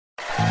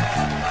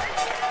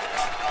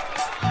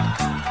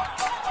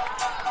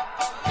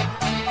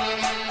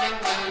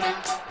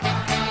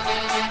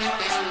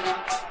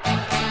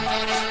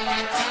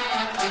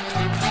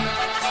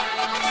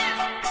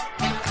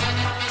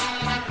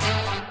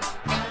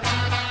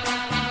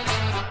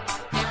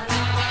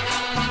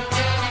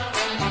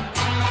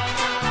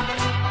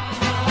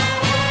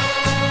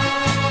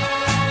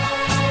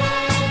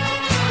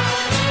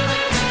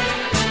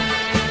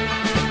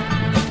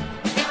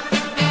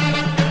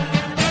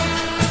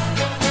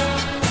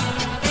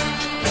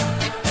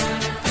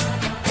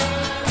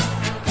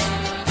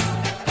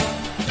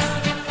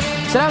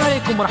السلام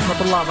عليكم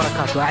ورحمة الله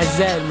وبركاته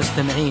أعزائي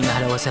المستمعين،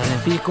 أهلا وسهلا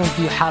فيكم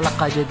في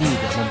حلقة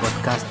جديدة من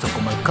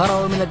بودكاستكم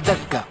الكورة من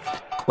الدكة،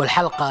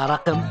 والحلقة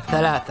رقم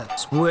 3.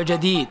 اسبوع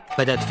جديد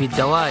بدأت فيه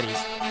الدواري،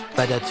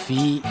 بدأت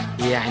فيه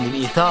يعني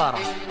الإثارة،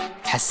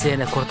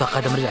 حسينا كرة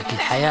القدم رجعت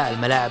للحياة،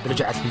 الملاعب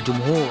رجعت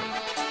للجمهور،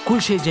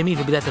 كل شيء جميل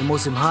في بداية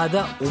الموسم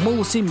هذا،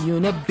 وموسم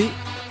ينبئ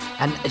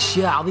عن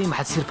أشياء عظيمة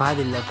حتصير في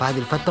هذه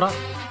الفترة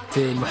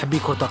في المحبي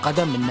كرة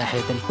القدم، من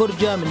ناحية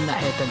الفرجة، من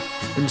ناحية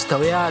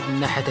المستويات، من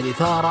ناحية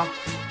الإثارة.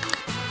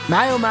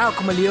 معي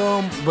ومعاكم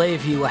اليوم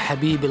ضيفي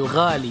وحبيبي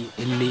الغالي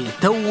اللي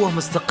توه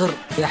مستقر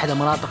في أحد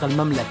مناطق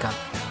المملكة،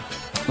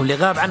 واللي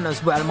غاب عنه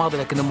الأسبوع الماضي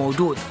لكنه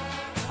موجود،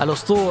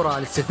 الأسطورة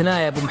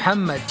الاستثنائي أبو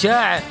محمد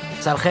شاعر.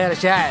 مساء الخير يا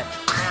شاعر.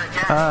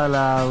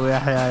 هلا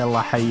ويحيى،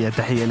 الله حيا،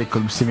 تحية لكم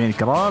المستمعين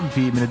الكرام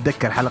في من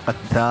الدكة الحلقة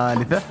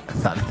الثالثة.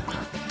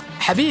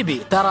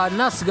 حبيبي ترى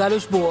الناس قالوا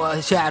ايش بو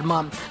شاعر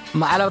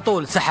ما على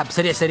طول سحب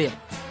سريع.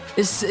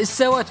 ايش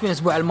سويت في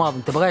الاسبوع الماضي؟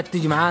 انت بغيت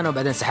تيجي معانا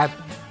وبعدين سحبت.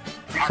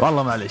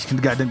 والله معليش،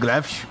 كنت قاعد انقل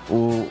عفش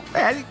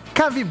ويعني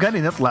كان في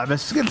بقاني نطلع،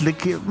 بس قلت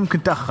لك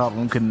ممكن تأخر،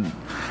 ممكن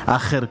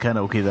آخرك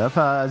أنا وكذا،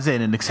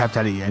 فزين إنك سحبت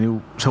علي يعني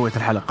وسويت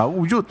الحلقة.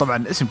 ووجود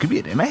طبعا اسم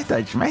كبير يعني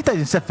ما يحتاج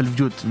نسفل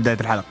وجود في بداية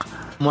الحلقة،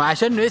 مو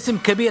عشان إنه اسم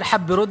كبير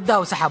حب يردها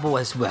وسحبوه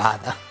الأسبوع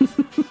هذا.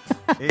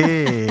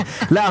 إيه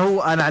لا،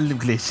 هو أنا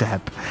أعلمك ليش سحب،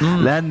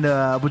 لأن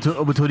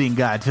أبو تورين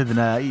قاعد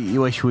فذنا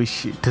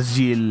يوشوش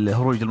تسجيل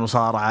هروج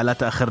المصارعة، لا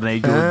تأخرنا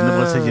يجود،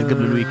 نبغى نسجل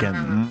قبل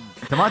الويكند.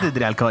 أنت ما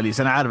تدري على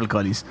الكواليس، أنا عارف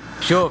الكواليس.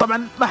 شوف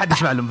طبعا ما حد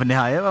يسمع لهم في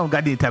النهاية، هم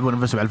قاعدين يتعبون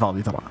نفسهم على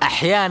الفاضي. ترى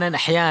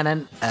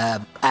أحيانا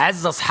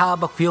أعز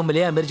أصحابك في يوم من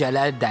الأيام يرجع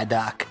لأد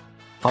أعدائك.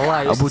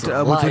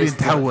 أبو تورين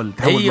تحول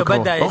هي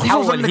بدأ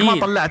يتحول. إنك ما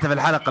طلعته في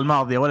الحلقة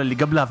الماضية ولا اللي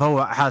قبلها،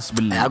 فهو حاس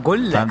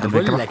أقول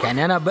لك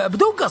يعني أنا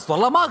بدون قصد،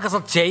 والله ما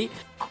قصدت شيء،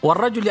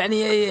 والرجل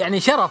يعني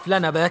شرف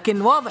لنا،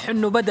 لكن واضح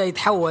إنه بدأ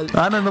يتحول.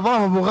 أنا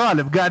نظام أبو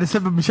غالب قاعد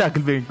يسبب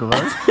مشاكل بينكم.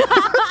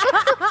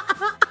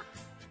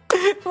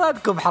 ما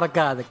تكون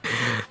حركاتك.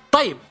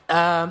 طيب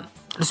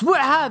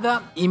الأسبوع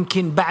هذا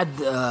يمكن بعد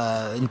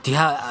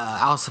انتهاء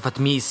عاصفة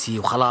ميسي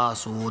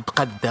وخلاص،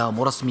 وتقدم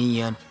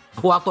ورسميا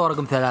وأعطوه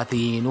رقم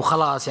 30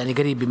 وخلاص، يعني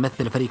قريب يمثل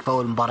الفريق في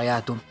أول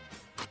مبارياته،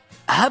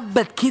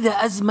 هبت كذا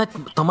أزمة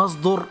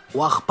تمصدر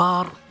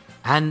وأخبار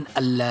عن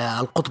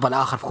القطب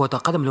الآخر في كرة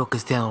القدم اللي هو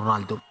كريستيانو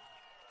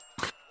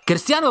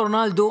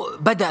رونالدو.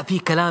 بدأ فيه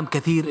كلام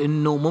كثير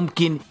إنه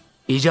ممكن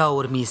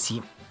يجاور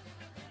ميسي،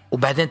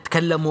 وبعدين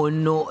تكلموا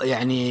إنه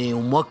يعني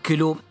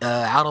موكله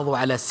عرضوا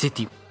على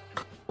السيتي،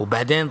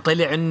 وبعدين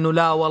طلع إنه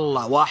لا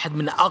والله واحد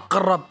من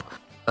أقرب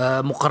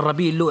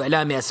مقربين له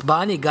إعلامي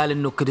أسباني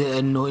قال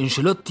إنه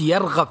إنشيلوتي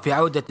يرغب في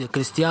عودة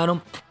كريستيانو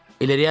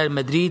إلى ريال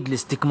مدريد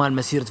لاستكمال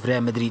مسيرة في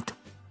ريال مدريد،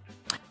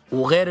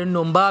 وغير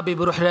إنه مبابي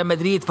بيروح ريال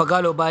مدريد،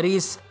 فقالوا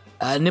باريس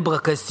نبغى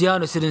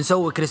كريستيانو، يصير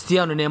نسوي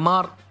كريستيانو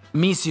نيمار،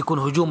 ميسي يكون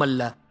هجوم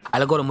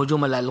على قولهم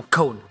هجوم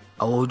الكون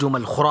أو هجوم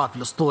الخرافي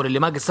الأسطوري اللي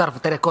ما قد صار في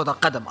تاريخ كرة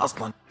القدم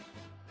أصلا.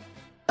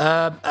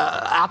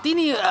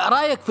 أعطيني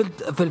رأيك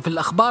في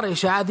الأخبار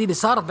الإشاعات دي اللي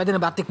صارت، بعدين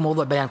بعطيك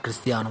موضوع بيان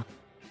كريستيانو.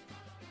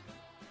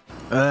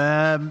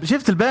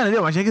 شفت البيان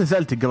اليوم، عشان كذا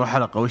سألتك قبل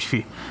الحلقة وش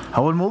فيه.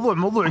 هو الموضوع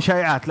موضوع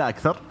شائعات لا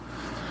أكثر،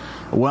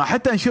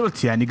 وحتى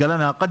انشيلوتي يعني قال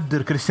أنا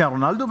أقدر كريستيانو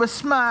رونالدو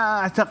بس ما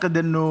أعتقد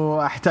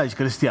أنه أحتاج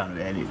كريستيانو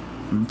يعني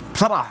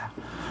بصراحة.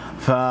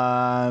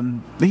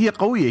 فهي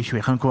قوية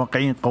شوي، خلينا نكون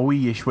واقعيين،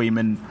 قوية شوي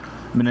من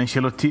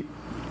انشيلوتي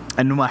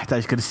أنه ما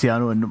أحتاج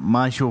كريستيانو، أنه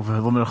ما نشوفه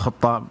ضمن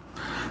الخطة،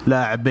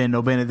 لاعب بينه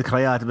وبين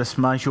ذكريات بس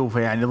ما نشوفه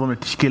يعني ضمن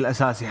التشكيل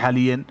الأساسي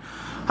حاليا.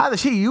 هذا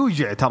شيء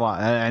يوجع ترى،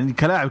 يعني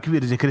كلاعب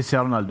كبير زي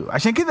كريستيانو رونالدو.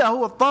 عشان كذا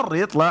هو اضطر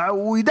يطلع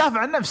ويدافع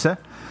عن نفسه،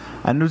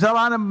 انه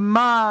ترى انا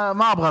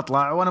ما ابغى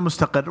اطلع، وانا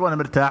مستقر وانا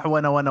مرتاح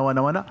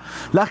وانا.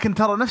 لكن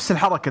ترى نفس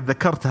الحركه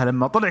ذكرتها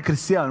لما طلع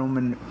كريستيانو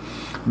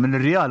من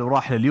الريال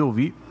وراح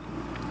لليوفي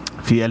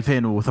في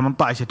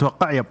 2018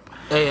 اتوقع.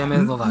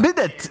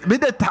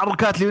 بدت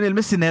تحركات ليونيل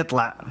ميسي انه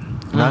يطلع.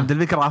 فهمت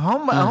الفكره؟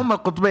 هم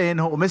القطبين،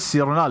 هو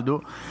ميسي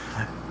رونالدو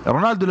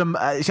لما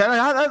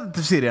هذا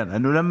التفسير يعني،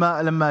 انه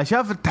لما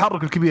شاف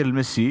التحرك الكبير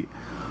لميسي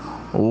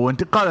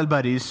وانتقال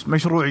لباريس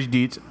مشروع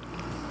جديد،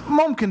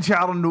 ممكن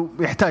شعر انه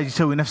يحتاج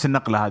يسوي نفس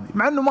النقله هذه،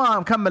 مع انه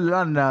ما كمل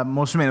الان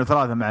موسمين و3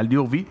 مع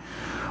اليوفي،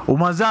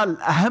 وما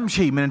زال اهم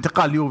شيء من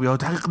انتقال اليوفي هو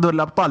تحقيق دوري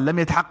الابطال لم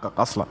يتحقق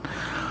اصلا.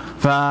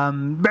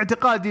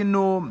 فباعتقادي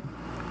انه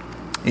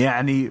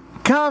يعني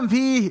كان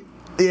فيه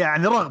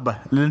يعني رغبة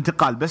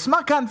للانتقال، بس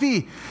ما كان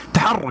فيه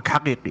تحرك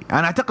حقيقي.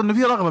 أنا أعتقد إنه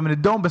فيه رغبة من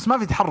الدون، بس ما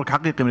فيه تحرك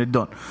حقيقي من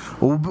الدون،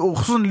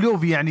 وخصوصا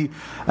اليوفي يعني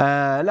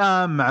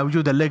الآن مع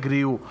وجود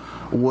الليجري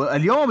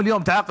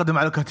واليوم تعاقدوا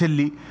مع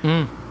لوكاتيلي.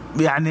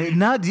 يعني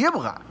النادي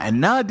يبغى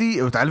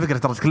وعلى فكرة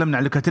ترى تكلمنا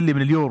عن لوكاتيلي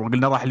من اليورو،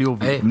 قلنا راح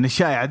اليوفي من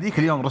الشائعة ذيك،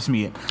 اليوم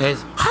رسميا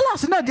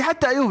خلاص النادي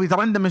حتى يوفي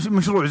ترى عنده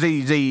مشروع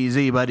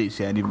زي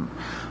باريس يعني.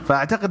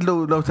 فأعتقد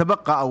لو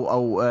تبقى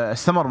أو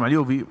استمر مع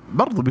اليوفي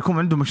برضو بيكون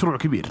عنده مشروع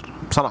كبير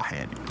بصراحة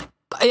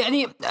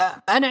يعني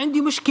أنا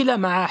عندي مشكلة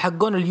مع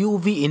حقون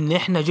اليوفي إن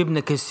إحنا جبنا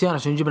كريستيانو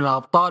عشان جبنا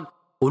الأبطال،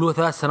 وله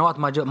 3 سنوات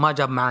ما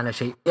جاب معنا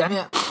شيء. يعني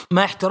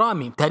ما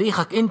احترامي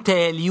تاريخك أنت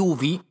يا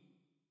اليوفي،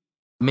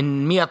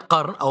 من 100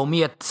 قرن أو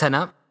 100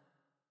 سنة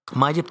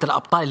ما جبت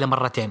الأبطال إلا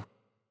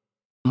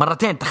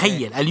مرتين.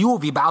 تخيل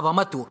اليوفي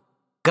بعظمته،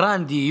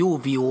 جراندي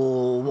يوفي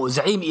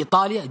وزعيم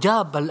إيطاليا،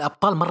 جاب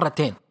الأبطال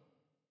مرتين.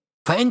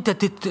 فأنت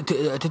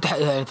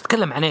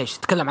تتكلم عن إيش؟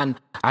 تتكلم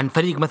عن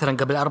فريق مثلا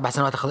قبل 4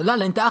 سنوات أخذ،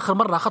 لا أنت آخر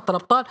مرة أخذت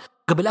الأبطال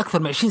قبل أكثر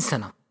من 20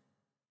 سنة.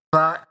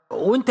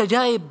 وأنت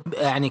جايب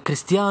يعني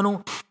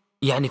كريستيانو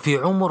يعني في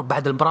عمر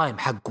بعد البرايم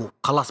حقه،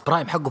 خلاص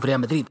برايم حقه في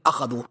ريال مدريد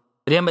أخذه،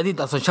 ريال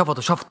مدريد أصلا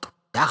شفط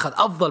أخذ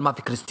أفضل ما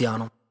في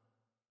كريستيانو.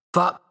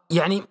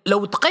 فيعني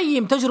لو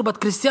تقيم تجربة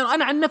كريستيانو،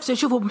 أنا عن نفسي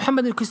أشوفه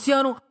محمد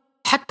كريستيانو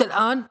حتى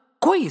الآن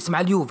كويس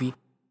مع اليوفي،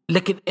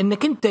 لكن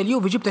إنك أنت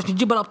اليوفي جبت عشان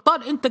تجيب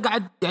الأبطال، أنت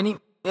قاعد يعني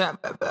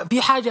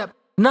في حاجة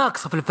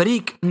ناقصة في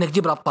الفريق إنك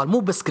تجيب الأبطال، مو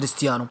بس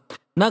كريستيانو،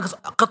 ناقص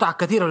قطع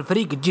كثيرة في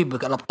الفريق تجيب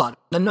الأبطال.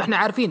 لأنه إحنا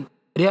عارفين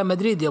ريال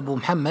مدريد يا أبو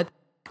محمد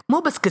مو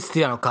بس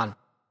كريستيانو، كان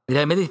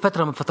ريال مدريد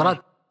فترة من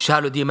فترات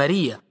شالوا دي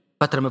ماريا،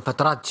 فترة من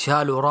فترات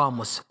شالوا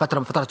راموس، فترة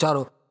من فترات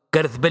شالوا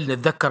جارث بيل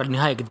نتذكر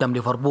النهاية قدام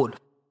ليفربول،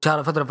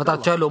 فترة من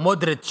فترات شالوا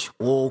مودريتش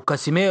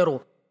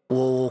وكاسيميرو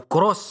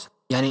وكروس.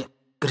 يعني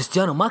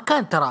كريستيانو ما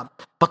كان ترى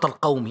بطل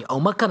قومي أو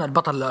ما كان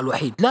البطل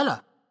الوحيد،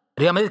 لا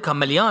ريال مدريد كان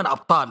مليان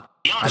أبطال.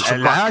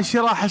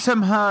 العاشرة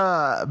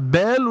حسمها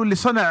بيل، واللي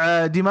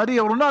صنع دي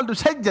ماريا ورونالدو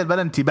سجل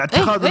بلنتي بعد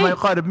تخاذل ما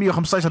يقارب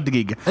 115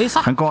 دقيقة. أي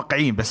صح، نكون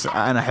واقعيين، بس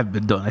أنا أحب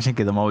الدون عشان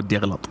كذا ما ودي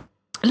أغلط.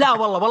 لا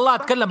والله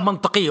أتكلم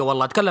منطقية،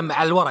 والله أتكلم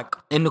على الورق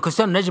إنه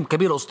كريستيانو نجم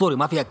كبير أسطوري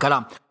ما فيها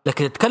كلام،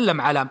 لكن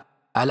أتكلم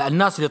على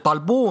الناس اللي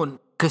طالبون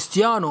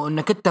كريستيانو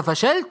إنك أنت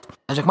فشلت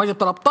عشان ما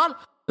جبت الأبطال،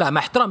 لا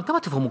مع احترام أنت ما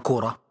تفهم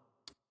كورة.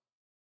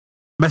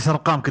 بس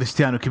أرقام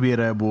كريستيانو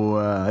كبيرة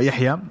أبو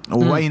يحيى،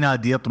 وأي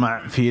نادي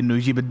يطمع في إنه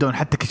يجيب الدون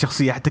حتى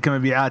كشخصية حتى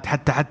كمبيعات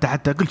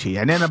حتى كل شيء.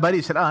 يعني أنا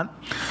باريس الآن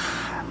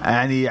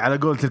يعني على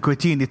قولة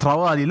الكويتيين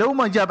يتراوالي، لو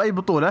ما جاب أي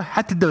بطولة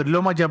حتى الدوري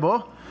لو ما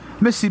جابوه،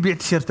 ميسي يبيع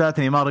تيشيرتات،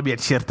 نيمار يبيع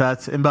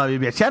تيشيرتات، امبابي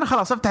يبيع يعني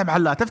خلاص افتح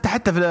محلات، افتح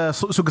حتى في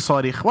سوق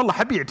الصواريخ، والله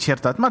حبيع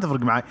تيشيرتات ما تفرق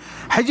معي،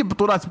 حجيب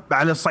بطولات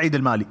على الصعيد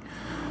المالي،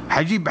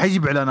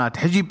 حجيب اعلانات،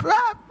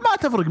 ما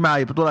تفرق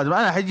معي بطولات،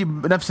 انا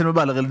حجيب نفس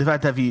المبالغ اللي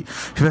دفعتها في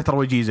فتره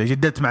وجيزه،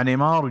 جددت مع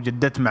نيمار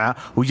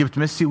وجبت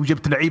ميسي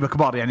وجبت لعيبه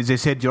كبار يعني زي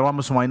سيرجيو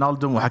راموس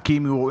وماينالدوم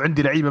وحكيمي،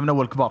 وعندي لعيبه من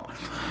اول كبار.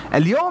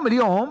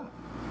 اليوم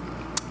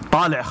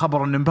طالع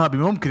خبر ان امبابي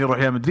ممكن يروح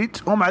ريال مدريد،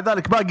 ومع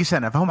ذلك باقي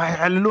سنه، فهم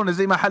حيحللونه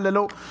زي ما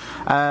حللوا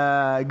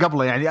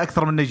قبله، يعني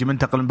اكثر من نجم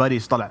انتقل من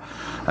باريس طلع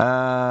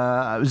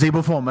زي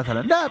بوفون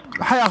مثلا، لا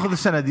حياخذ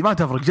السنه دي ما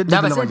تفرق جد.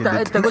 لا بس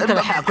انت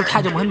قلت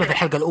حاجه مهمه في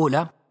الحلقه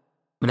الاولى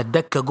من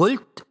الدكه،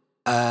 قلت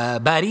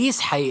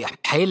باريس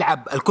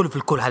حيلعب الكل في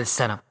الكل هذه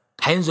السنه،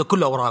 حينزل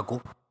كل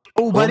اوراقه.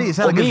 وباريس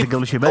انا قلت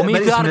قبل شيء باريس من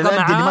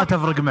الانديه اللي ما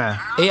تفرق معه.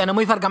 اي انا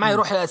مو يفرق معي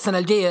يروح السنه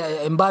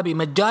الجايه امبابي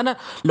مجانا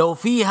لو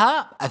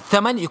فيها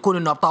الثمن يكون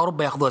انه ابطال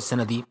اوروبا ياخذوها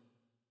السنه دي.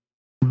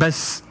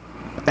 بس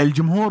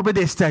الجمهور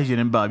بدا يستهجن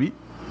امبابي.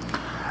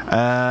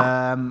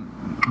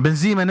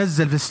 بنزيما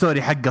نزل في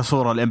الستوري حقه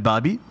صوره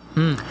لامبابي،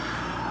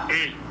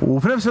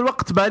 وفي نفس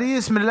الوقت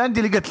باريس من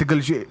الانديه اللي قلت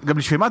لك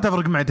قبل شوي ما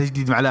تفرق معي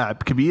تجديد مع لاعب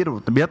كبير،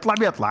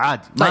 بيطلع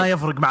عادي. طيب. ما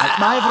يفرق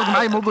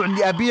معي موضوع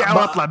اني ابيع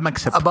واطلع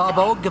بمكسب.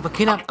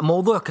 بوقفك هنا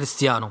موضوع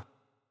كريستيانو،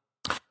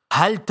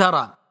 هل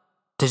ترى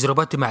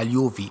تجربته مع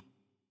اليوفي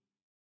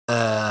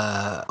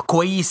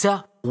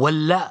كويسه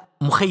ولا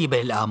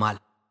مخيبه للآمال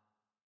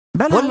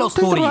ولا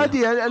اسطوريه؟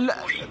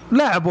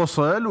 لاعب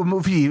وصل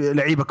وفي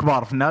لعيبه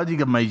كبار في النادي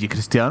قبل ما يجي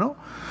كريستيانو.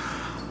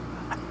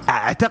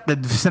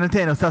 اعتقد في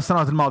 2 أو 3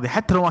 سنوات الماضيه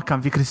حتى لو ما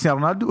كان في كريستيانو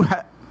رونالدو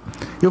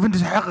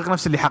يوفنتوس يحقق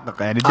نفس اللي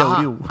حققه، يعني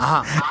الدوري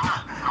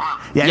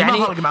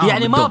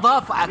يعني ما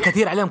ضاف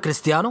كثير عليهم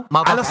كريستيانو،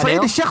 ما ضاف على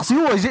الصعيد الشخصي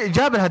هو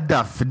جاب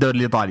الهداف في الدوري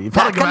الايطالي،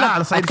 فرق معاه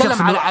على الصعيد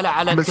الشخصي. اتكلم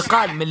على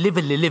انتقال من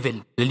ليفل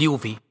لليفل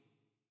لليوفي.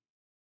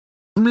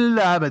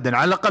 لا ابدا،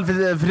 على الاقل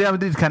في ريال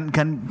مدريد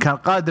كان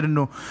قادر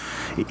انه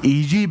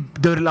يجيب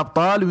دوري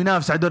الابطال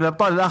وينافس على دوري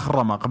الابطال لاخر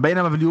رمق،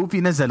 بينما في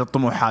اليوفي نزل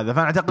الطموح هذا.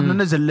 فانا اعتقد انه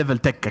نزل ليفل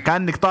تكه،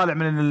 كانك طالع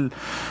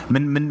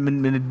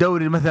من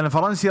الدوري مثلا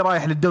الفرنسي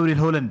رايح للدوري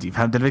الهولندي،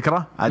 فهمت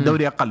الفكره؟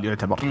 الدوري اقل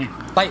يعتبر.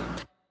 طيب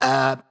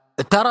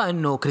ترى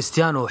انه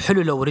كريستيانو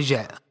حلو لو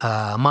رجع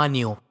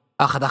مانيو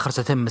اخذ اخر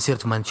 2 من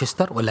مسيرته في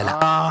مانشستر ولا لا؟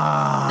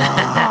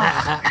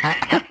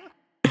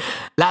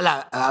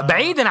 لا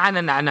بعيدا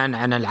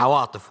عن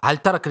العواطف، هل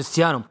ترى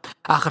كريستيانو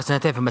آخر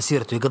 2 في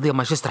مسيرته يقضيها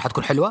مانشستر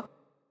حتكون حلوة؟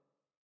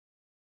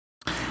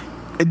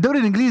 الدوري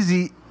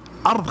الإنجليزي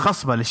أرض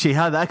خصبة للشيء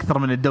هذا أكثر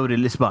من الدوري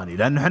الإسباني،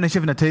 لأنه إحنا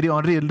شفنا تيري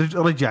أونري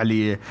رجع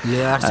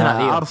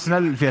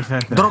لأرسنال في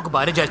 2002،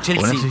 دروغبا رجع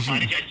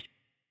تشيلسي،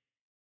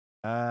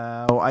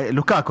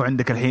 لوكاكو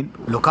عندك الحين،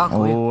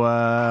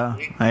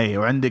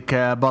 وعندك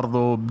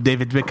برضو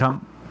ديفيد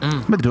بيكهام،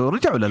 ما أدري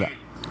رجع ولا لا؟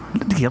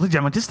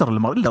 رجع مانشستر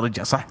إلا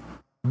رجع صح؟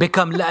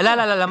 بيكهام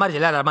لا ما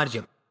رجع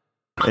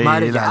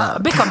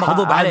بيكهام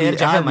مغضوب عليه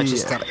يرجع في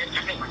مانشستر.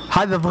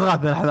 هذا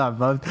ضغط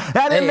الأحلام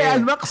يعني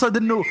المقصد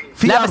انه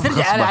في لا بس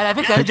رجع على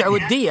فكره رجع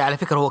وديه، على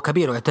فكره هو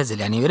كبير واعتزل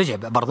يعني رجع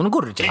برضه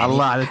نقول رجع يعني.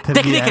 الله على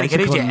التربيه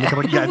رجع.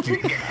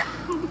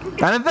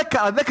 انا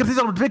اتذكر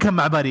تجربه بيكهام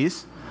مع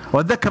باريس،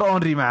 واتذكر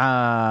اونري مع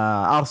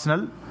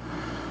ارسنال،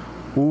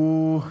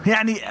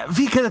 ويعني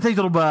في كذا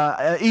تجربه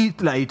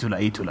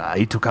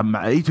ايتو كان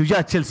مع ايتو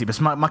جاء تشيلسي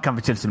بس ما كان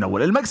في تشيلسي من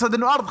اول. المقصد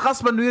انه ارض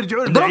خصبه انه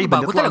يرجعون اللعيبه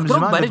اللي طلعوا من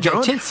زمان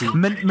يرجعون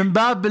من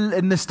باب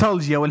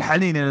النوستالجيا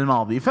والحنين الى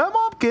الماضي.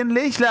 فممكن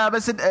ليش لا.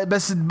 بس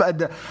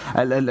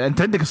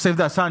انت عندك الصيف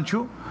ذا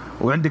سانشو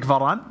وعندك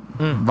فاران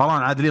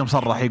عاد اليوم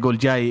صرح يقول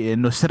جاي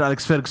انه السير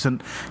أليكس فيرغسون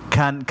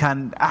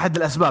كان احد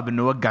الاسباب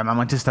انه وقع مع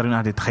مانشستر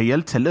يونايتد.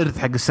 تخيلت الارث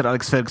حق السير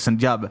أليكس فيرغسون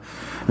جابه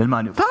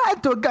للمانيو.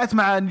 فانت وقعت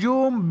مع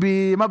نجوم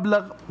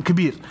بمبلغ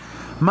كبير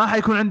ما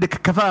حيكون عندك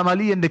كفاءة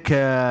مالية انك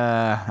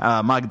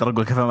ما اقدر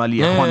اقول كفاءة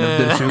مالية اخواننا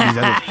بالدوري السعودي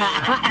يزعلون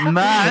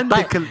ما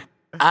عندك طيب.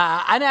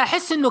 انا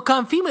احس انه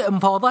كان في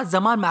مفاوضات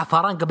زمان مع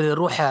فاران قبل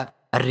يروح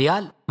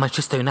الريال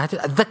مانشستر يونايتد.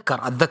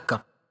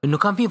 اتذكر انه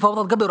كان في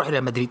مفاوضات قبل يروح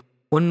ريال مدريد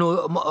وانه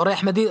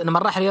رايح مدريد. لما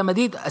راح ريال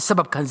مدريد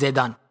السبب كان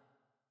زيدان.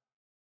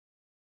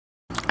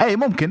 اي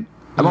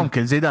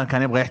ممكن زيدان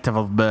كان يبغى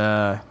يحتفظ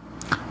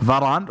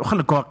بفاران.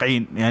 وخلينا نكون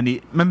واقعيين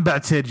يعني من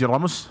بعد سيرجيو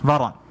راموس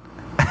فاران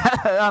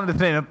انا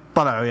الاثنين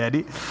طلعوا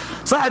يعني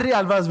صح.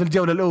 الريال فاز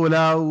بالجولة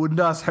الأولى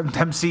والناس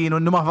متحمسين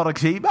وإنه ما فرق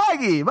شيء.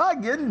 باقي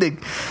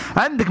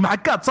عندك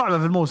محكات صعبة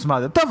في الموسم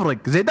هذا بتفرق.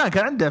 زيدان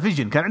كان عنده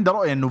فيجن كان عنده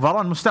رؤية إنه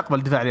فاران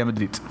مستقبل دفاع ريال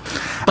مدريد.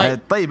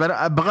 طيب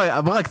أنا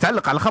أبغاك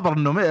تعلق على خبر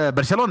إنه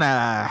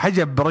برشلونة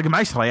حجب رقم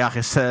 10 يا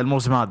أخي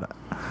الموسم هذا.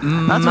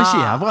 ما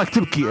تمشيها أبغاك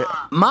تبكي.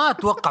 ما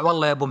أتوقع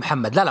والله يا أبو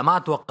محمد. لا ما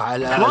أتوقع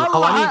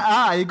القوانين.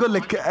 يقول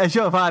لك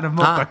شوف أنا في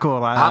موقع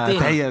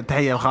كورة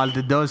تحية لخالد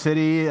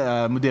الدوسري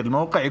مدير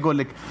الموقع يقول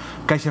لك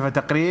كشف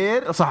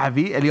تقرير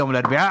صحفي اليوم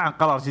الأربعاء عن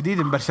قرار جديد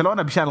من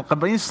برشلونة بشأن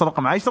القميص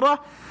رقم 10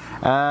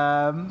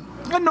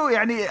 انه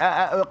يعني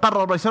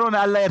قرر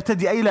برشلونة الا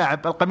يرتدي اي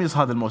لاعب القميص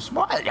هذا الموسم.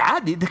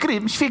 عادي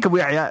تكريم مش فيك ابو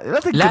يحيى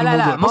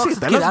لا ما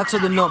اقصد كذا.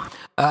 اقصد انه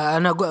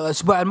انا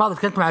الاسبوع الماضي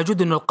كنت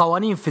موجود انه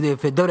القوانين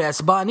في الدوري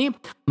الاسباني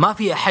ما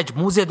فيها حجب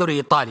مو زي الدوري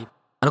الايطالي.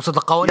 انا اقصد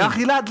القوانين يا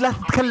اخي لا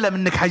تتكلم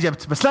انك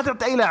حجبت بس لا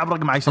تعطي اي لاعب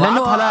رقم 10.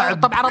 لانه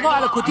طبعا عرضوه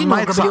على كوتينيو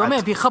قبل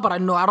يومين في خبر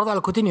انه عرضوه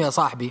على كوتينيو يا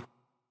صاحبي.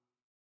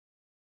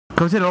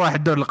 كوتينيو رايح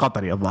الدوري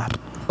القطري الظاهر.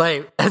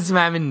 طيب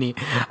اسمع مني.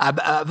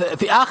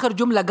 في آخر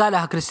جملة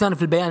قالها كريستيانو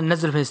في البيان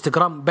نزل في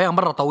الانستغرام بيان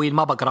مرة طويل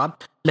ما بقرأ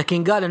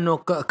لكن قال إنه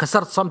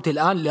كسرت صمتي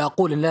الآن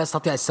لأقول إن لا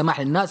أستطيع السماح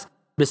للناس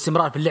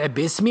بالاستمرار في اللعب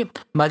باسمي.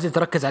 ما زلت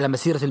أركز على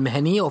مسيرتي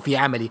المهنية وفي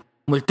عملي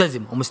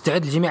ملتزم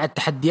ومستعد لجميع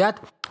التحديات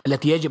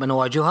التي يجب أن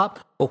أواجهها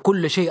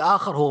وكل شيء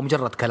آخر هو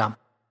مجرد كلام.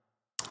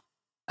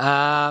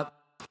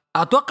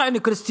 أتوقع إن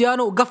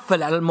كريستيانو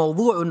قفل على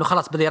الموضوع وإنه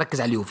خلاص بدأ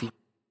يركز على اليوفي.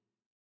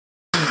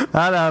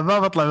 أنا ما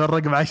بطلع من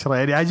الرقم 10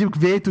 يعني عاجبك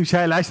بيت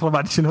وشايل 10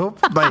 بعد شنو.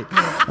 طيب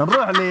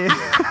نروح لي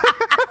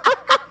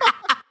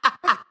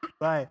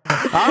طيب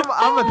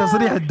أما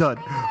تصريح الدون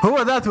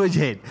هو ذات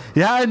وجهين.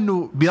 يا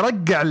أنه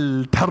بيرجع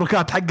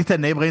التحركات حقته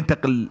أنه يبغى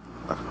ينتقل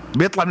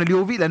بيطلع من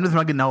اليوفي لأنه مثل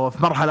ما قلنا هو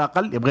في مرحلة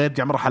أقل يبغى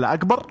يرجع مرحلة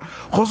أكبر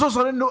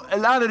خصوصا أنه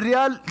الآن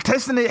الريال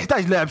تحس أنه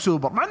يحتاج لاعب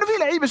سوبر مع أنه في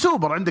لعيبة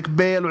سوبر عندك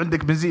بيل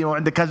وعندك بنزيما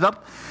وعندك هازارد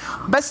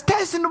بس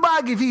تحس أنه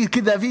باقي فيه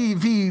كذا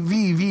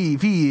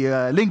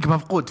في لينك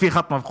مفقود في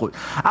خط مفقود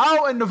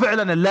أو أنه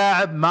فعلا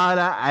اللاعب ما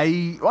له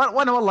أي.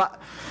 وأنا والله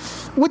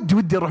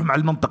ودي أروح مع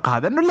المنطقة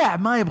هذا أنه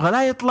اللاعب ما يبغى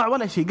لا يطلع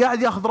ولا شيء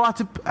قاعد يأخذ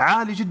راتب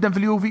عالي جدا في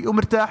اليوفي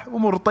ومرتاح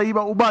وأمور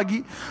طيبة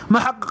وباقي ما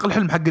حقق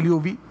الحلم حق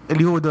اليوفي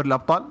اللي هو دور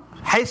الأبطال.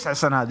 حيسعى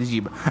السنة هذه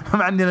يجيبه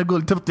مع أني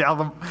أقول تبطي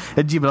عظم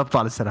تجيب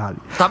الأبطال السنة هذه.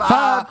 طب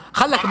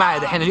خلك معي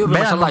الحين اليوفي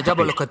ما شاء الله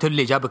جابوا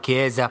لوكاتيلي جابوا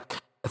كييزا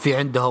في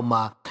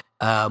عندهم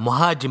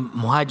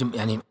مهاجم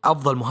يعني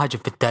أفضل مهاجم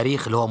في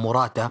التاريخ اللي هو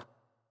موراتا.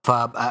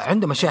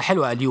 فعندهم أشياء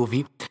حلوة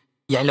اليوفي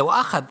يعني لو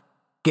أخذ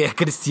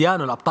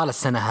كريستيانو الأبطال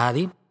السنة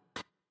هذه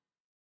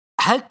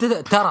هل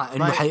ترى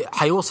إنه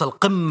حيوصل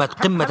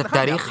قمة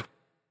التاريخ؟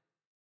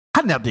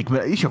 خلني أعطيك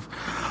يشوف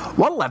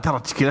والله ترى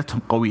تشكيلتهم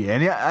قوية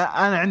يعني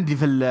أنا عندي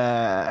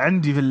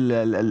في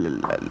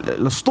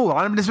الأسطورة.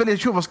 أنا بالنسبة لي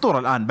أشوف أسطورة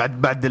الآن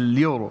بعد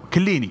اليورو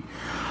كليني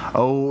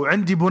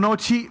وعندي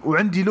بونوتشي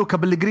وعندي لوكا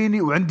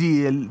بلغريني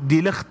وعندي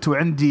دي لخت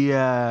وعندي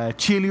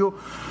تشيليو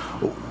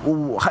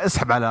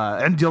واسحب على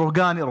عندي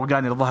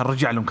روغاني الظاهر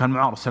رجع لهم كان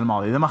معار السنة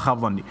الماضية إذا ما خاب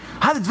ظني.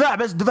 هذا دفاع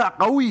بس دفاع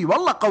قوي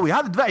والله قوي.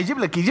 هذا دفاع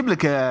يجيب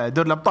لك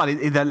دور الأبطال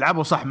إذا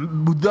لعبوا صح.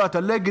 بالذات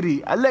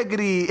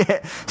أليجري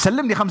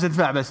سلمني 5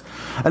 دفاع بس.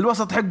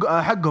 الوسط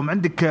حقهم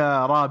عندك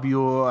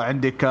رابيو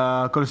عندك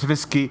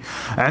كولوسيفسكي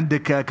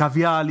عندك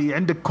كافيالي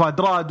عندك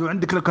كوادرادو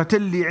عندك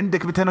لوكاتيلي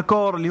عندك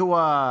بيتانكور اللي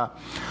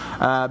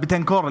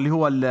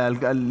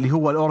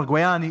هو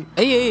الأورغواياني.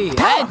 اي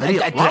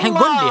الحين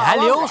قل لي هل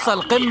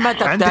يوصل قمة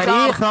التاريخ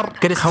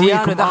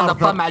كريستيانو إذا أخذ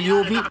أبطال مع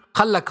اليوفي؟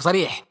 خلك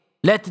صريح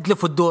لا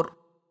تتلف الدور.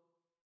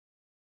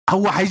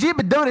 هو حيجيب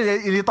الدوري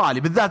الإيطالي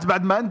بالذات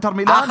بعد ما انتر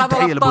ميلان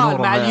أخذ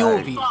أبطال مع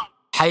اليوفي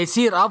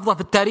حيصير أفضل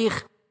في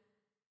التاريخ.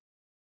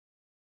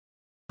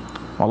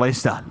 والله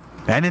يستاهل.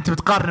 يعني أنت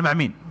بتقارن مع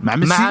مين؟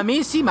 مع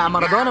ميسي مع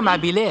مارادونا مع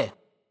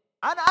بيليه.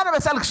 أنا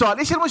بسألك سؤال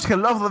إيش المشكلة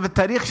الأفضل في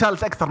التاريخ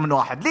شالت أكثر من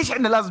واحد؟ ليش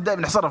إحنا لازم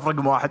دائما نحصرها في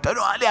رقم واحد؟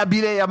 يا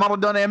بيليه يا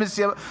مارادونا يا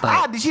ميسي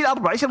عادي شيل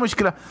 4. إيش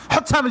المشكلة؟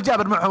 حط سامي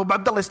الجابر معه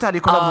وعبد الله يستاهل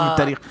يكون أفضل في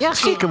التاريخ. يا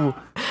أخي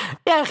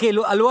يا أخي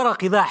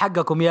الورق إذا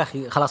حقكم يا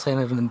أخي خلاص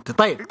خلينا ننت.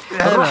 طيب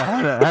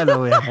هلا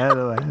ويا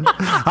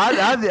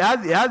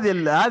هذه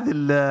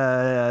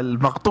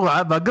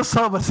المقطوعة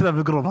بقصها بس في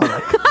الجروب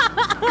هذاك.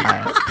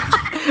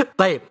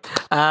 طيب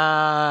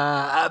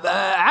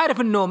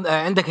عارف انه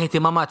عندك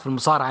اهتمامات في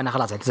المصارعه. انا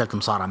خلاص اعتزلت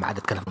المصارعه، ما عاد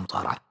اتكلم في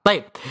المصارعه.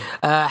 طيب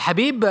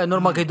حبيب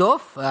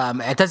نورماغيدوف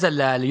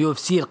اعتزل اليو اف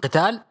سي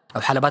القتال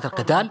او حلبات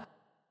القتال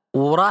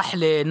وراح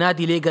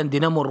لنادي ليغان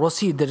دينامو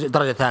الروسي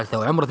درجه ثالثه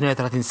وعمره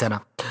 32 سنه.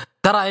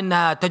 ترى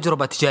انها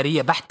تجربه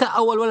تجاريه بحته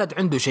او الولد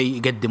عنده شيء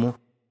يقدمه؟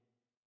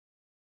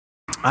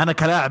 انا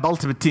كلاعب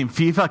التيمت تيم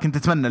فيفا كنت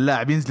اتمنى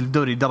اللاعب ينزل في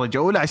الدوري درجه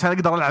اولى عشان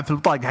اقدر العب في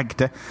البطاقه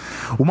حقته،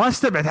 وما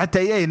استبعد حتى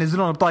اي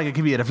ينزلون بطاقه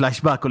كبيره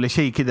فلاش باك ولا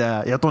شيء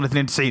كذا يعطون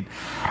 92.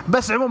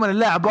 بس عموما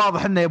اللاعب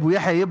واضح انه ابو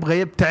يحيى يبغى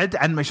يبتعد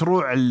عن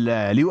مشروع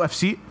اليو اف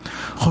سي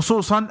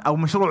خصوصا، او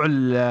مشروع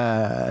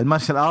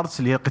المارشال ارتس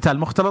اللي هي القتال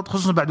المختلط،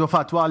 خصوصا بعد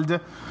وفاه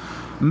والده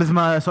مثل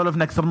ما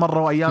سولفنا أكثر مرة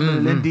وأيام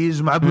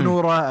الانديز مع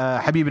بنورة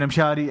حبيبنا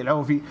مشاري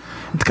العوفي.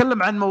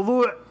 نتكلم عن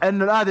موضوع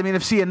أنه الآدمي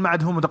نفسيا ما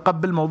عاد هو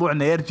متقبل موضوع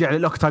أنه يرجع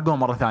للأوكتاغون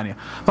مرة ثانية،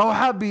 فهو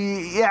حاب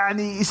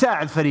يعني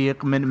يساعد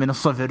فريق من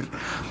الصفر.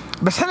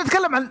 بس احنا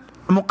نتكلم عن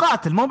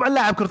مقاتل مو عن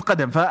لاعب كرة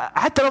قدم،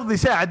 فحتى لفظ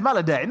يساعد ما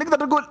له داعي.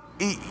 نقدر نقول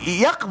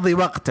يقضي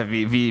وقته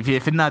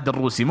في النادي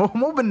الروسي،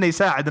 مو بأنه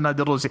يساعد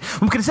النادي الروسي،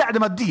 ممكن يساعده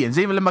ماديا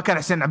زي لما كان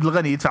حسين عبد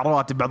الغني يدفع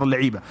رواتب بعض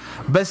اللعيبة،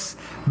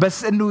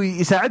 بس انه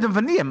يساعدهم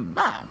فنيا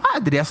ما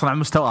ادري اصلا عن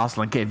مستواه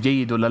اصلا كيف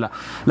جيد ولا لا.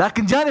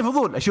 لكن جاني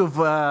فضول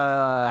اشوف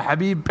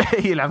حبيب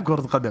يلعب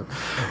كرة قدم،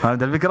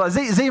 فهمت الفكرة؟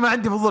 زي ما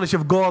عندي فضول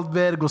اشوف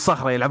جولدبرغ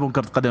والصخرة يلعبون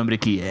كرة قدم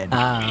امريكية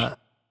يعني.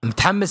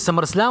 متحمس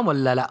سمر اسلام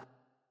ولا لا؟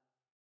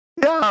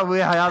 يا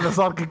ابوي هذا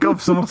صار كيكوب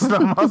سمر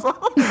اسلام،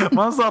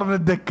 ما صار من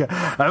الدكة.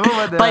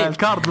 عموما طيب.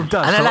 الكارد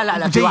ممتاز. انا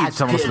لا في واحد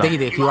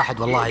دقيقة، في واحد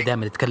والله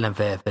دائما يتكلم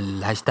في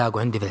الهاشتاج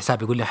وعندي في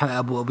الحساب يقول لي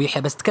ابو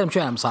يحيى بس تكلم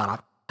شوي عن المصارعة،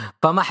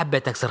 فما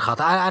حبيت اكسر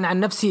خاطر. انا عن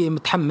نفسي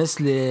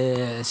متحمس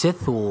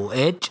لسيث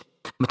وايج،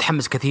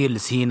 متحمس كثير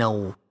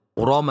لسينا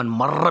ورومان،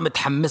 مرة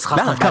متحمس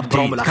خاصة بعد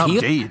بروم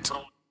الأخير. جيد.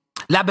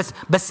 لا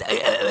بس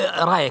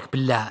رايك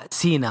بالله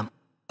سينا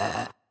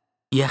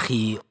يا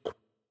أخي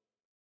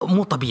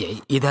مو طبيعي،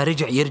 إذا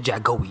رجع يرجع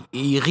قوي،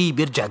 يغيب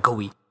يرجع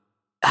قوي.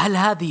 هل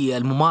هذه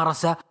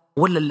الممارسة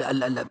ولا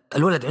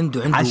الولد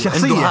عنده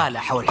هالة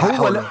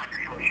حول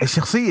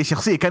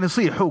الشخصية كان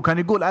يصيح، هو كان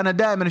يقول أنا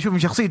دائما أشوف من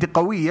شخصيتي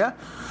قوية،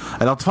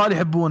 الأطفال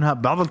يحبونها،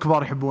 بعض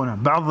الكبار يحبونها،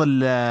 بعض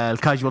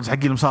الكاجوالز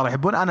حقين المصارعة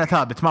يحبونها، أنا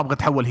ثابت ما أبغى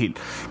أتحول هيل.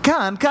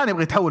 كان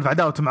يبغى يتحول في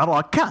عداوته مع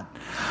روك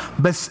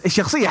بس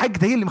الشخصية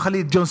حقته هي اللي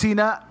مخليه جون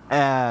سينا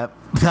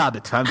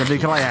ثابت، فهمت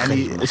الفكرة؟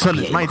 يعني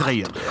سوليد ما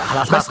يتغير.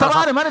 بس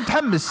ترى أنا ما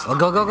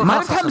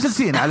نتحمس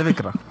لسينا على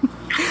فكرة.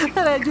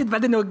 لا جد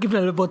بعدين وقفنا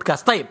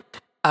البودكاست. طيب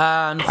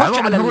نخش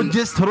على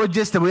هروج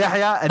جست ابو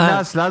يحيى.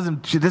 الناس لازم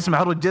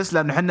تسمع هروج جست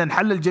لانه احنا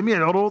نحلل جميع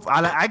العروض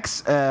على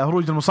عكس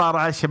هروج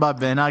المصارعه.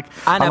 الشباب هناك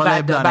انا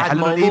بعد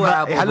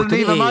موضوع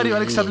يحللون ماريو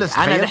ونكسب لس.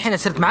 انا الحين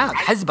صرت معاك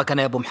حزبك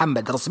انا يا ابو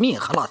محمد رسميا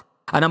خلاص.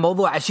 انا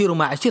موضوع عشير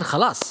وما عشير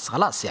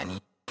خلاص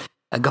يعني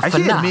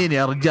قفلناه. عشير مين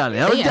يا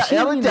رجال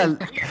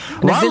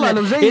والله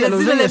لو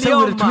زي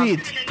اسوي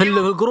تويت في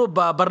الجروب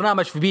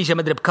برنامج في بيشه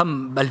مدري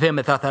بكم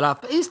 2000 3000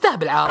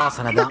 يستهبل على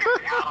راسنا ذا.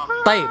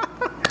 طيب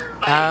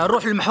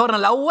نروح لمحورنا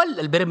الأول.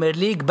 البريمير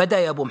ليج بدأ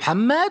يا أبو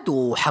محمد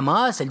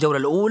وحماس. الجولة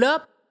الأولى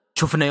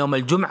شفنا يوم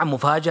الجمعة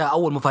مفاجأة،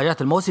 أول مفاجأة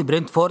الموسم،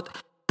 برينتفورد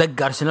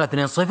دق أرسنال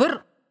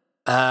 2-0.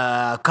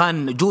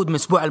 كان جود من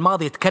الأسبوع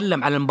الماضي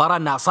يتكلم عن المباراة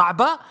أنها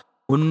صعبة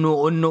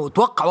وإنه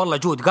توقع والله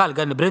جود قال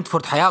إن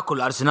برينتفورد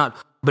حياكل أرسنال،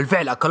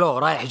 بالفعل أكلوه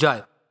رايح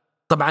جاي.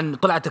 طبعا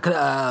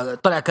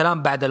طلع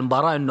كلام بعد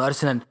المباراة إنه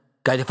أرسنال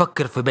قاعد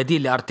يفكر في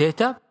بديل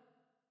لأرتيتا،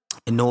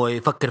 إنه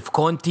يفكر في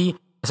كونتي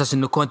أساس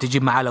إنه كونتي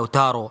يجيب معاه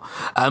لوتارو.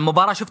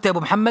 المباراة شفت يا أبو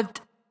محمد؟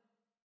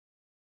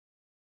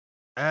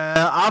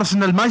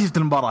 أرسنال ما شفت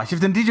المباراة،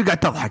 شفت النتيجة قاعد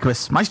تضحك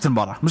بس ما شفت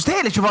المباراة.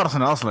 مستحيل أشوف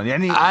أرسنال أصلا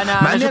يعني.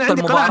 أنا شفت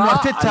المباراة.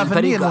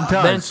 فريق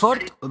ممتاز،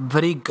 برينتفورد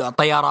فريق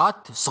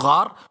طيارات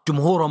صغار،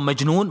 جمهورهم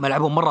مجنون،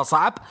 ملعبهم مرة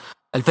صعب.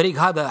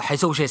 الفريق هذا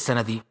حيسوي شيء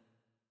السنة دي.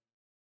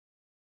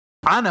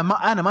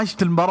 انا ما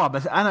شفت المباراه،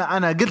 بس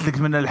انا قلت لك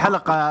من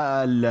الحلقه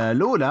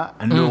الاولى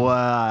انه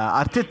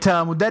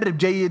ارتيتا مدرب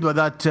جيد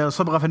وذات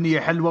صبغه فنيه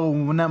حلوه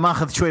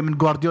وماخذ شوي من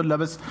جوارديولا،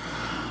 بس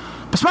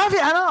ما في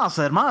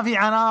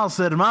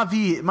عناصر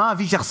ما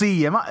في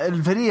شخصيه.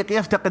 الفريق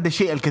يفتقد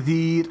الشيء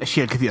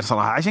الكثير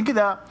صراحه. عشان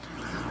كذا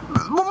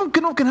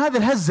ممكن هذا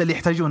الهزة اللي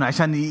يحتاجونها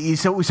عشان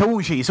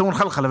يسوون شيء، يسوون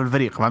خلخلة في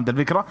الفريق، فهمت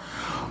الفكرة؟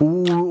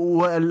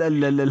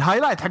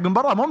 والهايلايت حق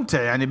المباراة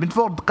ممتع يعني.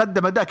 بنتفورد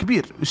قدم أداء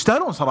كبير،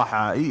 يستاهلون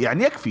صراحة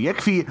يعني.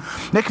 يكفي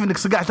انك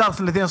صقعت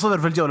أرسنال 2-0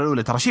 في الجولة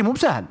الأولى، ترى شيء مو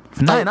سهل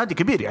في النهاية. نادي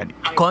كبير يعني.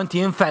 كونتي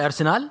ينفع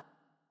أرسنال؟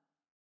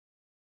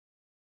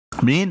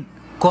 مين؟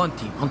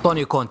 كونتي،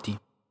 أنطونيو كونتي.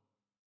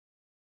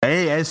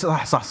 اي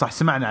صح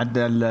سمعنا عن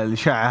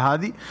الإشاعة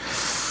هذه.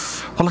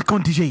 والله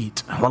كونتي جيد،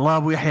 والله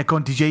أبو يحيى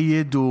كونتي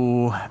جيد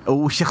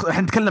والشخص.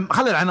 احنا نتكلم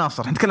خلي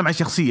العناصر، احنا نتكلم عن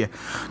الشخصية.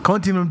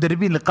 كونتي من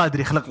المدربين اللي قادر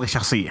يخلق لي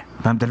شخصية،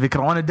 فهمت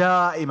الفكرة؟ وأنا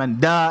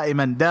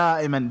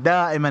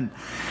دائما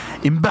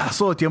ينبح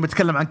صوتي يوم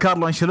أتكلم عن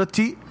كارلو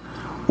أنشيلوتي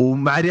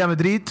ومع ريال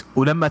مدريد،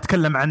 ولما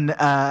اتكلم عن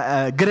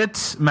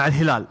جريتس مع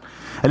الهلال.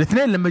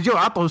 الاثنين لما جو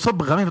عطوا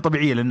صبغه غير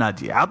طبيعيه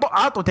للنادي،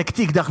 عطوا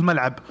تكتيك داخل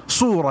الملعب،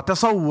 صوره،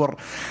 تصور،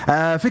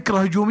 فكره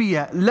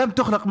هجوميه لم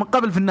تخلق من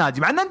قبل في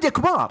النادي، مع ان انديه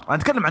كبار. انا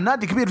اتكلم عن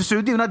نادي كبير في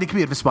السعوديه ونادي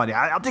كبير في اسبانيا.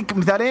 اعطيك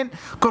مثالين،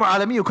 كره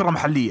عالميه وكره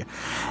محليه.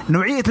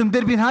 نوعيه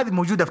المدربين هذه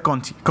موجوده في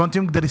كونتي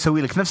يقدر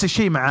يسوي لك نفس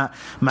الشيء مع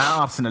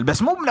ارسنال،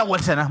 بس مو من اول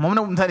سنه، مو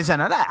من ثاني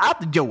سنه، لا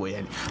عط الجو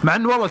يعني، مع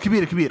انه والله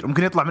كبير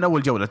ممكن يطلع من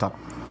اول جوله ترى.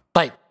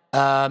 طيب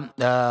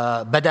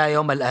بدأ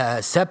يوم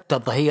السبت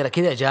الظهيرة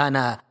كده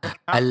جانا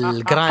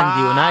الجراند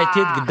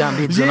يونايتد قدام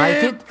ليدز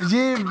يونايتد.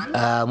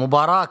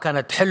 مباراة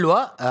كانت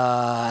حلوة.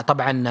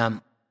 طبعا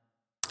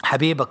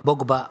حبيبك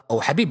بوجبا،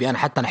 أو حبيبي أنا،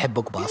 حتى أنا أحب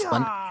بوجبا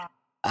أصلا.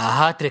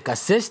 هاتريك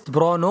أسيست،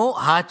 برونو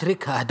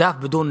هاتريك، أهداف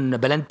بدون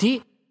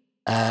بلنتي.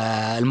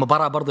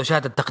 المباراة برضو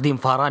شهدت تقديم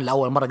فاران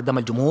لأول مرة قدام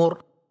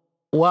الجمهور.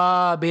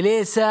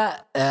 وبليسا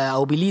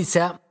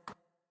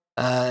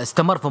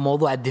استمر في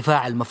موضوع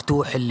الدفاع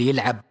المفتوح اللي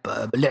لعب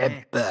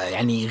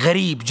يعني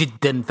غريب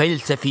جدا،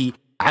 فلسفي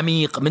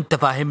عميق، من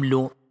تفاهم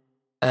له.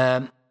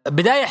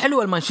 بداية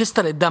حلوة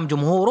لمانشستر قدام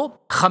جمهوره،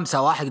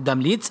 5-1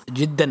 قدام ليدز،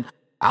 جدا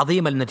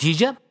عظيمة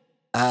النتيجة.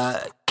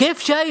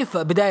 كيف شايف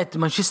بداية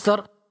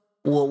مانشستر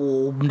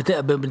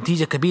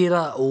وبنتيجة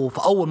كبيرة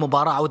وفي أول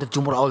مباراة عودة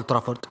جمهور أولد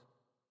ترافورد؟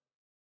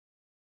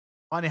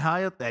 أنا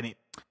هايط يعني،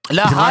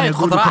 لا هاي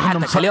خذ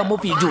راحتك، اليوم مو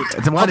في جود.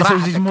 تبغاني اسوي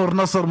زي جمهور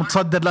نصر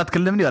متصدر لا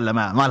تكلمني، ولا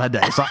ما لها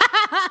داعي صح؟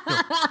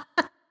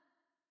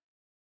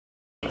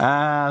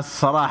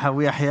 الصراحه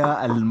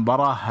ويحيى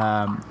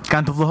المباراه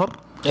كانت الظهر.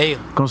 ايوه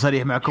كون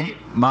صريح معكم،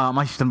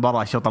 ما شفت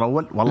المباراه الشوط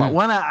الاول والله.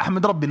 وانا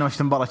احمد ربي اني ما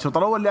شفت المباراه الشوط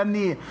الاول،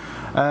 لاني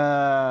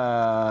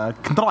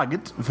كنت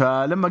راقد.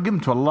 فلما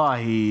قمت والله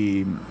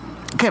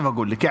كيف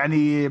اقول لك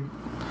يعني،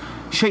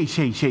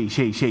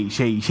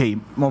 شيء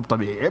مو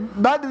طبيعي.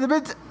 بعد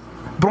ذبت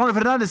برونو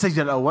فرنانديز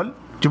سجل الأول،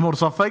 جمهور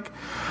صفق.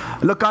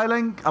 لوك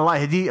آيلينج الله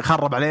يهديه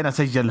خرب علينا،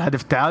 سجل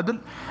هدف التعادل.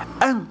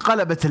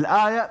 انقلبت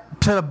الآية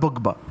بسبب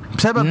بوجبا،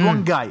 بسبب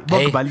وان جاي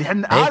بوجبا اللي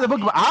حنا هذا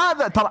بوجبا،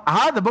 هذا ترى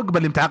هذا بوجبا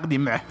اللي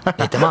متعاقدين معه.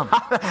 تمام.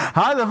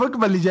 هذا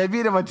بوجبا اللي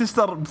جايبينه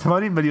مانشستر ب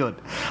 80 مليون.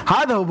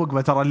 هذا هو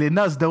بوجبا ترى اللي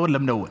الناس تدور له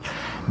من أول،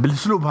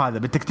 بالأسلوب هذا،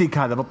 بالتكتيك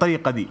هذا،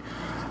 بالطريقة دي.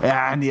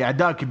 يعني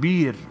أداء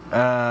كبير.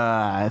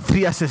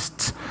 3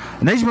 أسيست،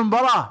 نجم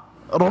المباراة،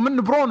 رغم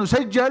أن برونو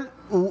سجل،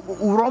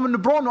 ورغم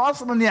أن برونو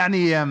أصلا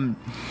يعني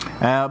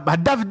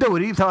هداف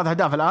الدوري 3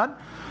 أهداف الآن،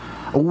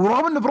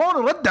 ورغم أن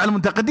برونو رد على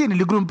المنتقدين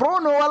اللي يقولون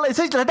برونو والله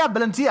يسجل أهداف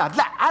بلنتيات.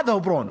 لا، هذا هو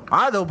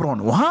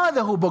برونو،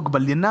 وهذا هو بوجبا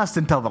اللي الناس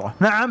تنتظره.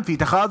 نعم في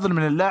تخاذل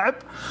من اللاعب،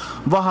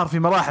 ظهر في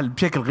مراحل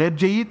بشكل غير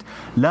جيد،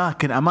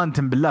 لكن أمانة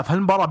بالله في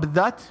هالمباراة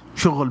بالذات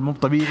شغل مو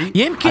طبيعي.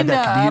 يمكن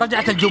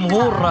رجعت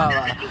الجمهور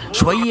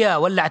شوية،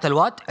 ولعت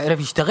الواد، عرف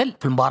يشتغل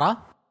في المباراة.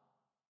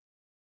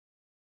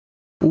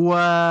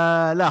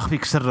 ولا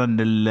أخفيك سرا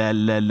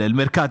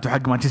الميركاتو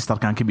حق مانشستر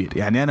كان كبير.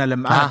 يعني أنا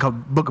لما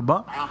أركب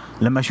بوجبا،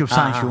 لما أشوف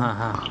سانشو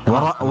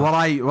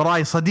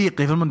وراي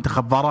صديقي في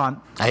المنتخب فاران،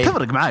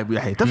 تفرق معاي أبو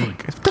يحيى، تفرق.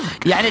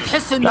 يعني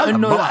تحس إنه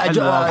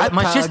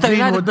مانشستر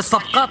يونايتد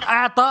بالصفقات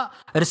أعطى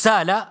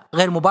رسالة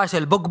غير مباشرة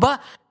لبوجبا،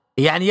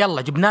 يعني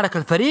يلا جبنا لك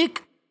الفريق،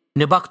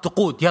 نباك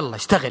تقود، يلا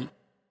اشتغل،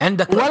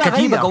 عندك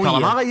كتيبة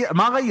قوية.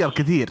 ما غير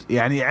كثير.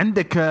 يعني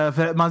عندك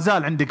ما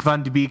زال عندك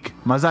فان دي بيك،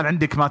 ما زال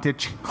عندك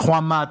ماتيتش،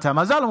 خوان ماتا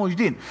ما زالوا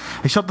موجودين.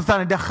 الشوط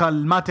الثاني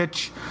دخل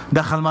ماتيتش،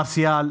 دخل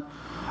مارسيال،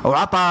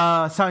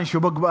 وعطى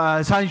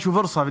سانشو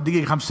فرصة في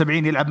الدقيقة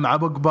 75 يلعب مع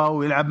بوجبا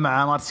ويلعب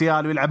مع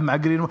مارسيال ويلعب مع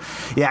جرين،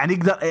 يعني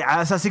يقدر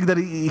على أساس يقدر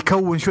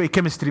يكون شوي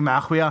كيمستري مع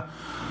أخوياه.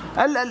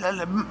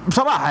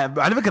 بصراحة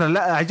على فكرة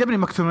لا عجبني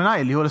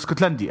مكتوميناي اللي هو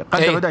الاسكتلندي،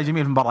 قدم أداء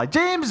جميل في المباراة.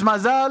 جيمس ما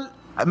زال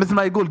مثل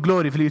ما يقول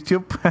جلوري في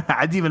اليوتيوب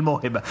عديم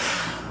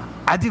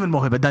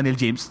الموهبة دانيال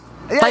جيمس.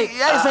 طيب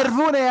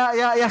يصرفونه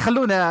يا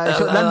خلونه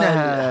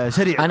لانه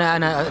سريع.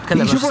 انا اتكلم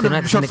مانشستر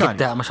يونايتد، انك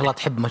انت ما شاء الله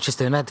تحب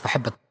مانشستر يونايتد،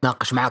 فحب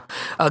اتناقش معك.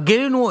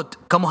 جرينوود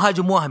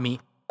كمهاجم وهمي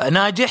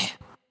ناجح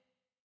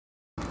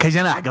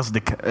كجناح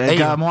قصدك؟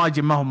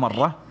 كمهاجم ما هو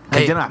مرة،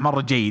 كجناح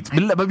مرة جيد.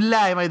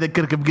 بالله ما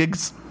يذكرك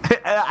بجيجز.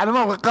 أنا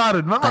ما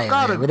أقارن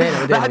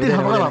لا حد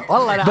يفهم غلط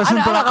والله. لا بس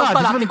أنا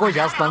غلطان أعطيك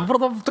وجه أصلا،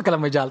 المفروض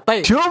تتكلم مجال.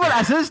 طيب شوف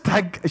الأسيست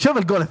حق، شوف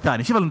الجول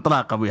الثاني، شوف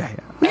الانطلاق أبو يحيى.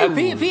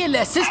 في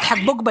الأسيست حق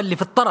بوجبا اللي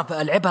في الطرف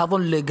لعبها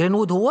أظن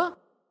جرينوود هو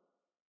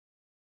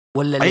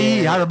ولا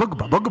أي هذا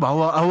بوجبا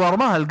هو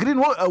رماها الجرين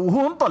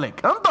وهو انطلق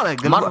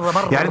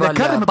مرة يعني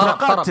ذكرني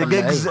بطرقات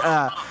جيجز.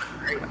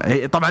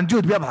 طبعا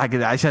جود بيضحك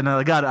عشان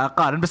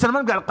اقارن، بس انا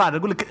ما قاعد اقارن،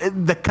 اقول لك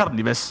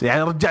ذكرني بس،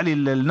 يعني رجع لي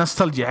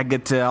النوستالجيا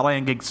حقت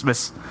راين جيجز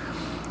بس.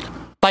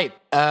 طيب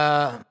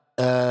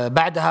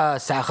بعدها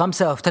الساعة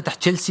 5 افتتح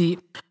تشيلسي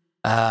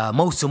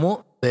موسمه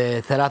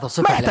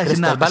ب3-0 على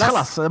كريستال بالاس.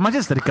 خلاص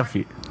مانشستر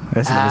يكفي.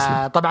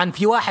 طبعا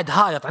في واحد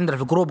هايط عندنا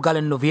في الجروب قال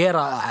انه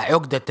فييرا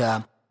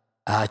عقدة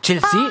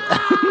تشيلسي.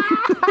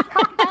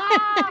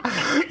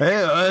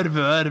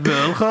 عرف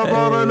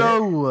الخبر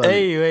الأول.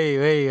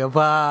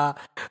 ايوه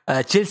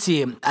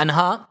فتشيلسي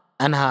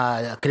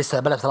انهى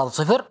كريستال بالاس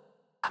 3-0.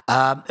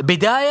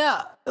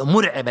 بداية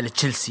مرعبة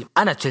لتشيلسي.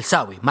 أنا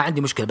تشيلساوي ما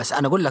عندي مشكلة، بس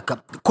أنا أقول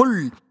لك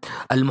كل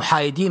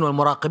المحايدين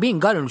والمراقبين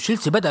قالوا إنه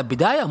تشيلسي بدأ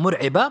بداية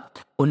مرعبة،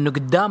 وإنه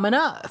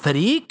قدامنا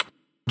فريق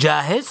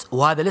جاهز،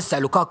 وهذا لسه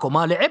لوكاكو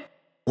ما لعب،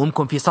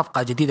 وممكن في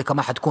صفقة جديدة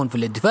كما حتكون في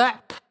الدفاع،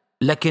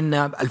 لكن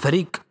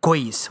الفريق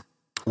كويس.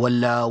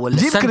 ولا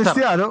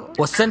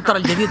والسنتر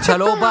الجديد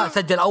شالوبا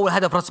سجل أول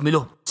هدف رسمي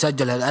له،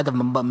 سجل الهدف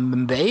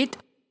من بعيد،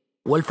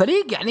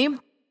 والفريق يعني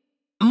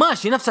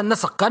ماشي نفس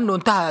النسق، كأنه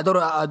انتهى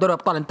دور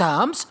أبطال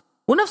انتهى أمس،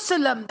 ونفس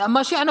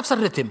ماشي على نفس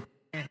الرتم.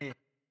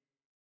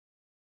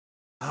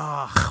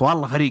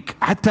 والله فريق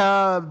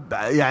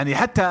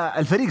حتى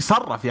الفريق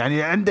صرف،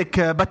 يعني عندك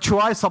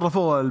باتشواي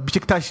صرفوه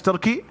البشكتاش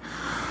تركي،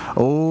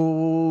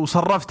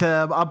 وصرفت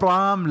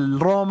أبراهام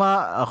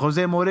لروما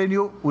خوزيه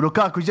مورينيو،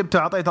 ولوكاكو جبته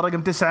وعطيته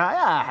رقم 9.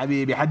 يا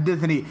حبيبي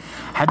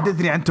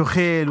حدثني عن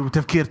توخيل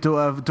وتفكير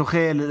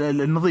توخيل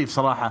النظيف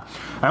صراحة.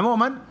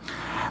 عموما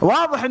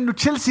واضح انه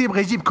تشيلسي يبغى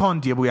يجيب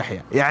كوندي ابو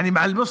يحيى، يعني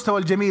مع المستوى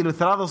الجميل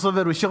وال3-0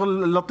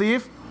 والشغل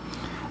اللطيف،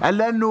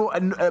 الا انه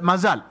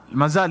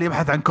ما زال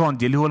يبحث عن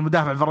كوندي اللي هو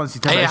المدافع الفرنسي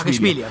تبع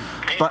اشبيليا.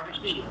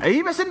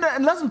 اي بس إنه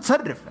لازم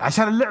تصرف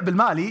عشان اللعب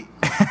المالي.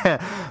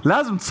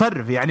 لازم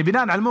تصرف، يعني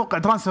بناء على الموقع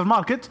ترانسفير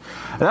ماركت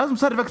لازم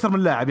تصرف اكثر من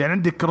لاعب. يعني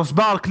عندك روس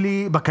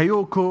باركلي،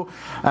 باكايوكو،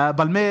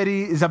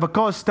 بالميري،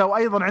 زاباكوستا،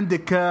 وايضا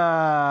عندك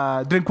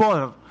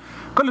درينكوالر.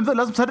 كلهم ذول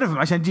لازم تصرفهم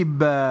عشان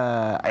تجيب،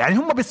 يعني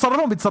هم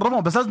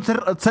بيتصرفون بس لازم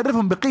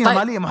تصرفهم بقيمة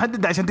مالية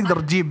محددة عشان تقدر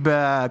تجيب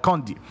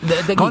كوندي.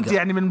 كوندي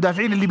يعني من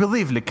المدافعين اللي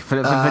بيضيف لك في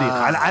الفريق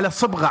على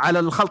الصبغة، على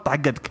الخلطة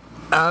حقتك.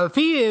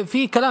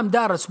 في كلام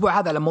دار الاسبوع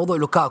هذا على موضوع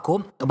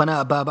لوكاكو،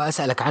 انا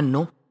بسألك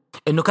عنه،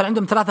 انه كان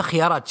عندهم 3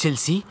 خيارات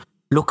تشيلسي: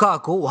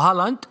 لوكاكو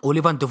وهالاند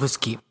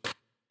وليفاندوفسكي.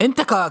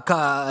 انت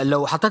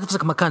لو حطيت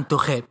نفسك مكان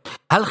توخيل،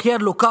 هل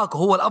خيار لوكاكو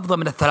هو الافضل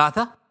من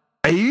ال3؟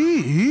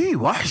 اي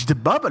وحش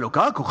دبابة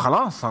لوكاكو،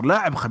 خلاص صار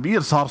لاعب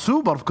خبير، صار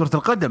سوبر في كرة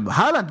القدم.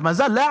 هالاند ما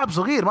زال لاعب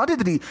صغير، ما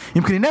تدري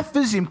يمكن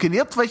ينفذ، يمكن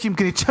يطفش،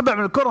 يمكن يتشبع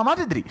من الكرة، ما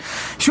تدري.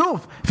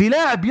 شوف، في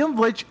لاعب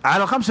ينضج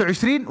على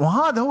 25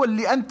 وهذا هو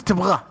اللي انت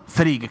تبغاه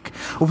فريقك،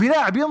 وفي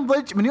لاعب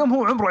ينضج من يوم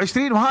هو عمره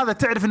 20 وهذا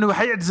تعرف انه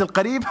حيعجز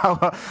القريب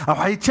او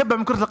حيتشبع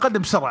من كرة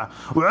القدم بسرعة.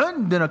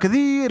 وعندنا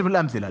كثير من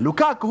الامثلة.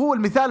 لوكاكو هو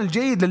المثال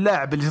الجيد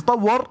للاعب اللي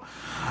تطور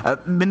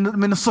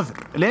من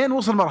الصفر لين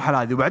وصل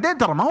المرحلة هذه، وبعدين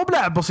ترى ما هو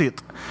بلاعب بسيط.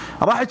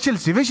 راح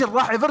تشيلسي فشل،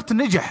 راح ايفرتون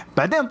نجح،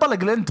 بعدين طلق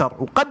الانتر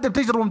وقدم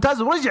تجربة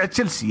ممتازة ورجع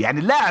تشيلسي. يعني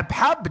اللاعب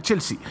حاب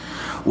تشيلسي،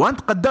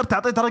 وانت قدرت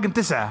اعطيته رقم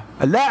 9.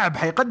 اللاعب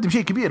حيقدم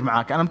شيء كبير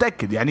معاك، انا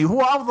متأكد. يعني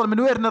هو افضل من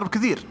ويرنر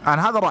بكثير،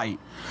 انا هذا رأيي.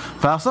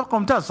 فصفقة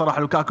ممتاز صراحة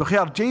لوكاكو،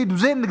 خيار جيد،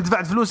 وزين انك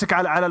دفعت فلوسك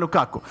على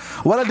لوكاكو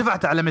ولا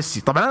دفعت على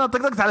ميسي. طبعا انا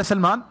طقطقت على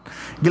سلمان،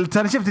 قلت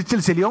انا شفت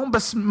تشيلسي اليوم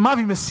بس ما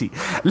في ميسي.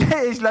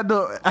 ليش؟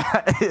 لانه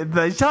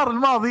الشهر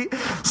الماضي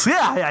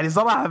صياح يعني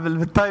صراحة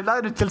بالتايم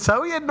لاين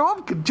التشيلساوية انه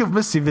ممكن تشوف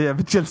ميسي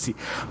في تشيلسي،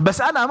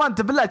 بس انا امانة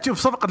بالله تشوف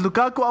صفقة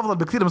لوكاكو افضل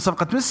بكثير من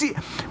صفقة ميسي،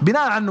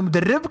 بناء على انه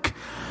مدربك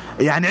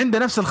يعني عنده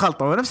نفس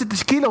الخلطة ونفس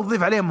التشكيلة،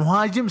 وتضيف عليه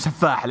مهاجم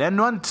سفاح.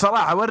 لأنه أنت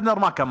صراحة ويرنر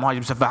ما كان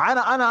مهاجم سفاح.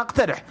 أنا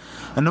أقترح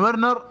أنه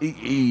ويرنر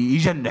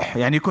يجنح،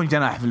 يعني يكون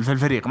جناح في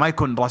الفريق، ما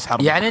يكون رأس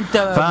حرب. يعني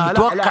أنت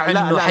متوقع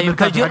أنه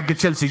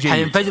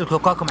حينفجر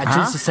لوكاكو مع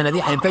تشيلسي السنة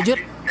دي؟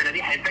 حينفجر.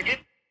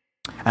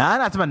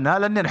 أنا أتمنى،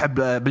 لأني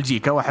أحب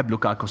بلجيكا وأحب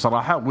لوكاكو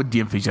صراحة، ودي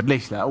ينفجر،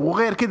 ليش لا؟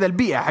 وغير كذا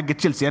البيئة حق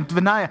تشيلسي، أنت في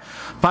النهاية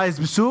فايز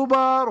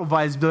بالسوبر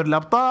وفايز بدور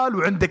الأبطال،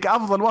 وعندك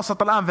أفضل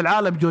وسط الآن في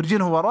العالم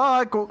جورجينهو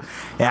وراك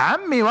يا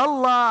عمي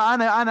والله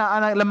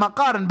أنا لما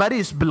أقارن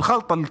باريس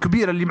بالخلطة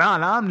الكبيرة اللي معاه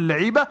الآن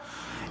اللعيبة،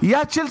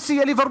 يا تشيلسي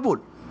يا ليفربول،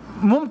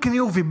 ممكن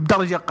يوفي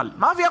بدرجة أقل،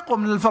 ما في أقوى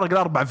من الفرق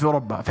الأربعة في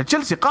أوروبا.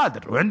 فتشيلسي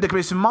قادر، وعندك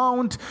ميسون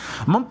ماونت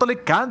منطلق،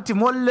 كانتي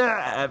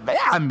مولع،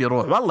 يا عمي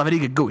روح والله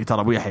فريقك قوي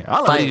ترى أبو يحيى،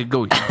 والله فريقك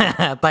قوي.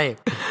 طيب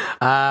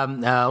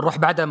روح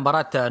بعد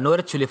مباراة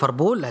نوريتش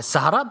وليفربول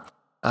السهرة.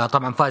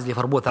 طبعا فاز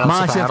ليفربول 3-0.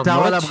 ما شفتها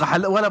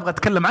ولا أبغى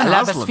أتكلم عنها.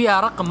 لا بس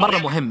فيها رقم مرة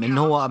مهم،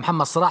 إنه هو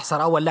محمد صلاح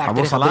صار أول لاعب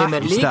تاريخ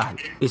البريمير ليج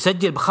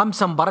يسجل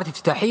ب5 مباريات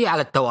افتتاحية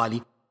على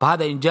التوالي،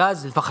 فهذا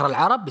إنجاز للفخر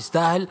العرب،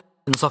 يستاهل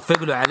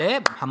نصفق له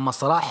عليه. محمد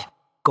صلاح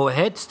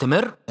كوهيد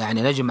استمر،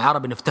 يعني نجم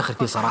عربي نفتخر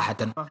فيه صراحة.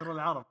 فخر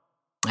العرب،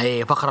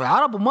 اي فخر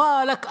العرب،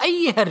 وما لك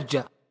اي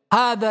هرجة.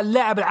 هذا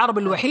اللاعب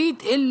العربي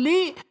الوحيد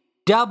اللي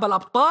جاب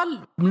الابطال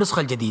بالنسخة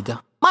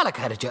الجديدة، ما لك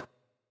هرجة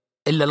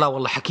الا لا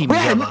والله حكيم.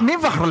 مين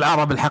فخر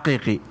العرب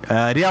الحقيقي؟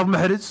 رياض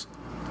محرز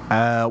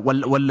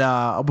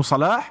ولا ابو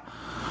صلاح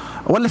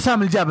ولا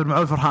سامي الجابر مع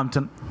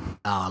ولفرهامبتون؟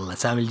 والله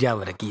سامي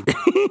الجابر اكيد.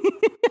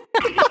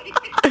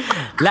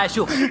 لا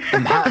شوف،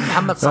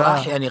 محمد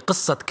صلاح يعني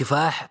قصة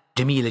كفاح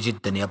جميلة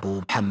جدا يا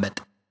أبو محمد.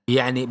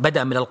 يعني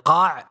بدأ من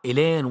القاع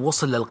إلين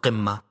وصل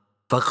للقمة،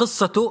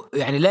 فقصته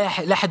يعني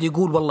لا أحد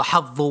يقول والله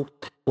حظه،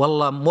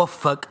 والله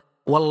موفق،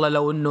 والله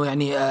لو إنه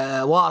يعني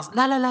واصل.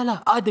 لا لا لا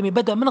لا، آدمي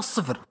بدأ من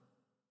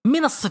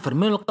الصفر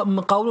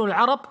من قولون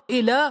العرب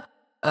إلى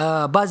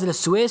بازل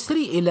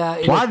السويسري إلى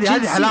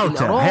هذه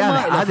حلاوته،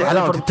 هذه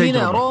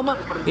حلاوته روما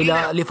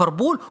إلى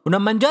ليفربول.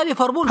 ولما جاء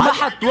ليفربول ما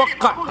حد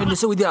توقع إنه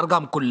يسوي دي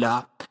الأرقام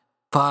كلها.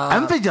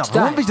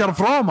 انفجر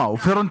في روما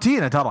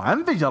وفيرنتينا، ترى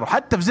انفجر،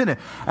 وحتى في زنه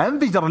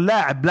انفجر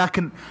اللاعب،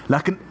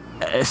 لكن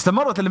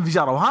استمرت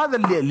الانفجار. وهذا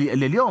اللي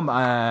اليوم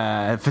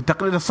في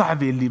التقرير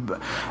الصحفي اللي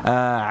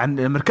عن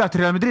ميركاتو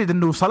ريال مدريد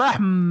انه صلاح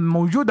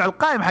موجود على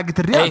القائمه حقه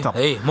الريال.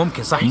 اي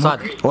ممكن صح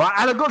صادق.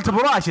 وعلى قولة ابو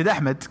راشد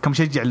احمد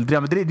كمشجع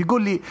لريال مدريد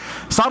يقول لي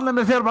صار لنا من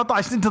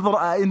 2014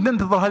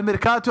 ننتظر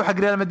هالميركاتو حق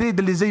ريال مدريد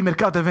اللي زي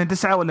ميركاتو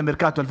 2009 ولا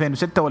ميركاتو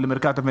 2006 ولا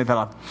ميركاتو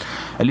 2003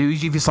 اللي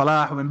يجي في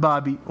صلاح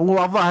ومبابي،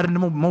 وهو الظاهر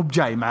انه مو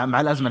بجاي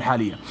مع الازمه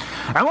الحاليه.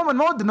 عموما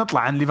ما ودي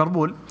نطلع عن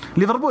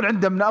ليفربول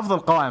عنده من افضل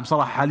القوائم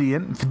صراحه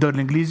حاليا في الدوري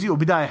الانجليزي،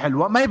 وبدايه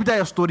حلوه، ما هي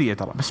بدايه اسطوريه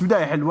ترى، بس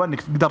بدايه حلوه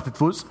انك قدرت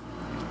تفوز.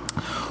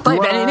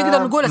 طيب يعني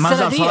نقدر نقول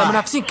السنه دي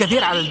منافسين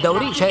كثير على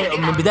الدوري،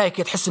 شيء من بدايه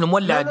كده تحس انه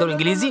مولع الدوري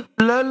الانجليزي.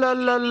 لا لا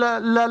لا لا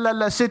لا لا,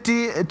 لا.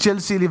 سيتي،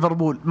 تشيلسي،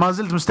 ليفربول، ما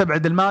زلت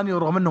مستبعد المانيو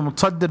رغم انه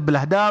متصدر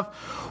بالاهداف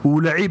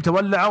ولعيب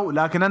تولعوا،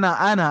 لكن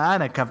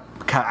انا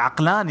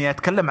كعقلاني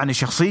اتكلم عن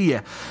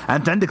الشخصيه.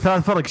 انت عندك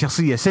 3 فرق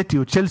شخصيه، سيتي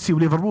وتشيلسي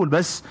وليفربول،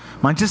 بس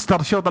مانشستر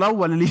الشوط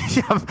الاول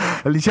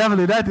اللي شاف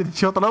اليونايتد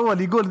الشوط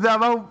الاول يقول ذا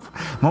ما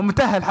هو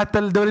متاهل حتى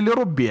الدوري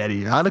الاوروبي،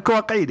 يعني هذا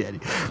واقعي يعني.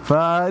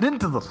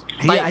 فننتظر.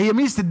 هي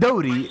ميزه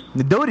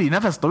الدوري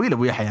نفس طويل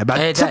ابو يحيى،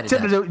 بعد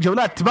 6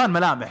 جولات تبان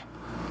ملامح.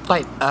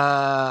 طيب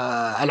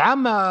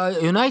العام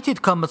يونايتد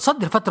كان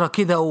متصدر فتره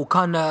كذا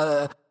وكان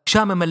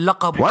شامم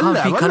اللقب وكان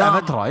في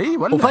كلام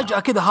وفجاه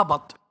كذا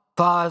هبط،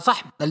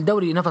 فصح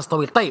الدوري نفس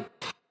طويل. طيب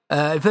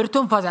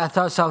الفيرتون فاز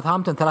على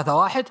ساوثهامبتون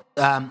 3-1.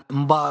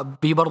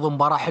 برضو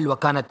مباراة حلوة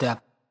كانت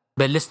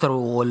بين ليستر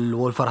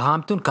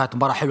والولفرهامبتون، كانت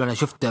مباراة حلوة، أنا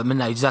شفت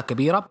منها أجزاء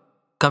كبيرة،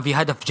 كان في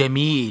هدف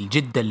جميل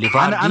جدا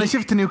لفاردي. أنا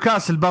شفت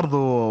نيوكاسل برضو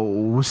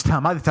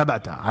وستهام، هذه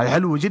تابعتها، هذه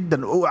حلوة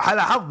جدا،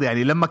 وعلى حظ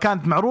يعني لما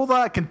كانت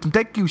معروضة كنت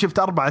متكي وشفت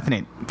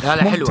 4-2.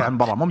 ممتع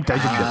المباراة، ممتع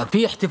جدا.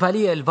 في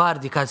احتفالية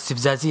الفاردي كانت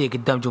استفزازية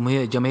قدام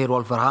جماهير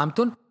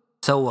وولفرهامبتون،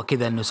 سوى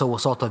كذا انه سوى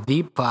صوت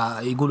الذيب،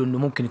 فيقولوا انه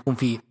ممكن يكون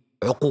في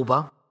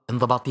عقوبة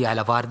انضباطية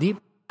على فاردي.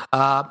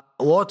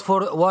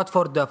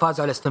 واتفورد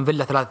فاز على استون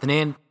فيلا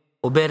 3-2،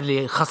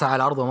 وبيرلي خسر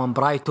على أرضه من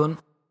برايتون.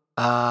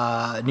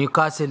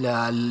 نيوكاسل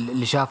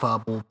اللي شافه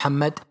أبو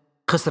محمد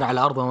خسر على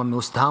أرضه من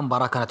وستهام،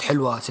 مباراة كانت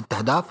حلوة 6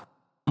 أهداف.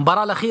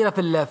 المباراة الأخيرة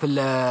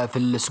في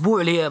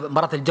الأسبوع اللي هي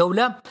مباراة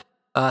الجولة،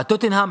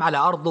 توتنهام على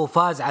أرضه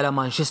فاز على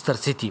مانشستر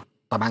سيتي.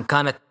 طبعا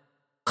كانت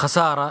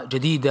خسارة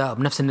جديدة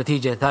بنفس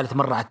النتيجة 3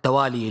 مرة على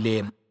التوالي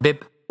لبيب،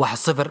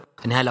 1-0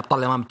 نهائي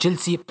الأبطال أمام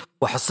تشيلسي،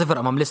 1-0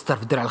 أمام ليستر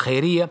في الدرع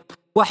الخيرية،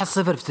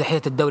 1-0 في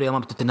تحية الدوري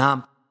أمام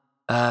توتنهام.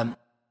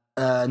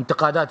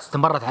 انتقادات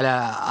استمرت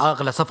على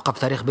أغلى صفقة في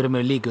تاريخ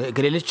بريمير ليج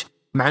جريليتش،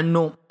 مع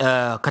أنه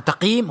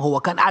كتقييم هو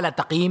كان أعلى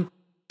تقييم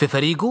في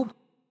فريقه.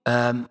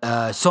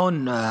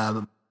 سون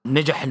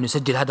نجح أنه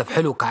يسجل هدف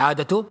حلو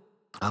كعادته،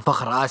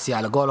 فخر آسيا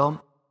على قولهم.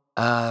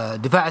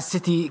 دفاع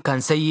السيتي كان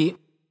سيء،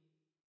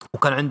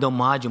 وكان عندهم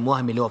مهاجم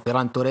وهمي اللي هو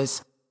فيران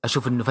توريس،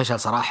 أشوف أنه فشل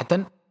صراحة.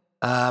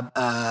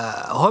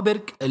 هوبرغ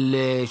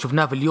اللي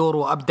شفناه في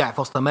اليورو أبدع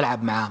في وسط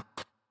الملعب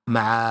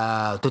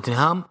مع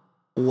توتنهام،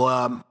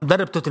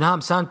 ومدرب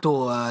توتنهام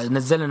سانتو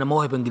نزل لنا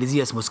موهبة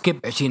إنجليزية اسمه سكيب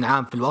 20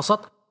 عام في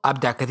الوسط،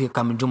 أبدع كثير،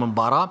 كان من نجوم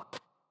المباراة.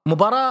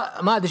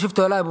 ما أدري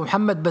شفته ولا أبو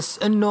محمد، بس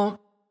إنه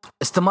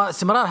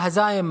استمرار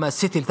هزايم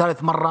السيتي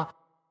ل3 مرة،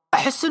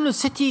 أحس إنه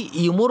السيتي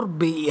يمر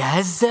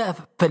بهزة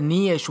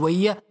فنية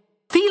شوية،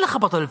 في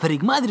لخبطة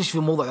للفريق، ما أدري إيش في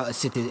موضوع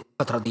السيتي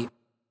الفترة دي.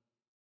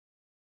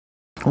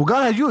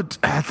 وقالها جود،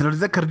 حتى لو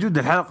تذكر جود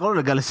الحلقة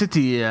الأولى قال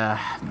السيتي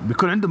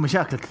بيكون عندهم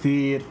مشاكل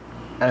كثير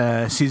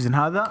السيزن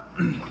هذا،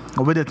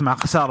 وبدأت مع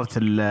خسارة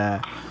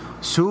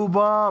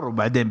السوبر،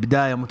 وبعدين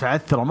بداية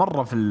متعثرة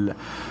مرة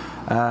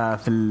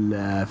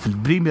في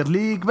البريمير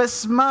ليج،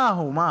 بس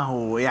ما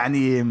هو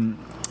يعني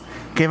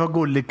كيف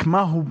أقول لك، ما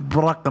هو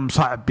برقم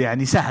صعب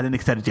يعني، سهل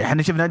إنك ترجع.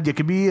 إحنا شفنا أندية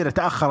كبيرة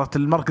تأخرت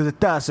المركز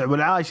 9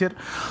 والعاشر،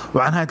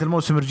 وعن نهاية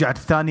الموسم رجعت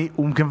الثاني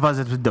وممكن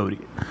فازت في الدوري.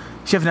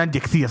 شفنا أندية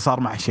كثير صار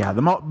مع الشيء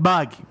هذا، ما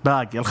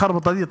باقي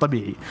الخربطة دي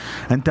طبيعي.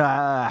 أنت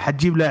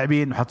حتجيب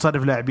لاعبين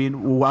وحتصرف لاعبين،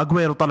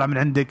 وأجويرو طلع من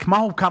عندك، ما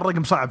هو كان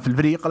رقم صعب في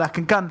الفريق،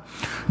 لكن كان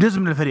جزء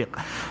من الفريق.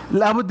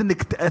 لابد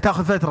إنك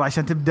تأخذ فترة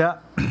عشان تبدأ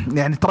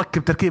يعني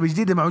تركب تركيبة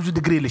جديدة مع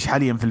وجود جريليش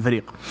حاليا في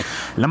الفريق.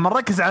 لما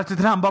نركز على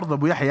توتنهام برضه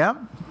أبو يحيى،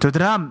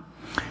 توتنهام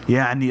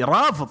يعني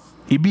رافض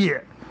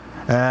يبيع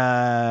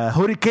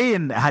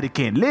هاري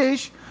كين.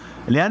 ليش؟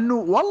 لأنه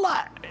والله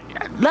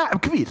لاعب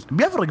كبير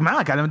بيفرق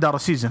معاك على مدار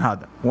السيزن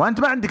هذا، وأنت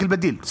ما عندك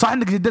البديل. صح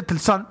إنك جددت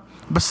السن،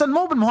 بس سن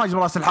مو بالمهاجم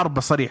راس الحرب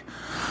بالصريح.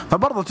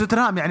 فبرضه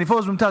توتنهام يعني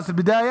فوز ممتاز في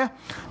البداية،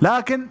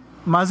 لكن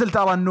ما زلت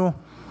أرى أنه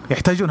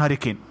يحتاجون هاري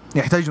كين،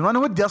 وأنا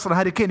ودي أصلا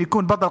هاري كين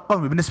يكون بطل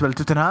قومي بالنسبة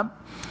لتوتنهام،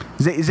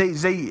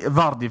 زي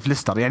فاردي في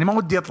ليستر. يعني ما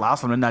ودي يطلع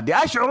أصلا من النادي،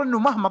 أشعر أنه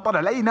مهما طلع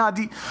لأي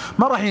نادي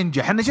ما راح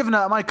ينجح. احنا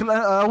شفنا مايكل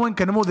أوين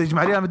كنموذج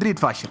مع ريال مدريد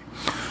فاشل،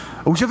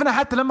 وشفنا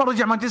حتى لما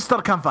رجع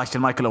مانشستر كان فاشل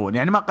مايكل أوين،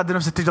 يعني ما قدر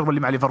نفس التجربة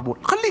اللي مع ليفربول.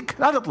 خليك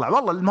لا تطلع،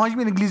 والله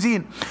المهاجمين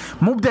الإنجليزيين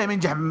مو بدايم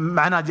ينجح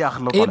مع نادي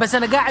آخر. إيه بس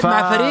أنا قاعد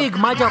مع فريق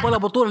ما جاب ولا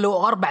بطولة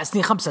له 4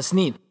 سنين 5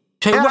 سنين،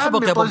 شيء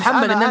محبط يا أبو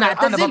محمد إن أنا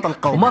أعتزل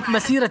وما في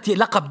مسيرتي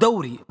لقب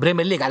دوري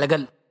بريمير ليج على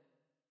الأقل.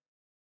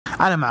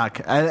 انا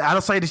معك على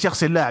الصعيد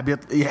الشخصي. اللاعب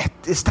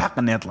يستحق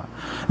انه يطلع،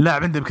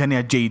 لاعب عنده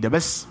امكانيات جيده،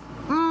 بس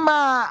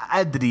ما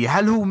ادري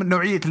هل هو من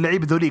نوعيه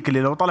اللعيبه ذوليك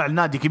اللي لو طلع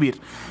النادي كبير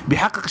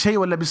بيحقق شيء،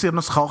 ولا بيصير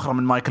نسخه اخرى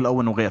من مايكل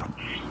اوين وغيرهم.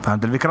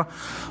 فهمت الفكره؟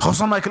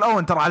 خصوصا مايكل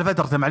اوين ترى على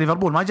فترته مع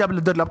ليفربول ما جاب الا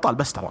دوري الابطال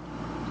بس، ترى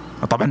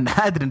طبعا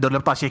ادري ان دوري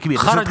الابطال شيء كبير،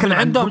 خرج من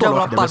عندهم جاب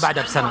الابطال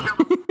بعدها بسنه.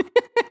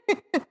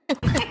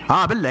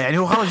 بالله يعني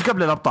هو خرج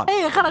قبل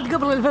الابطال. خرج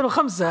قبل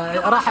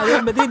 2005 راح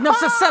ريال مدريد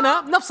نفس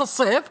السنه بنفس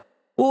الصيف،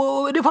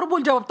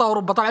 وليفربول جاب ابطال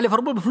اوروبا. طبعا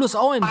ليفربول بفلوس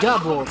اوين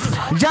جاب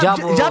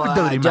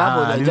الدوري،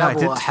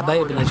 جابوا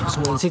حبايبنا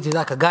اسمه نسيت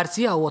ذاك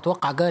غارسيا، هو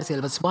اتوقع غارسيا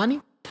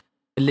الاسباني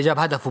اللي جاب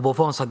هدف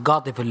وبوفون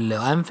سقاطي في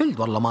الانفيلد،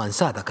 والله ما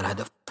انسى ذاك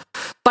الهدف.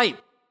 طيب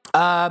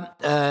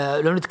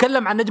لو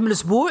نتكلم عن نجم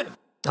الاسبوع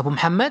ابو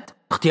محمد،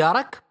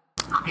 اختيارك؟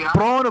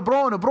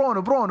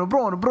 برونو.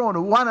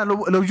 وانا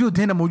لو وجود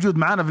هنا موجود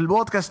معنا في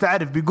البودكاست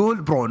تعرف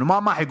بيقول برونو،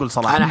 ما حيقول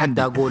صلاح. انا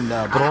حتى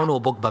اقول برونو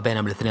وبوجبا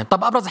بينهم الاثنين.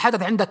 طب ابرز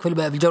حدث عندك في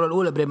الجوله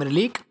الاولى بريمير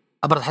ليج،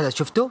 ابرز حدث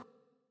شفته؟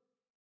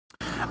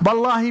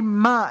 والله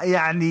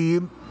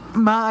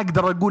ما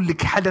اقدر اقول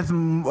لك حدث،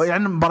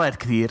 يعني مباريات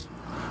كثير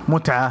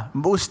متعه.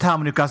 وست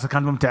هام نيوكاسل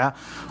كانت ممتعه،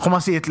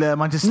 خماسيه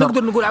مانشستر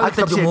نقدر نقول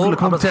عودة الجمهور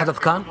ابرز حدث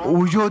كان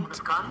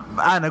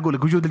انا اقول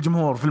لك وجود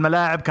الجمهور في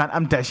الملاعب كان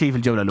امتع شيء في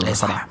الجوله الاولى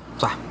صراحه.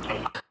 صح.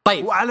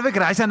 طيب وعلى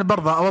فكره عشان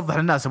برضه اوضح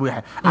للناس ابو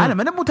يحيى، انا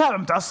من متابع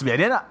متعصب،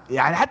 يعني انا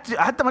يعني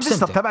حتى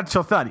مانشستر تابعت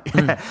الشوط الثاني.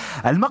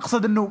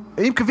 المقصد انه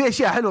يمكن في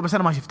اشياء حلوه بس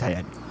انا ما شفتها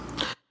يعني.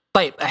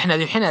 طيب احنا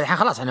الحين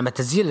خلاص انا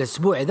التسجيل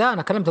الاسبوعي ذا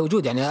انا كلمت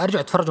وجود، يعني ارجع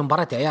اتفرجوا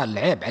مباراه يا عيال،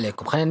 عيب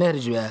عليكم، خلينا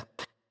نهرج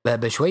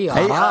بشويه.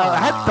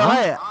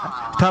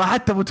 ترى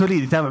حتى ابو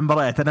توليد يتابع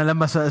مباريات. انا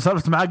لما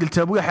سولفت معاه قلت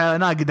ابو يحيى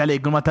ناقد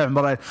عليك قل ما تابع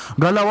مباريات،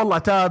 قال لا والله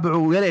تابع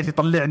ويا ريت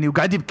يطلعني،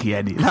 وقاعد يبكي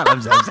يعني. لا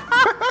امزح.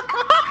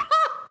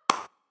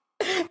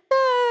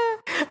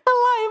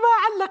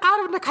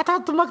 عارف انك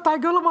حتحط المقطع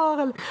قبل ما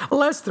اغلي،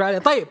 الله يستر عليه.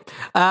 طيب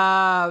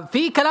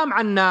في كلام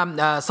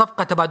عن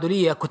صفقه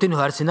تبادليه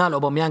كوتينهو ارسنال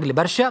اوباميانغ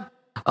لبرشا.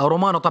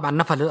 رومانو طبعا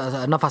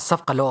نفى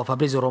الصفقه اللي هو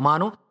فابريزيو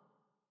رومانو.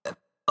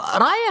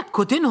 رايك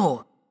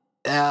كوتينهو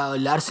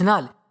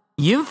الارسنال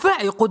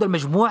ينفع يقود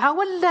المجموعه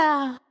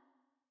ولا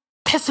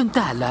تحس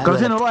انتهى؟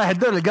 كوتينهو رايح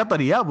الدوري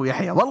القطري يا ابو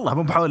يحيى، والله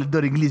مو بحاول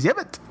الدوري الانجليزي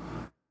ابد.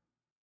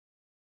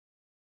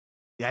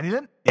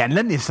 يعني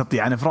لن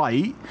يستطيع، أنا في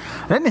رأيي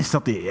لن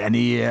يستطيع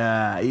يعني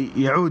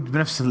يعود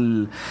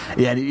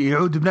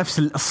بنفس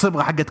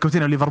الصبغة حقت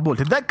كوتينو ليفربول.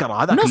 تتذكر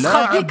هذا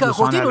نسخة ذيك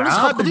كوتينو،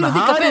 نسخة كوتينو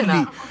ذيك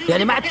فين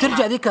يعني ما عاد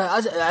ترجع ذيك،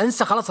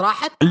 انسى خلاص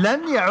راحت.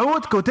 لن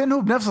يعود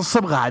كوتينو بنفس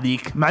الصبغة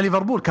هذيك. مع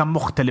ليفربول كان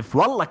مختلف،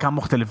 والله كان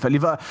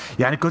مختلف.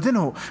 يعني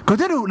كوتينو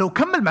لو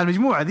كمل مع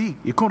المجموعة ذي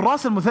يكون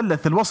راس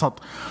المثلث الوسط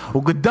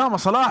وقدامه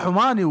صلاح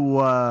وماني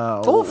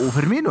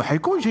وفيرمينو،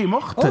 حيكون شيء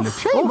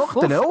مختلف.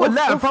 هو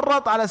اللاعب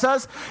فرط على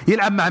أساس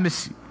يلعب مع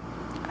ميسي.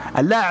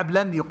 اللاعب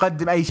لن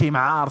يقدم أي شيء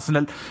مع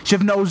أرسنال.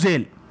 شفنا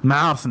أوزيل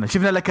مع أرسنال،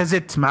 شفنا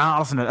لاكازيت مع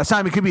أرسنال،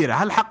 أسامي كبيرة.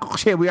 هل حقق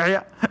شيء أبو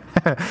يحيى؟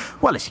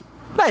 ولا شيء.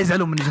 لا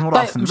يزعلون من جمهور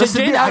أرسنال.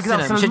 مشجعين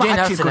أرسنال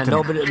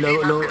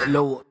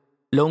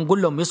لو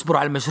نقول لهم يصبروا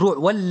على المشروع،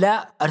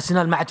 ولا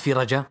أرسنال ما عاد في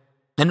رجاء؟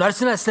 لأنه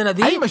أرسنال السنة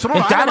دي أي مشروع،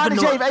 أنت عارف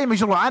إنه شايف أي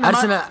مشروع. أنا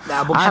أرسنال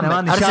أبو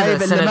محمد،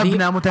 أرسنال السنة دي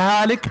مبنى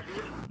متهالك.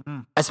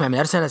 أسمع من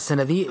أرسنال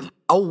السنة دي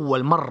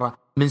أول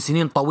مرة من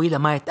سنين طويلة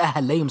ما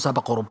يتأهل لأي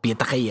مسابقة أوروبية،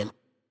 تخيل.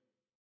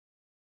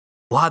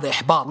 وهذا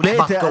إحباط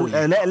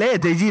قوي.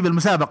 ليت يجيب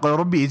المسابقة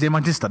الأوروبية زي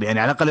مانشستر، يعني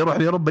على الأقل يروح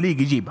لأوروبا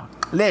ليج يجيبها.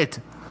 ليت.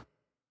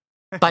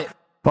 طيب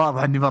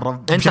واضح إني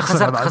مرة أنت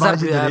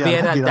خسرت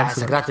بيانات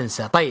دعسك، لا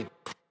تنسى. طيب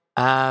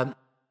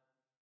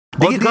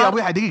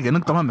دقيقة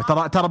نقطة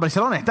مهمة. ترى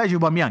برشلونة يحتاج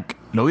أوباميانغ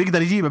لو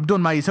يقدر يجيبه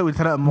بدون ما يسوي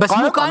بس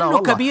مو كأنه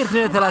كبير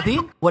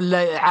 32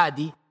 ولا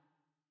عادي.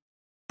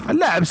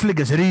 اللاعب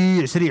سلقة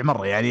سريع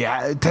مرة،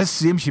 يعني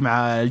تحس يمشي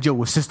مع الجو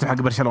والسيستم حق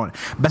برشلونة.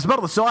 بس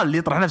برضه السؤال اللي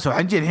يطرح نفسه،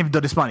 حنجي الحين في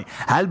الدوري الإسباني،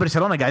 هل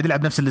برشلونة قاعد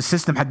يلعب نفس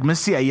السيستم حق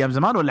ميسي أيام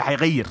زمان ولا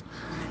حيغير؟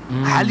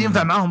 هل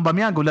ينفع معهم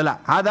باميانغ ولا لا؟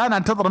 هذا أنا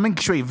أنتظر منك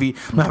شوي في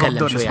محور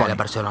الدوري الإسباني على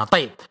برشلونة.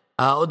 طيب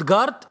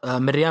أودغارد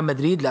من ريال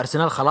مدريد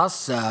لأرسنال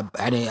خلاص،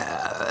 يعني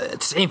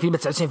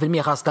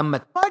 90% خلاص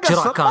تمت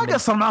شراء كامل. ما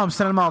قصر معهم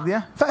السنة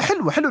الماضية،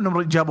 فحلو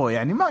إنهم جابوه.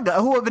 يعني ما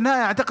هو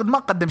بالنهاية أعتقد ما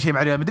قدم شيء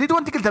مع ريال مدريد،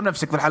 وأنت قلتها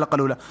بنفسك في الحلقة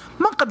الأولى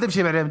ما قدم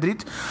شيء مع ريال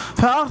مدريد،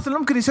 فأرسنال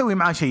ممكن يسوي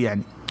معاه شيء.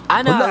 يعني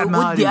أنا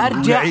ودي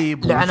أرجع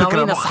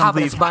لعناوين الصحافة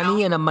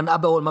الإسبانية لما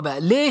أول ما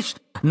بقى ليش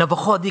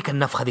نفخوا ذيك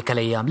النفخة ذيك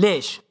الأيام،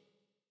 ليش؟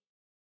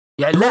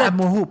 يعني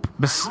لاعب موهوب،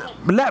 بس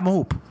لاعب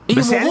موهوب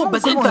بس يعني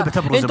بس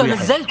انت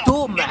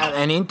نزلته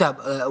يعني انت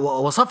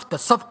وصفت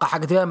الصفقه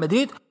حق ريال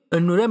مدريد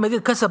انه ريال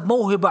مدريد كسب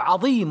موهبه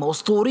عظيمه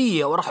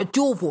اسطوريه وراح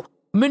تشوفوا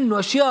منه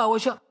اشياء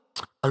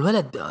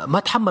الولد ما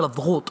تحمل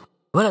الضغوط،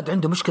 الولد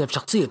عنده مشكله في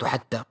شخصيته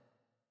حتى.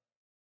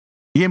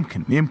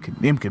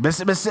 يمكن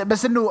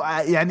بس انه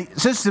يعني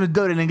سيستم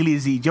الدوري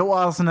الانجليزي جو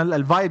ارسنال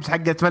الفايبس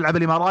حقت ملعب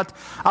الامارات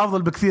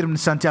افضل بكثير من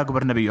سانتياغو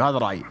برنابيو، هذا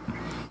رايي.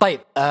 طيب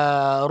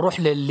نروح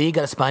للليغا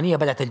الاسبانيه.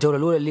 بدات الجوله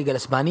الاولى الليغا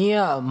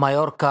الاسبانيه،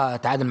 مايوركا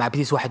تعادل مع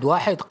بيتيس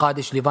 1-1،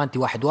 قادش ليفانتي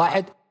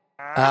 1-1.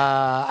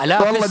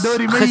 الافيس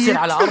خسر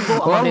على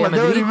ارضه والله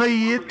دوري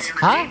ميت.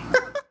 ها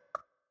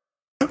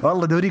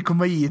والله دوريكم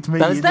ميت.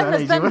 طيب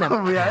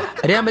استنى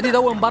ريال مدريد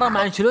أول مباراة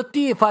مع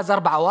أنشيلوتي فاز 4-1.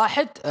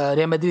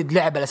 ريال مدريد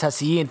لعب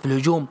الأساسيين في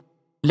الهجوم،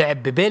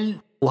 لعب ببيل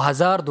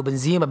وهازارد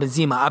وبنزيما.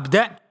 بنزيما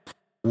أبدع،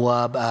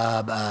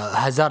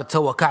 وهازارد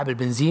سوى كعب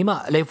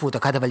البنزيما لا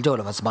يفوتك هدف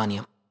الجولة في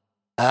إسبانيا.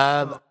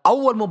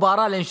 أول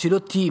مباراة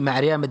لأنشيلوتي مع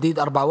ريال مدريد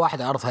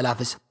 4-1 على أرض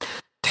هلافس.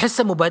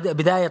 تحس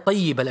بداية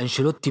طيبة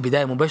لأنشيلوتي،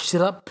 بداية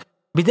مبشرة،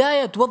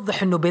 بداية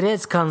توضح إنه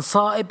بيريز كان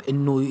صائب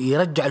إنه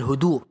يرجع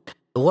الهدوء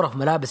غرف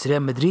ملابس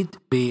ريال مدريد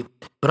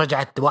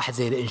برجعة واحد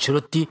زي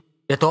أنشيلوتي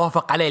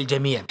يتوافق عليه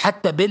الجميع.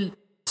 حتى بيل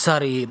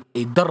صار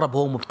يتدرب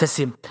وهو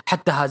مبتسم،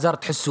 حتى هازارد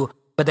تحسه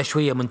بدأ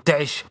شوية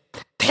منتعش،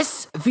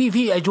 تحس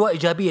في أجواء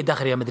إيجابية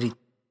داخل ريال مدريد.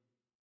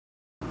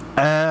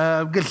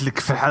 قلت لك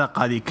في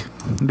الحلقة هذيك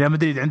ريال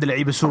مدريد عنده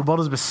لعيبة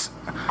سوبرز، بس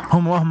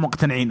هم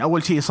مقتنعين.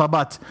 أول شيء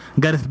إصابات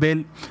غارث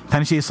بيل،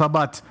 ثاني شيء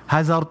إصابات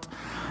هازارد،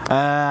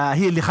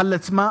 هي اللي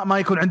خلت ما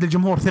يكون عند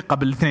الجمهور ثقة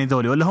بالاثنين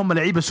ذولي، ولا هم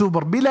لعيبة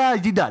سوبر بلا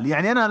جدال.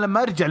 يعني أنا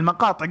لما أرجع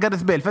المقاطع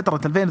غارث بيل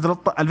فترة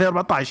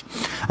 2014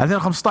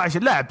 2015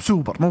 اللاعب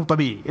سوبر مو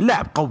طبيعي،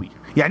 اللاعب قوي،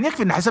 يعني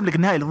يكفي إنه حسب لك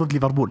النهائي ضد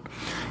ليفربول،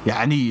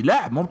 يعني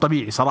لاعب مو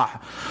طبيعي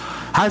صراحة.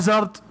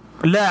 هازارد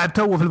لاعب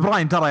توه في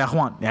البرايم ترى يا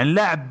اخوان، يعني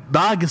لاعب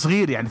باقي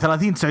صغير، يعني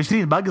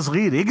 30-29 باقي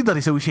صغير يقدر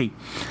يسوي شيء.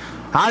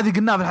 هذه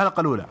قلناها في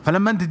الحلقة الأولى.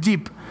 فلما أنت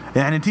تجيب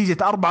يعني نتيجة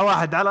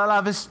 4-1 على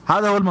لافس،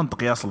 هذا هو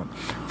المنطقي أصلا.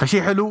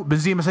 فشيء حلو.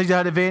 بنزيما سجل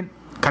هدفين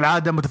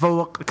كالعادة،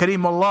 متفوق.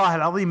 كريم والله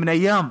العظيم من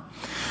أيام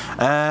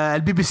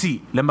البي بي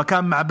سي لما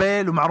كان مع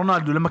بيل ومع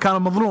رونالدو لما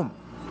كان مظلوم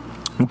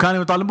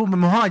وكانوا يطالبون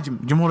بمهاجم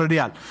جمهور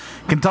الريال،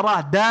 كنت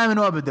تراه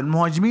دائما وابدا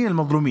المهاجمين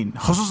المظلومين،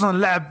 خصوصا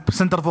اللاعب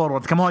سنتر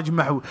فورورد كمهاجم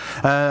محو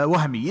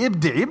وهمي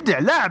يبدع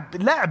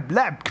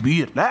لاعب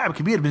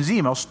كبير.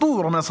 بنزيما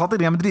اسطوره من اساطير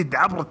ريال مدريد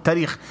عبر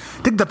التاريخ،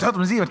 تقدر تحط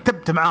بنزيما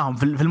تبت معاهم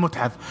في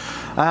المتحف.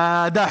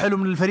 اداء حلو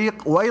من الفريق،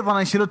 وايضا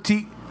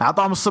انشيلوتي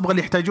اعطاهم الصبغه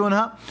اللي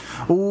يحتاجونها.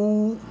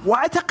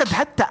 واعتقد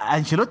حتى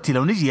انشيلوتي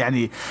لو نجي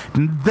يعني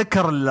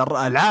نتذكر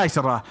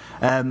العاشره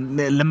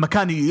لما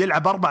كان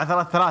يلعب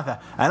 4-3-3،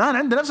 الان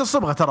عنده نفس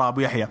الصبغه ترى ابو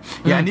يحيى،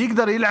 يعني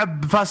يقدر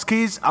يلعب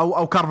فاسكيز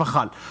او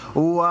كارفاخال،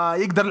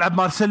 ويقدر يلعب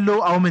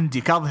مارسيلو او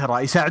مندي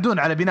كاظهره يساعدون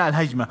على بناء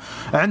الهجمه.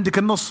 عندك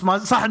النص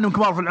صح انهم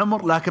كبار في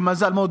العمر، لكن ما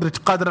زال مودريتش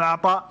قادر على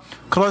اعطاء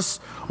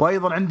كروس،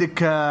 وايضا عندك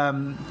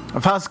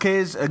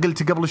فاسكيز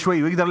قلت قبل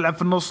شوي ويقدر يلعب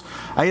في النص.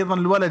 ايضا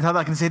الولد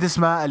هذاك نسيت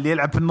اسمه اللي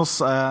يلعب في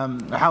النص،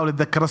 احاول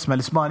اتذكر اسمه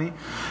الاسباني.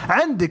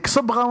 عندك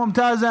صبغه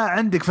ممتازه،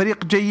 عندك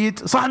فريق جيد.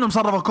 صح انهم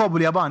صرفوا كوبو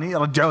الياباني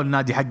رجعوه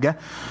النادي حقه،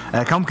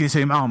 كان ممكن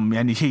يسوي معاهم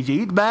يعني شيء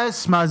جيد،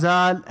 بس ما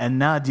زال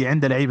النادي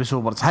عنده لعيبه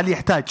سوبرز. هل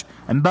يحتاج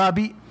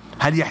امبابي؟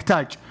 هل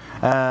يحتاج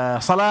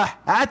صلاح؟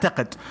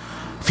 اعتقد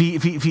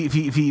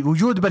في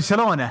وجود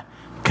برشلونه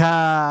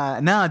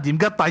كنادي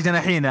مقطع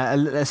جناحينا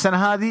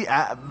السنه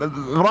هذه،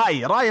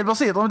 رايي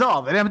البسيط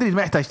ومتواضع، ريال مدريد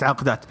ما يحتاج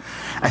تعاقدات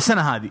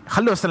السنه هذه،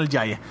 خلوه السنه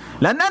الجايه،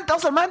 لان انت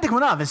اصلا ما عندك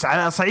منافس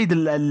على صعيد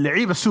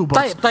اللعيبه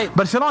السوبر. طيب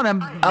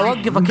برشلونه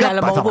اوقفك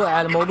على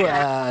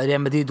موضوع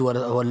ريال مدريد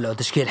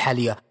والتشكيله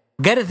الحاليه.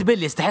 غارث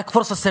بيل يستحق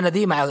فرصه السنه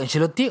دي مع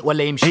انشيلوتي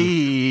ولا يمشي؟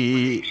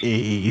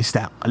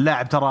 يستحق.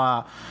 اللاعب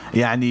ترى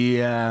يعني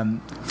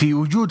في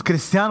وجود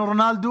كريستيانو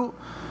رونالدو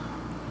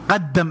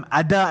قدم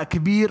أداء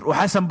كبير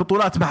وحسم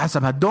بطولات ما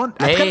حسمها الدون.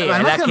 لكن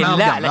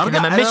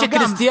لما مشي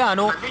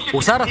كريستيانو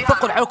وصار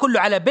الثقل على كله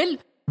على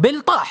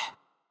بيل طاح،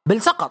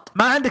 بيل سقط.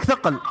 ما عندك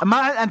ثقل.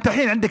 انت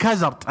الحين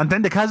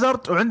عندك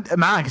هازارد وعند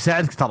معاك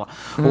يساعدك ترى.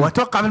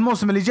 واتوقع في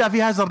الموسم اللي جاء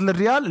فيه هازارد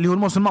للريال اللي هو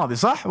الموسم الماضي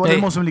صح ولا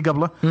الموسم اللي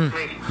قبله؟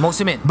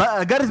 موسمين.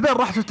 غارث بيل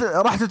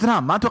راح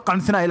توتنهام، ما اتوقع ان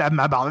الثنائي يلعب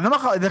مع بعض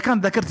اذا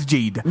كانت ذاكرتي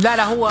جيده.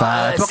 لا هو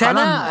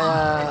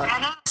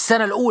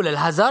السنه الاولى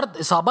الهازارد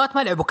اصابات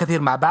ما لعبوا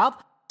كثير مع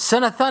بعض،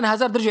 السنة الثانية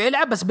هازارد رجع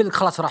يلعب بس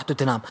خلاص راح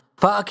توتنهام،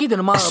 فأكيد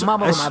إنه ما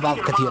مروا مع بعض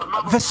كثير.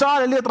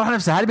 فالسؤال اللي يطرح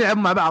نفسه هل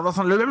بيلعبوا مع بعض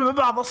أصلا؟ لو بيلعبوا مع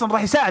بعض أصلا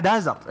راح يساعد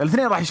هازارد،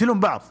 الاثنين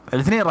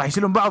راح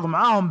يشيلون بعض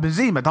ومعاهم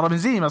بنزيما. ترى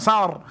بنزيما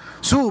صار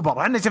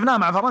سوبر، احنا شفناه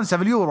مع فرنسا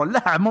في اليورو،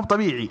 اللاعب مو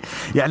طبيعي،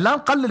 يعني لا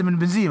نقلل من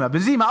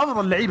بنزيما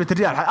أفضل لعيبة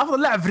الريال،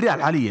 أفضل لاعب في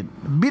الريال حاليا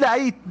بلا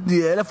أي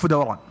لف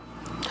ودوران.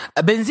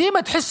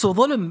 بنزيما تحسه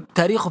ظلم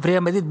تاريخه في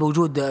ريال مدريد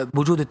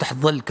بوجوده تحت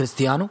ظل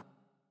كريستيانو.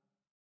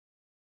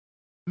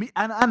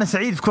 أنا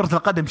سعيد في كرة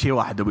القدم شيء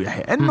واحد أبو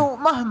يحيى، إنه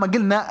مهما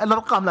قلنا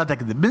الأرقام لا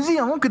تكذب.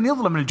 بنزيما ممكن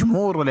يظلم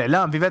الجمهور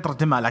والإعلام في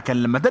فترة ما، لكن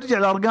لما ترجع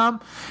الأرقام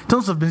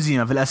تنصف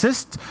بنزيما في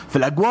الأسيست، في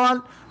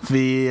الأقوال،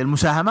 في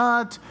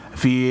المساهمات،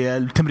 في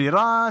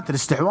التمريرات،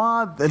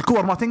 الاستحواذ،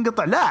 الكور ما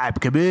تنقطع. لاعب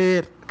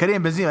كبير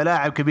كريم بنزيما،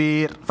 لاعب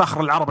كبير،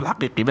 فخر العرب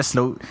الحقيقي. بس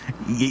لو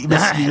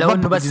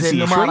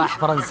إنه ما راح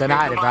فرنسا، أنا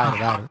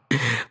عارف.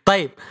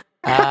 طيب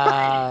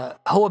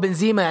هو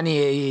بنزيما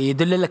يعني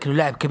يدل لك انه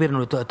لاعب كبير،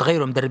 انه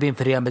تغيروا مدربين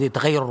في ريال مدريد،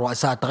 تغيروا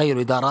الرؤساء،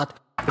 تغيروا ادارات،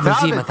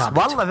 بنزيما ثابت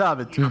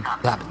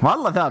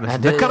والله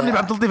ثابت. ذكرني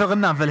بعبد اللطيف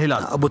الغنام في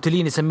الهلال، ابو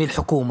تلين يسميه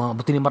الحكومه،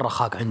 ابو تلين مره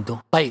خاق عنده.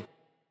 طيب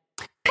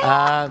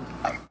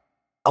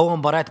اول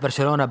مباريات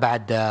برشلونه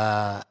بعد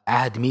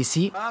عهد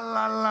ميسي،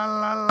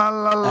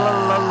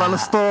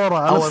 الاسطوره.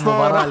 اول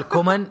مباراه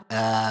الكومن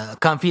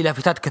كان في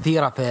لافتات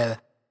كثيره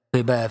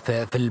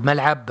في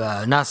الملعب،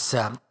 ناس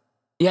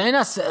يعني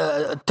ناس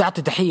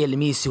تعطي تحية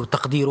لميسي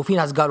والتقدير، وفي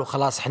ناس قالوا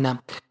خلاص احنا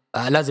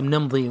لازم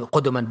نمضي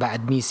قدما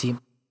بعد ميسي.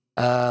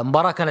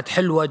 مباراة كانت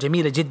حلوة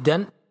جميلة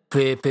جدا.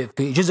 في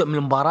جزء من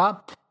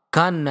المباراة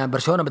كان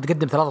برشلونة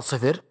بتقدم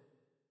 3-0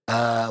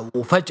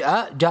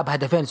 وفجأة جاب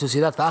هدفين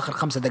سوسيداد في آخر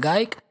 5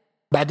 دقائق.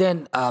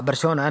 بعدين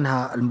برشلونة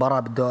أنهى المباراة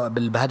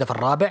بهدف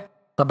الرابع.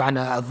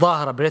 طبعا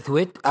الظاهرة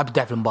بريثويت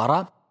أبدع في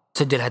المباراة،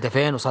 سجل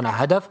هدفين وصنع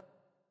هدف،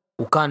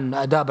 وكان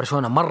أداء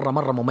برشلونة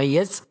مرة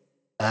مميز.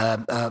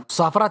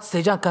 صافرات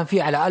استهجان كان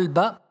فيه على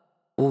ألبا،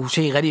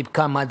 وشيء غريب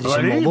كان، ما أدري شو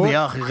الموضوع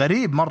يا أخي،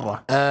 غريب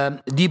مرة.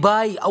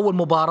 ديباي أول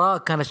مباراة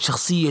كانت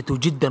شخصيته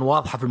جدا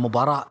واضحة في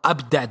المباراة،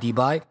 أبدع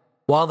ديباي،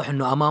 واضح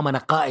أنه أمامنا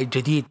قائد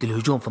جديد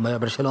للهجوم في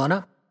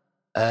برشلونة.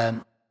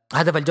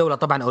 هدف الجولة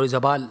طبعا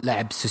أوريزابال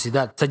لاعب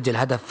سوسيداد سجل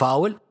هدف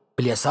فاول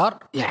باليسار،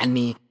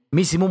 يعني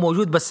ميسي مو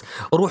موجود بس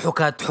روحه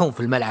كانت تحوم في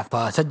الملعب،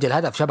 فسجل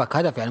هدف، شبك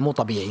هدف، يعني مو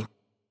طبيعي.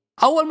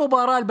 أول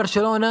مباراة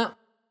لبرشلونة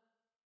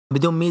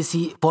بدون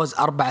ميسي، فوز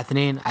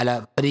 4-2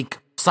 على فريق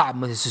صعب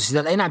مثل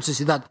سوسيداد. أي نعم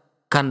سوسيداد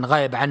كان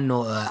غايب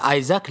عنه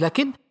آيزاك،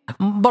 لكن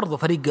برضو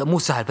فريق مو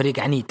سهل، فريق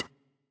عنيد.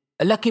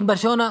 لكن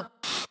برشلونة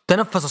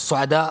تنفس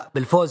الصعداء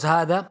بالفوز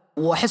هذا،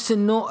 وأحس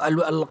إنه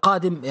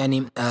القادم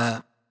يعني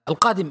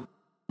القادم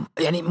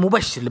يعني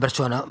مبشر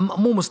لبرشلونة،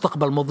 مو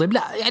مستقبل مظلم،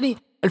 لا، يعني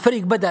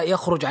الفريق بدأ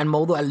يخرج عن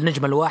موضوع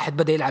النجم الواحد،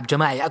 بدأ يلعب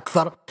جماعي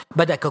أكثر،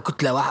 بدأ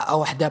ككتلة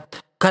واحدة.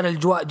 كان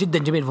الجواء جدا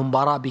جميل في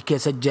المباراة، بيكي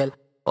سجل،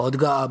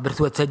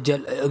 برثوت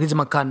سجل،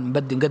 جريزمان كان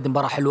مقدم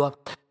مباراة حلوة.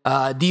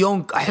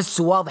 ديونغ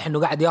أحسه واضح إنه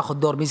قاعد ياخذ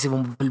دور ميسي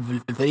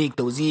في الفريق،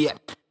 توزيع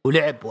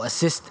ولعب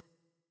وأسيست.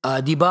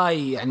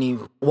 ديباي يعني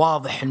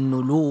واضح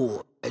إنه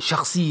له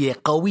شخصية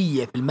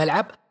قوية في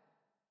الملعب.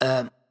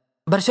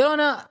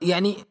 برشلونة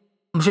يعني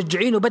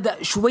مشجعينه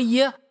بدأ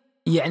شوية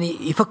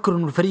يعني يفكروا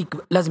إنه الفريق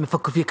لازم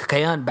يفكر فيه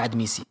ككيان بعد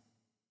ميسي.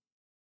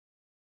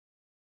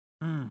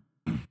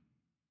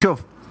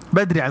 شوف،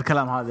 بدري على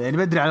الكلام هذا، يعني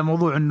بدري على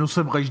موضوع إنه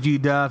صبغة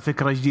جديدة،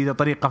 فكرة جديدة،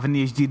 طريقة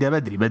فنية جديدة،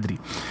 بدري.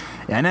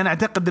 يعني أنا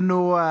أعتقد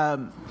إنه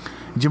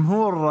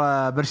جمهور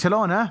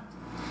برشلونة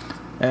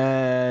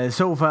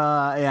سوف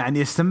يعني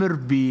يستمر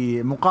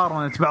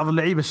بمقارنة بعض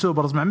اللعيبة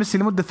السوبرز مع ميسي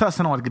لمدة 3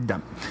 سنوات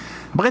قدام.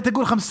 بغيت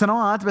أقول 5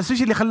 سنوات، بس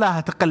إيش اللي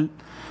خلاها تقل؟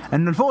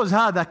 إنه الفوز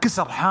هذا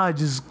كسر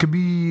حاجز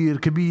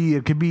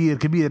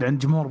كبير عند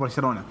جمهور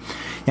برشلونة.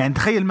 يعني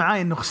تخيل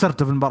معاي إنه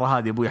خسرته في المباراة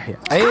هذه أبو يحيى،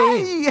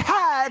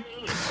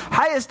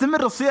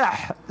 حيستمر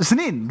الصياح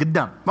سنين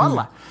قدام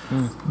والله.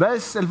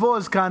 بس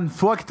الفوز كان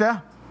في وقته،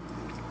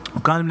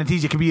 وكان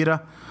بنتيجة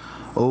كبيرة،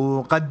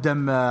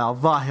 وقدم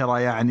الظاهرة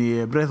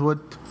يعني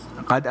بريثويت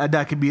قد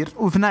أداء كبير.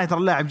 وفي نهاية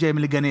اللاعب جاي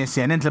من لقناة،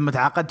 يعني أنت لما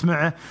تعاقدت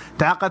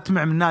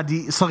معه من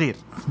نادي صغير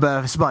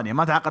في إسبانيا،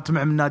 ما تعاقدت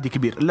معه من نادي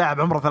كبير.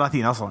 اللاعب عمره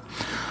 30 أصلا،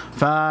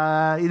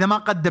 فإذا ما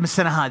قدم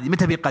السنة هذه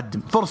متى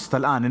بيقدم؟ فرصته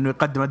الآن إنه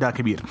يقدم أداء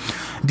كبير.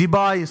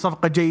 ديباي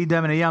صفقة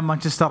جيدة من أيام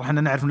مانشستر،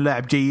 إحنا نعرف إنه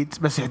لاعب جيد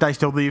بس يحتاج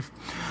توظيف.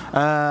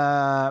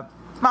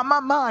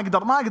 ما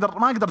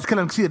اقدر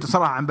اتكلم كثير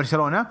صراحه عن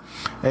برشلونه.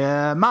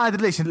 ما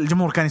ادري ليش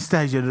الجمهور كان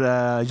يستهجر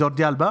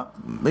جوردي ألبا.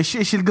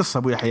 ايش القصه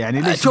ابو يحيى؟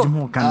 يعني ليش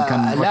الجمهور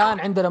كان الان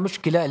عندنا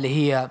مشكله اللي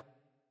هي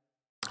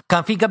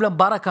كان في قبل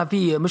المباراه، كان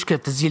في مشكله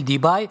تسجيل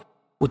ديباي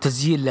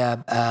وتسجيل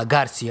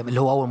غارسيا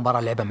اللي هو اول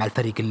مباراه لعبها مع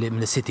الفريق اللي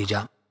من السيتي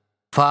جاء.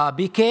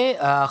 فبيكي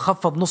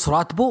خفض نص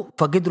راتبه،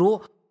 فقدروا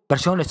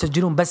برشلونه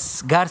يسجلون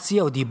بس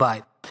غارسيا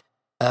وديباي.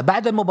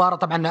 بعد المباراة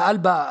طبعا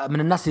ألبا من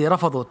الناس اللي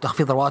رفضوا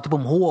تخفيض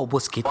رواتبهم، هو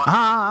وبوسكيت.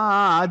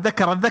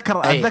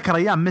 أتذكر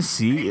أيام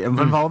ميسي في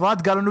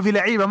المفاوضات قالوا إنه في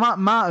لعيبة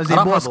ما زي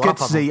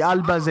بوسكيت زي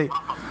ألبا زي.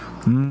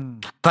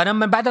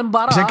 فلما بعد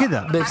المباراة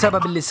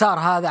بسبب اللي صار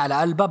هذا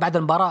على ألبا، بعد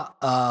المباراة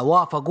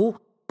وافقوا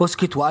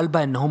بوسكيت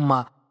وألبا إن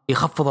هم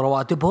يخفضوا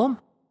رواتبهم،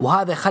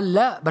 وهذا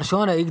خلى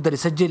برشلونة يقدر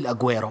يسجل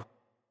أغويرو،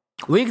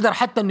 ويقدر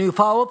حتى إنه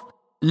يفاوض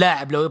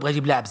لاعب لو يبغى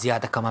يجيب لاعب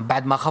زيادة كمان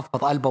بعد ما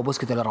خفض ألبا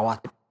وبوسكيت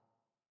الرواتب.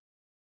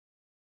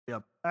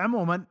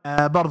 عموما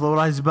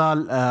برضو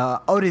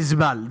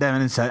أوريزابال دائما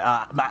ننسى،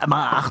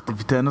 ما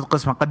أخطف نطق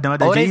اسمه، قدم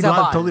أداء جيد،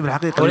 وهذا التوظيف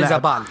الحقيقي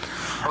للاعب.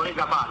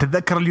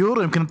 تتذكر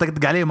اليورو يمكن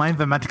نطقطق عليه، ما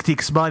ينفع مع تكتيك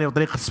إسبانيا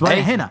وطريقة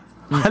إسبانيا. هنا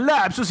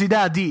اللاعب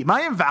سوسيدادي ما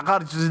ينفع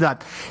خارج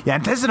سوسيداد،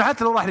 يعني تحس انه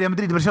حتى لو راح ريال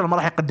مدريد برشلونة ما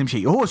راح يقدم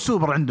شيء، وهو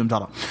السوبر عندهم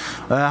ترى.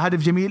 هدف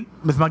جميل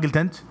مثل ما قلت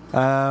انت،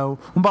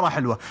 ومباراة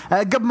حلوة.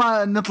 قبل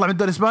ما نطلع من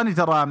الدوري الاسباني،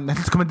 ترى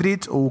اتلتيكو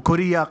مدريد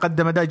وكوريا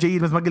قدم اداء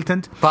جيد مثل ما قلت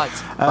انت، فاز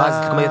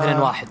اتلتيكو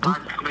 2-1.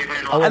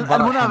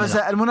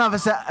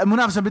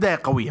 المنافسة بداية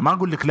قوية، ما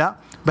اقول لك لا،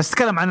 بس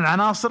تكلم عن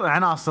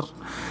العناصر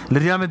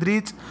لريال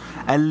مدريد.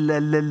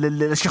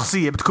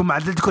 الشخصية بتكون مع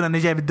اتلتيكو لأنه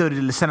جاي بالدوري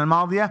السنة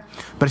الماضية.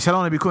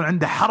 برشلونة بيكون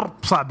عنده حرب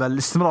صعبة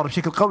الاستمرار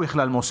بشكل قوي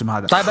خلال الموسم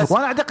هذا. طيب،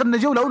 وأنا أعتقد أن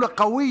الجولة الأولى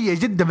قوية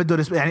جدا في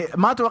الدوري، يعني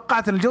ما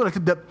توقعت أن الجولة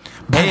تبدأ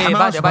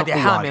بادي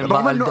حامي،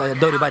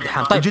 الدوري بادي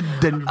حامي. طيب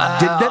جدا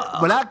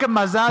ولكن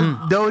ما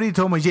زال دوري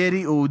توم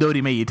جيري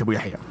ودوري ميت أبو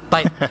يحيى.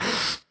 طيب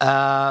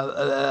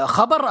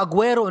خبر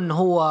أغويرو إنه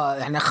هو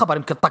يعني خبر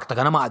يمكن طقطق،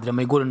 أنا ما أدري،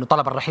 لما يقول إنه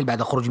طلب الرحيل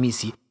بعد خروج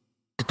ميسي.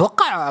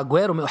 تتوقع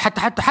أغويرو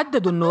حتى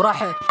حدد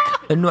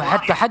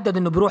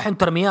إنه بيروح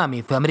انتر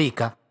ميامي في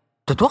أمريكا،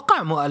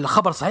 تتوقع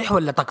الخبر صحيح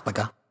ولا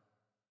طقطقة؟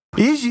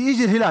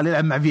 يجي الهلال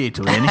يلعب مع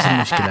فييتو، يعني ايش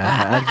المشكله؟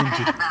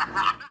 أرجنتين.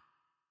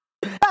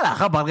 لا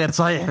خبر غير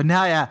صحيح في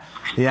النهايه.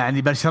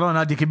 يعني برشلونه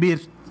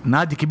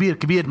نادي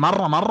كبير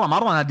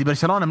مره نادي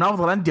برشلونه من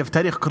افضل الانديه في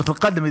تاريخ كره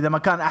القدم، اذا ما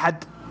كان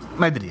احد.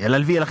 ما ادري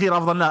الفئه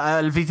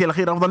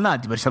الاخيره افضل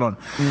نادي برشلونه.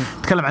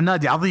 تتكلم عن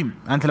نادي عظيم.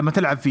 انت لما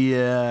تلعب في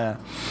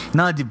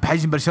نادي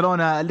بحجم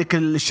برشلونه لك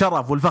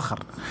الشرف والفخر.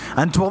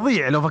 انت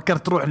وضيع لو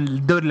فكرت تروح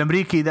الدوري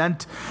الامريكي اذا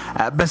انت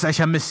بس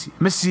عشان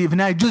ميسي في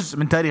النهايه جزء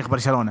من تاريخ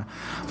برشلونه.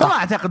 فما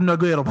اعتقد انه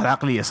اغويرو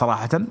بهالعقليه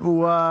صراحه،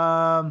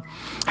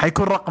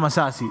 وحيكون رقم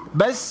اساسي.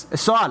 بس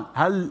السؤال،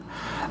 هل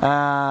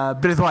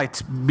بريث وايت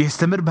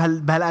بيستمر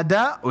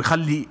بهالاداء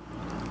ويخلي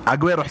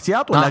اغويرو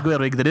احتياط، ولا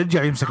اغويرو يقدر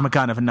يرجع ويمسك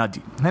مكانه في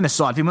النادي؟ هنا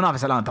السؤال، في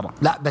منافسه الان ترى.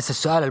 لا بس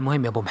السؤال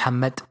المهم يا ابو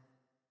محمد،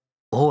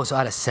 وهو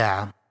سؤال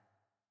الساعه،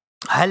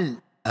 هل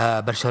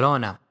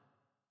برشلونه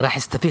راح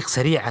يستفيق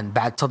سريعا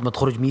بعد صدمه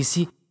خروج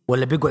ميسي،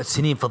 ولا بيقعد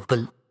سنين في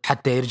الظل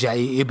حتى يرجع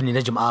يبني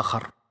نجم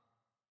اخر؟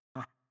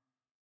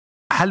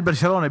 هل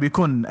برشلونه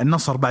بيكون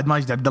النصر بعد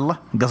ماجد عبد الله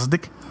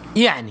قصدك؟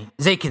 يعني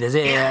زي كذا،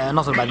 زي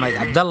النصر بعد ماجد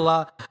عبد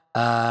الله،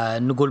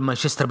 نقول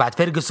مانشستر بعد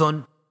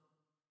فيرغسون،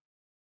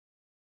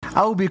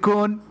 او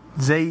بيكون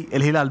زي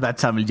الهلال بعد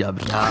سامي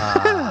الجابر.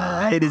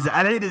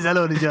 الحين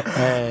يزعلون.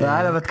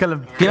 انا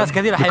بتكلم في ناس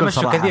كثير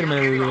حيمشوا كثير من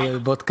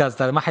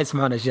البودكاست هذا، ما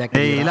حيسمعون اشياء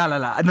كثير.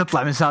 لا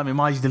نطلع من سامي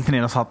ماجد،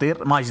 الاثنين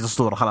اساطير. ماجد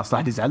اسطوره خلاص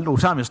راح يزعل،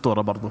 وسامي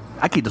اسطوره برضو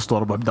اكيد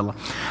اسطوره ابو عبد الله.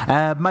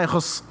 ما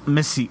يخص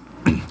ميسي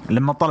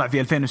لما طلع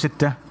في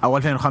 2006 او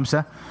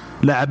 2005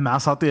 لعب مع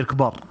اساطير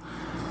كبار،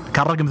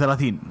 كان رقم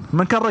 30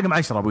 من كان رقم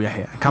 10 ابو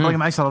يحيى، كان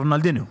رقم 10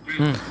 رونالدينيو،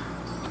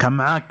 كان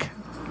معاك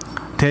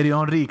تيري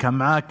أونري، كان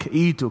معاك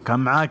إيتو، كان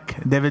معاك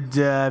ديفيد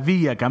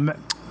فيا، كان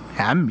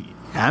يا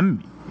عمي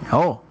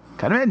هو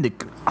كان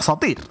عندك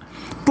أساطير.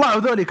 طلعوا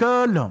ذولي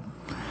كلهم.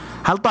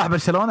 هل طاح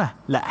برشلونة؟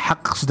 لا،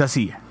 حقق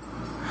سداسية.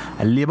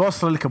 اللي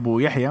بوصل لك أبو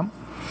يحيى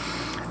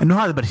إنه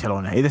هذا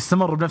برشلونة إذا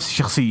استمر بنفس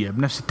الشخصية،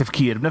 بنفس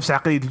التفكير، بنفس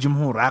عقلية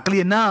الجمهور،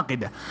 عقلية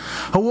ناقدة.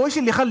 هو إيش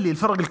اللي يخلي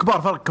الفرق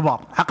الكبار فرق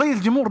كبار؟ عقلية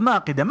الجمهور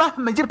ناقدة.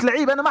 مهما جبت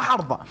لعيبة أنا ما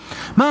حرضى،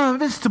 ما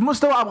فزت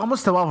بمستوى، أبغى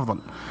مستوى أفضل.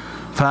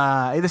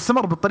 فإذا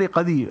استمر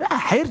بالطريقة دي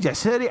حيرجع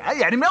سريع.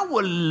 يعني من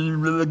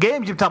أول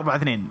جيم جبت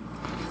 4-2.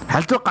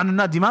 هل توقع أن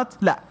النادي مات؟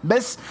 لا،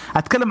 بس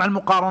أتكلم عن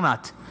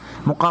المقارنات،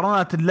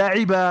 مقارنات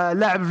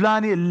اللاعب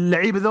فلاني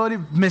اللعيبة ذولي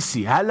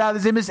بميسي، هل هذا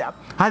زي ميسي؟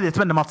 هذه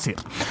أتمنى ما تصير،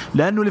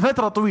 لأنه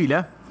لفترة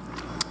طويلة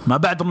ما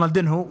بعد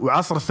رونالدينهو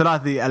وعصر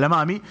الثلاثي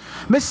الأمامي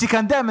ميسي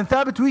كان دائما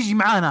ثابت ويجي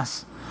معاه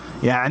ناس.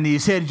 يعني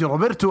سيرجيو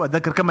روبرتو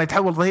أتذكر كما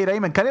يتحول ظهير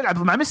أيمن كان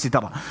يلعب مع ميسي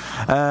ترى.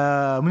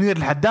 منير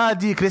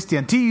الحدادي،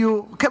 كريستيان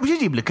تيو، وش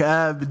يجيب لك؟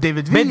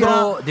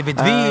 ديفيد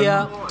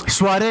فيا،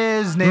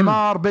 سواريز،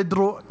 نيمار،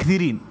 بيدرو،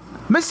 كثيرين.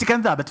 ميسي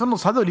كان ثابت في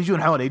النص، هذول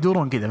يجون حوالي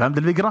يدورون كذا. فهمت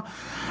الفكرة؟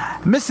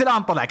 ميسي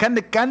الآن طلع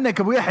كأنك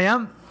أبو يحيى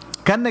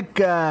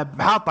كأنك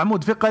حاط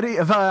عمود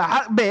فقري،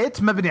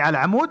 بيت مبني على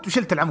عمود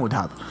وشلت العمود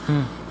هذا.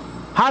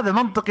 هذا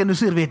منطقي انه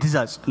يصير فيه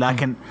اهتزاز،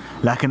 لكن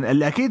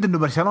الاكيد انه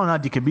برشلونه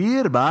نادي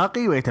كبير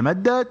باقي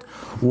ويتمدد.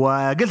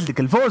 وقلت لك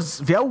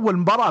الفوز في اول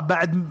مباراه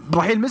بعد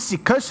رحيل ميسي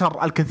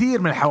كسر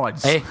الكثير من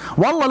الحواجز.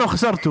 والله لو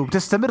خسرته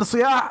بتستمر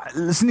صياح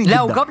سنين.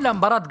 لا وقبل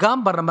مباراه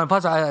جامبر لما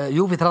فاز على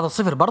يوفي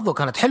 3-0 برضو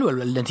كانت حلوه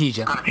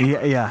النتيجه.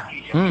 يا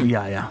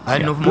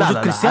انه موجود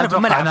كريستيانو في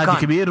الملعب، نادي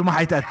كبير وما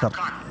حيتاثر،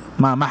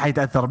 ما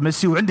حيتاثر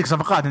بميسي. وعندك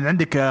صفقات،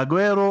 عندك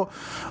اغويرو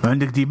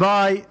وعندك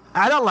ديباي،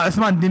 على الله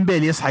عثمان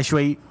ديمبيلي يصحى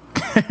شوي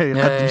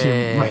يقدم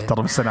شيء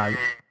محترم السنة هذه.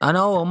 أنا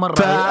أول مرة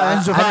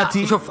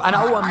أنا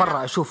أول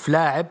مرة أشوف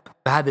لاعب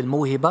بهذه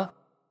الموهبة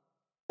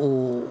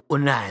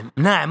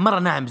ناعم مرة،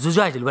 ناعم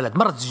زجاج الولد،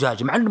 مرة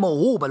زجاج، مع إنه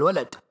موهوب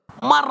الولد،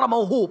 مرة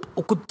موهوب،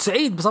 وكنت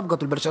سعيد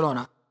بصفقته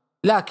البرشلونة.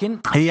 لكن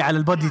هي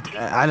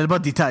على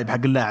البودي تايب حق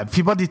اللاعب.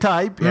 في بودي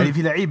تايب يعني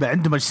في لعيبة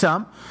عندهم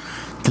أجسام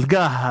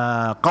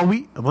تلقاه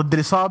قوي ضد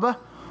الإصابة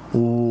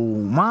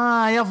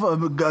وما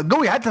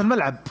قوي حتى في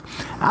الملعب.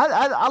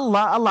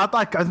 الله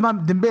أعطاك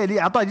عثمان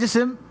ديمبيلي، أعطاه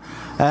جسم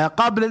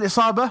قابل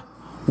للإصابة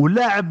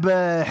واللاعب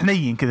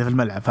حنين كذا في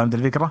الملعب. فهمت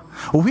الفكرة؟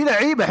 وفي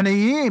لعيبة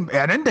حنين،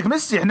 يعني عندك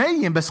ميسي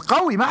حنين بس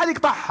قوي ما حد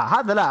يقطعها.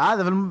 هذا لا،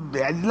 هذا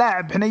يعني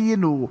لاعب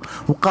حنين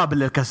وقابل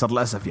للكسر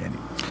للأسف يعني.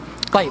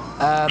 طيب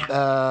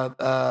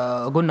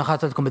قلنا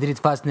خاطرتكم مدريد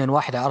فاز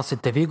 2-1 على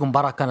أرسنال تفيق،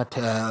 ومباراة كانت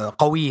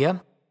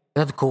قوية.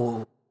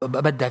 تذكروا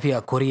بدأ فيها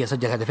كوريا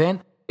سجل هدفين،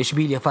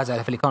 إشبيليا فاز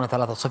على فليكانو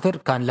 3-0.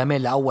 كان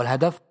لاميلا أول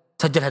هدف،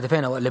 سجل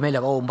هدفين لاميلا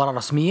بأول مباراة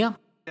رسمية.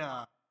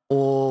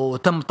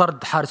 وتم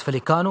طرد حارس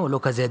فليكانو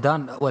لوكا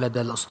زيدان ولد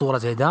الأسطورة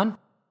زيدان.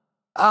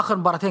 آخر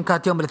مباراتين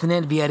كانت يوم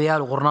الاثنين،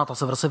 فياريال وغرناطة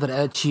 0-0،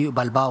 ألتشي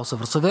وبالباو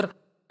 0-0.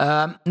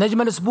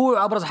 نجم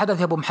الأسبوع أبرز حدث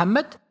يا أبو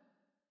محمد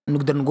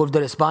نقدر نقول في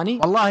الدوري الإسباني.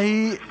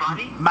 والله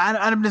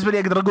أنا بالنسبة لي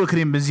أقدر أقول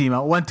كريم بنزيما،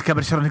 وأنت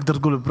كبرشلونة تقدر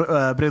تقول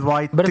بريث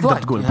وايت. تقدر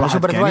تقول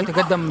بريث وايت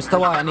قدم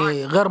مستوى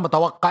يعني غير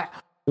متوقع،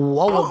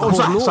 وأول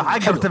ظهور صح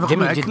أقدر أتفق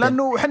معك،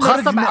 لأنه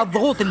خاصة مع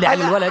الضغوط اللي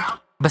على الولد،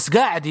 بس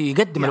قاعد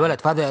يقدم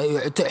الولد، فهذا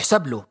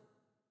يحسب له.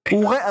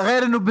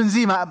 وغير انه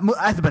بنزيما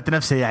اثبت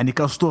نفسه يعني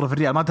كاسطوره في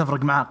الريال، ما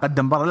تفرق معاه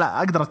قدم برا. لا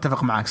اقدر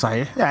اتفق معك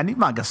صحيح، يعني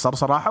ما قصر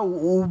صراحه.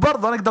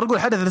 وبرضه انا اقدر اقول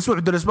حدث الاسبوع في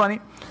الدوري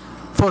الاسباني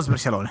فوز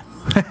برشلونة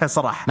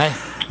صراحة يعني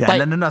طيب.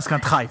 لأن الناس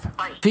كانت خايفة.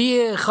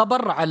 في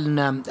خبر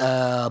عن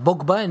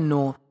بوجبا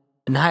إنه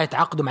نهاية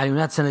عقده مع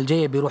اليونايتد السنة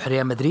الجاية بيروح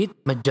ريال مدريد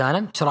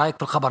مجانا. ايش رايك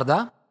في الخبر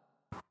ده؟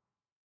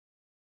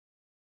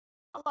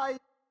 والله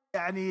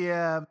يعني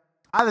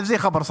هذا زي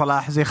خبر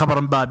صلاح زي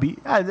خبر مبابي.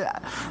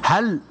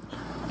 هل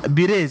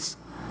بيريز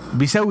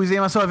بيسوي زي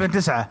ما سوى في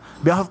 2009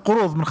 بياخذ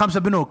قروض من 5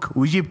 بنوك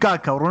ويجيب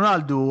كاكا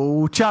ورونالدو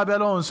وتشابي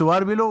الونسو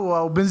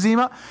واربيلو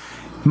وبنزيما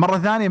مرة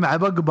ثانية مع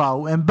بوجبا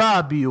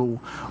وامبابي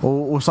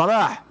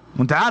وصلاح؟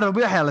 وانت عارف ابو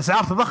يحيى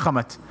الاسعار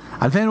تضخمت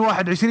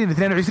 2021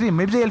 22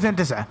 ما زي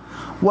 2009.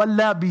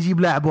 ولا بيجيب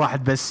لاعب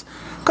واحد بس؟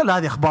 كل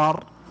هذه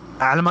اخبار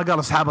على ما قال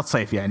اصحاب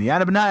الصيف. يعني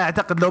انا بالنهايه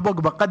اعتقد لو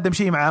بوجبا قدم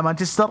شيء مع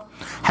مانشستر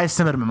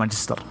حيستمر مع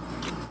مانشستر.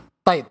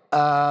 طيب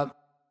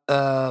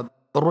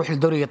نروح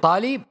للدوري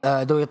الايطالي.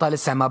 الدوري الايطالي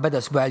لسه ما بدا،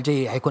 الاسبوع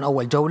الجاي حيكون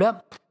اول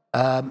جوله.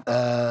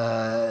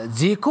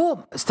 زيكو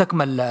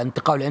استكمل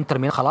انتقاله لانتر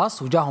ميلان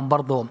خلاص، وجاهم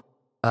برضو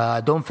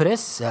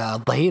دومفريس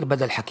الظهير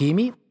بدل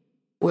حكيمي،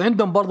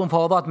 وعندهم برضو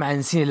مفاوضات مع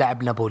انسيني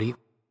لاعب نابولي.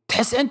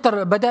 تحس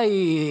انتر بدا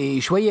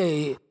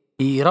شويه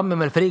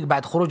يرمم الفريق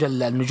بعد خروج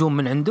النجوم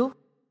من عنده؟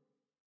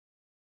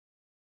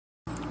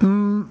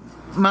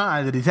 ما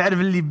ادري، تعرف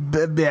اللي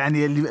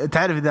يعني اللي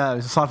تعرف اذا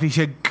صار في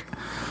شق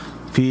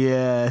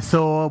في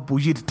ثوب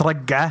وجيت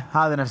ترقعه،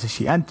 هذا نفس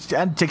الشيء.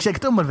 انت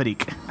شكشكت الفريق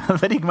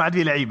الفريق ما عاد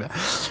فيه لعيبه.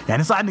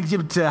 يعني صح انك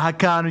جبت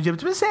هاكان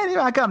وجبت، بس يعني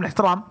مع كامل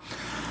الاحترام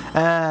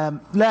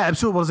لاعب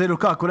سوبر زي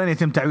لوكاكو لن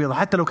يتم تعويضه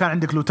حتى لو كان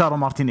عندك لوتارو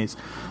مارتينيز.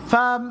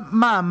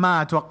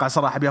 فما اتوقع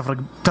صراحه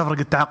تفرق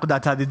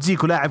التعاقدات هذه.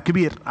 زيكو لاعب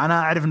كبير، انا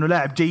اعرف انه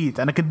لاعب جيد.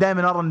 انا كنت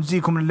دائما ارى ان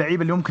زيكو من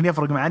اللعيبه اللي ممكن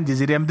يفرق مع عندي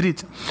زي ريال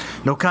مدريد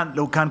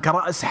لو كان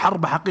كرأس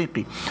حربة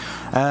حقيقي.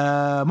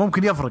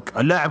 ممكن يفرق.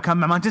 اللاعب كان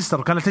مع مانشستر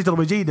وكان له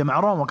تجربه جيده، مع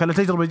روما وكان له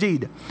تجربه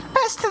جيده.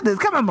 استدد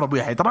كم عمره ابو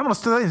يحيى؟ ترى عمره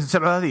 36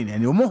 37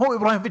 يعني، ومو هو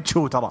ابراهيم فيتش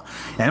هو ترى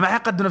يعني ما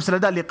حيقدم نفس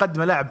الاداء اللي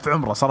يقدمه لاعب في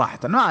عمره صراحه.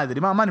 ما ادري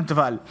ما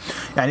متفائل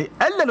يعني،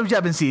 الا لو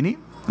جاب انسيني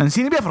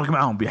بيفرق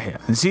معاهم بيحيى.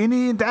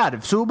 انسيني انت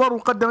عارف سوبر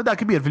وقدم اداء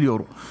كبير في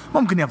اليورو،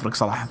 ممكن يفرق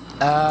صراحه.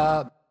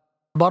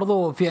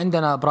 برضو في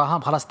عندنا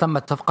ابراهام خلاص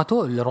تمت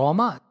صفقته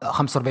لروما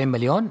 45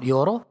 مليون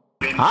يورو.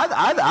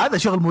 هذا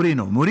شغل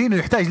مورينو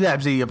يحتاج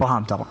لاعب زي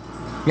ابراهام ترى،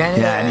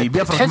 يعني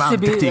بيفرق معاه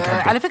التكتيك.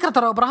 على فكره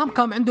ترى ابراهام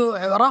كان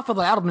عنده رافض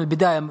العرض من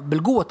البدايه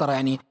بالقوه ترى،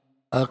 يعني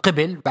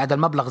قبل بعد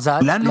المبلغ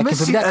زاد، لانه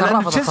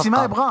تشيلسي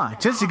ما يبغاه.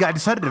 تشيلسي قاعد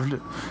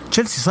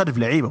يصرف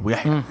لعيبه ابو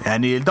يحيى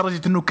يعني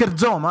لدرجه انه كيرت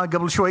زوما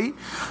قبل شوي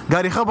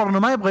قال يخبر انه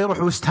ما يبغى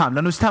يروح وست هام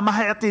لانه وست هام ما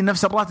حيعطيه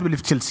نفس الراتب اللي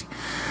في تشيلسي.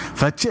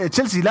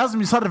 فتشيلسي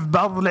لازم يصرف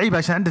بعض اللعيبه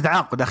عشان عنده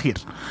تعاقد اخير.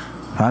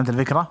 فهمت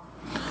الفكره؟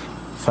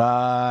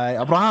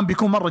 فابراهام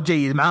بيكون مره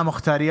جيد، معاه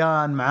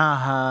مختاريان،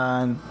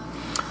 معاه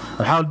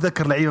احاول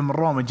اتذكر لعيبه من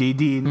روما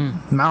جيدين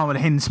معاهم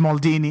الحين.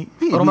 سمولديني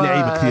في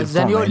لعيبه كثير.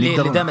 زانيولي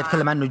اللي دائما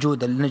يتكلم عنه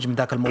جود النجم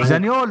ذاك الموهوب.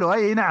 زانيولو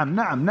اي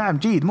نعم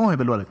جيد،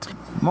 موهب الولد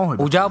موهب.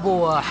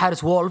 وجابوا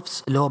حارس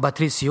وولفز اللي هو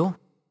باتريسيو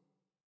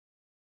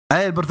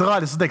اي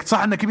البرتغالي. صدقت صح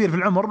انه كبير في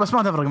العمر بس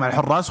ما تفرق مع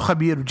الحراس،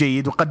 وخبير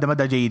وجيد وقدم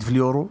اداء جيد في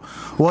اليورو،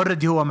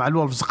 واوريدي هو مع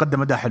الولفز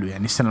قدم اداء حلو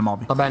يعني السنه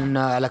الماضيه. طبعا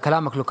على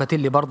كلامك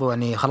لوكاتيلي برضو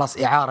يعني خلاص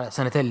اعاره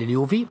سنتين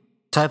لليوفي،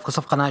 شايف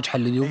صفقه ناجحه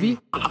لليوفي.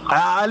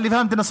 اللي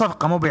فهمت انه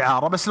صفقه مو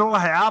باعاره، بس لو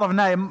راح اعاره في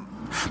النهايه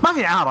ما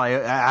في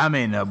اعاره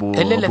عامين ابو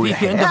الا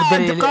في عندهم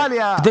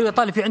الدوري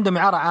الايطالي في عندهم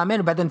اعاره عامين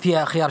وبعدين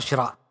فيها خيار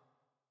شراء.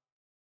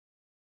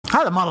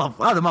 هذا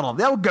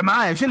مرض يوقع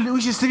معايا.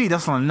 وش يستفيد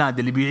اصلا النادي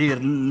اللي بيعير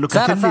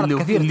لوكاتيلي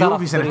اللي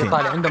في سنتين؟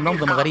 الايطالي عندهم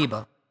منظمه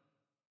غريبه.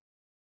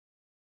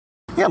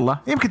 يلا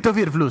يمكن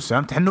توفير فلوس،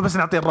 فهمت؟ انه بس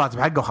نعطيه الراتب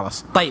حقه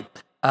وخلاص. طيب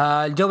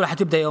الجوله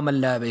حتبدا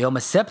يوم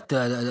السبت.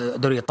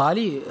 دوري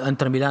ايطالي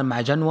انتر ميلان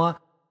مع جنوا،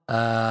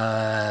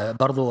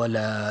 برضو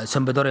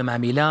سامبدوريا مع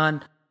ميلان،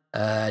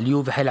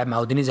 اليوفي حيلعب مع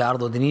اودينيزي على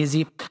ارض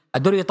اودينيزي.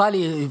 الدوري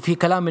الايطالي في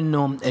كلام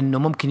انه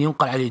ممكن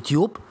ينقل على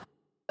اليوتيوب.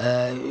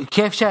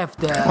 كيف شايف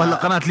ولا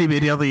قناه ليبي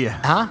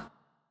رياضيه؟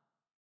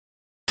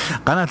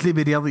 قناه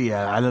ليبي رياضيه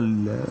على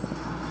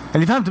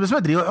اللي فهمت، بس ما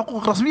ادري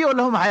حقوق رسميه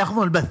ولا هم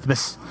حياخذون البث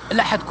بس.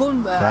 لا حتكون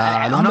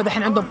هم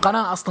الحين عندهم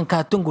قناه اصلا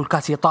كانت تنقل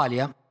كاس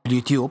ايطاليا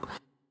اليوتيوب،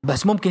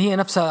 بس ممكن هي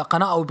نفسها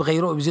قناه او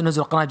بيغيروا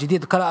ينزلوا قناه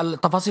جديده.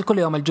 التفاصيل كل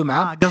يوم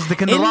الجمعه.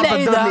 قصدك انه رابط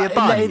الدوري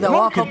الايطالي اذا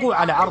وافقوا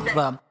على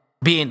عرض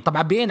بين.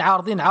 طبعا بين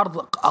عارضين عرض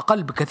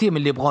اقل بكثير من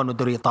اللي يبغونه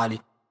الدوري الايطالي،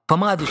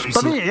 فما ادري ايش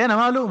طبيعي. انا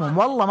ما الومهم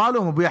والله، ما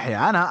الوم ابو يحيى.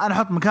 انا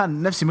احط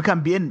نفسي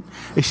مكان بي ان.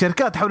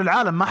 الشركات حول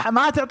العالم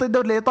ما تعطي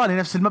الدوري الايطالي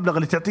نفس المبلغ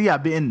اللي تعطيه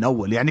بي ان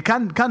اول. يعني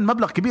كان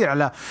مبلغ كبير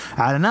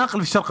على ناقل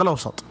في الشرق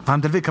الاوسط.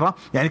 فهمت الفكره؟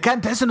 يعني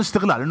كان تحس انه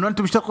استغلال، انه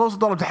انتم بالشرق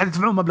الاوسط والله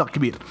تدفعون مبلغ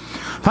كبير.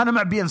 فانا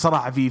مع بي ان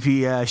صراحه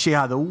في الشيء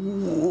هذا.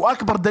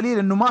 واكبر دليل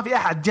انه ما في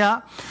احد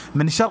جاء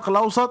من الشرق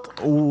الاوسط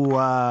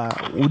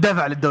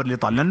ودفع للدوري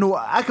الايطالي، لانه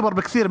اكبر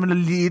بكثير من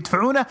اللي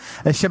يدفعونه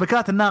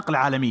الشبكات الناقله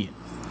عالميا.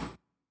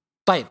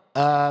 طيب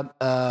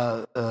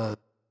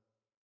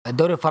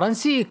الدوري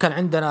الفرنسي كان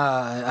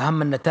عندنا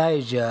أهم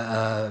النتائج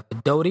في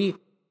الدوري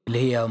اللي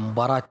هي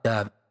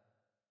مباراة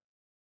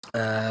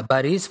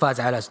باريس فاز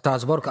على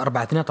ستراسبورغ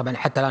 4-2. طبعا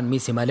حتى الآن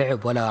ميسي ما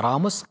لعب ولا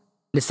راموس،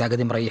 لسه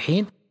قاعدين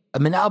مريحين.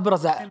 من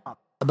أبرز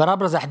من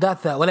ابرز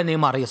احداث ولا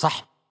نيمار هي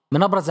صح،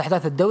 من ابرز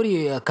احداث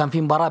الدوري كان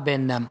في مباراه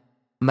بين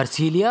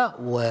مارسيليا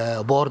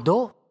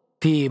وبوردو،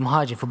 في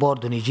مهاجم في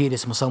بوردو نيجيري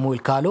اسمه سامويل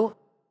كالو،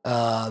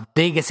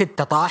 دقيقه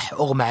 6 طاح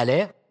اغمى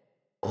عليه،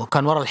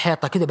 وكان ورا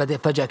الحيطه كده بعدين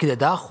فجاه كده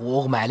داخ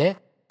واغمى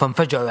عليه،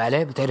 فانفجعوا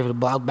عليه. بتعرف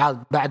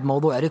بعد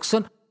موضوع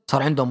إريكسون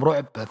صار عندهم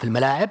رعب في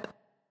الملاعب،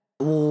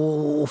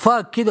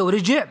 وفاق كده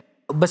ورجع،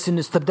 بس انه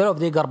استبدلوه في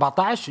دقيقه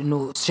 14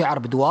 انه شعر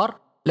بدوار،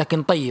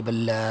 لكن طيب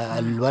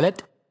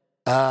الولد.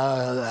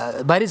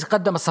 باريس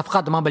قدم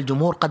الصفقات امام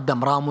الجمهور،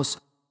 قدم راموس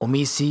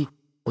وميسي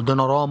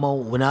ودوناروما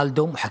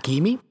ونالدو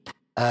وحكيمي.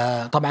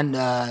 طبعا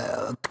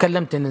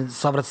تكلمت ان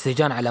صبرت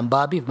استهجان على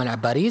مبابي في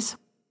ملعب باريس.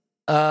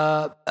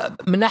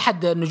 من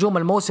احد نجوم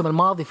الموسم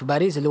الماضي في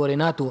باريس اللي هو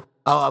ريناتو،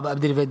 او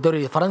ابدي في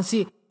الدوري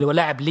الفرنسي اللي هو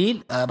لاعب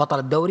ليل بطل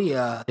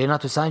الدوري،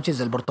 ريناتو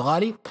سانشيز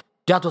البرتغالي،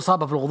 جاته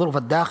اصابه في الغضروف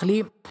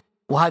الداخلي،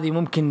 وهذه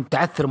ممكن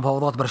تعثر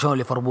مفاوضات برشلونه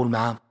وليفربول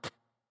معاه.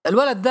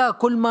 الولد ذا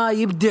كل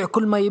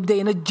ما يبدا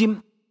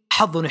ينجم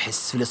حظه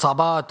نحس في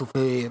الاصابات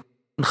وفي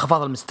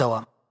انخفاض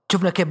المستوى.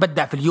 شفنا كيف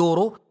بدع في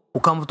اليورو،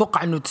 وكان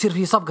متوقع انه تصير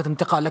فيه صفقه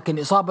انتقال، لكن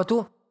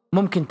اصابته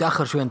ممكن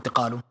تاخر شويه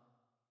انتقاله.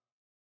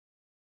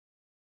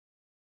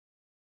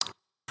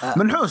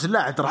 منحوس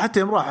اللاعب ترى، حتى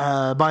يوم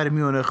راح بايرن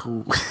ميونخ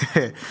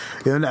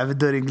يلعب في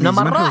الدوري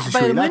الانجليزي لما راح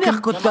بايرن ميونخ لكن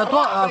كنت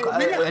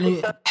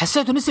يعني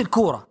حسيته نسي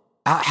الكوره،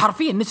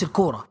 حرفيا نسي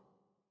الكوره،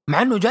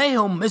 مع انه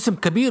جايهم اسم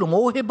كبير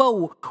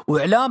وموهبه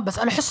واعلام، بس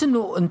انا احس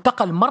انه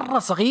انتقل مره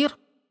صغير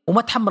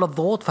وما تحمل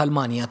الضغوط في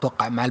المانيا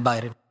اتوقع مع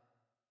البايرن.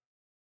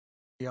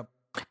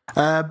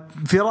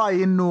 في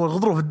رأيي إنه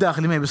الغضروف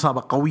الداخلي ما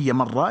بإصابة قوية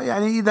مرة،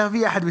 يعني إذا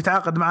في أحد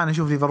بيتعاقد معنا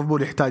نشوف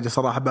ليفربول يحتاجه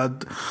صراحة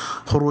بعد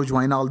خروج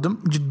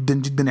واينالدوم، جدا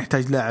جدا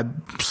يحتاج لاعب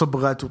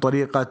بصبغة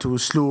وطريقة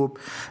وأسلوب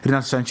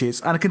ريناتو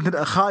سانشيز. أنا كنت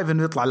خايف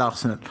إنه يطلع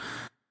لأرسنال،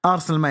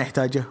 أرسنال ما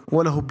يحتاجه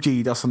ولا هو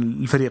بجيد أصلا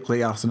الفريق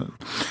زي أرسنال.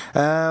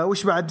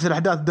 وش بعد في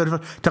الأحداث الدوري؟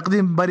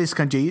 تقديم باريس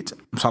كان جيد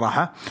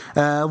بصراحة،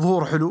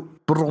 ظهور حلو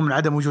بالرغم من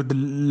عدم وجود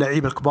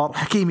اللعيبة الكبار.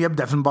 حكيم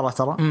يبدع في المباراة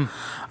ترى،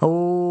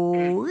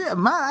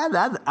 وما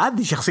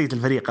هذه شخصية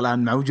الفريق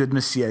الآن مع وجود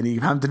ميسي، يعني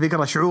فهمت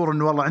الفكرة؟ شعور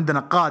إنه والله عندنا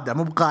قادة،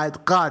 مو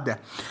قادة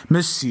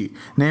ميسي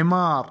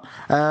نيمار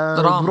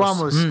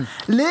راموس.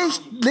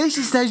 ليش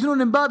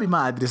يستهجنون مبابي؟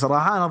 ما أدري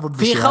صراحة، أنا ضد.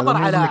 في خبر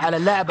على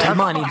اللاعب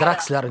الألماني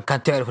دراكسلر،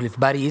 كان تعرف اللي في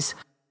باريس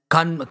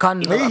كان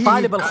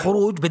طالب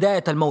الخروج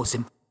بداية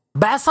الموسم،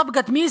 بعد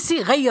صفقة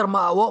ميسي غير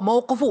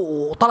موقفه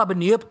وطلب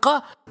انه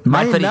يبقى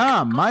مع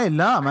الفريق. ما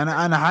يلام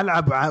انا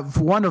هلعب في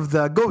one of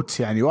the goats،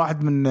 يعني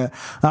واحد من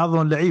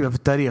اعظم اللعيبه في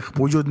التاريخ،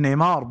 بوجود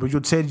نيمار،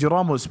 بوجود سيرجيو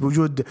راموس،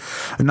 بوجود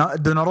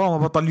دوناروما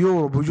بطل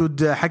يورو،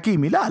 بوجود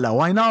حكيمي. لا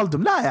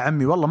واينالدوم لا يا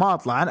عمي والله ما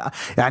اطلع انا،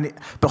 يعني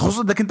بخصوص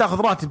انك انت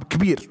تاخذ راتب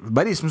كبير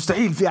باريس،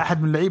 مستحيل في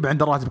احد من اللعيبه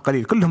عنده راتب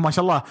قليل، كلهم ما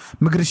شاء الله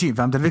مقرشين.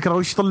 فهمت الفكره؟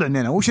 وش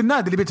يطلعني انا؟ وش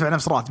النادي اللي بيدفع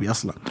نفس راتبي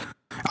اصلا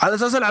على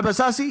اساس العب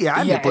اساسي يا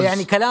عمي؟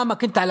 يعني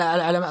كلامك انت على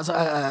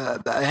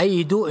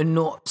عيدوا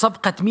انه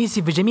صفقة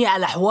ميسي في جميع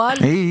الاحوال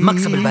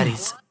مكسب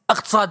الباريس،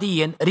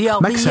 اقتصاديا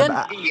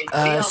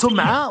رياضيا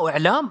سمعة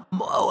واعلام،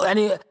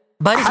 يعني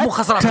باريس مو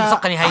خسران في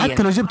الصفقة نهائيا.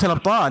 حتى لو جبت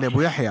الابطال يا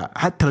ابو يحيى،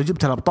 حتى لو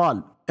جبت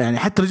الابطال، يعني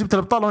حتى لو جبت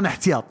الابطال وانا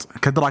احتياط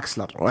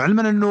كدراكسلر،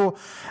 وعلما انه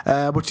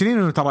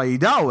بوتشيلينو ترى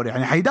يداور،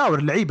 يعني حيداور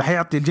اللعيبه،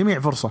 حيعطي الجميع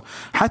فرصه.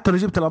 حتى لو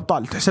جبت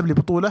الابطال تحسب لي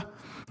بطوله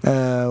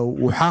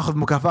وحاخذ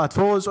مكافآت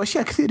فوز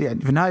واشياء كثير،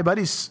 يعني في النهايه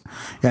باريس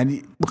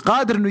يعني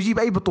قادر انه يجيب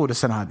اي بطوله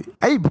السنه هذه،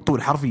 اي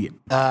بطوله حرفيا.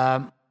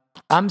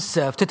 امس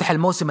افتتح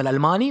الموسم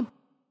الالماني،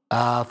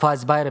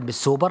 فاز بايرن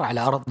بالسوبر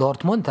على ارض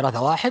دورتموند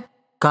 3-1،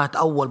 كانت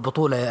اول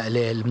بطوله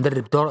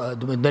للمدرب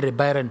مدرب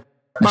بايرن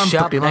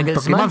الشاب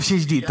منطقي. ما في شيء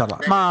جديد ترى،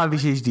 ما في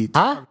شيء جديد.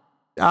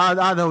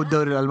 هذا هو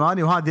الدوري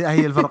الألماني، وهذه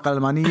هي الفرقة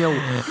الألمانية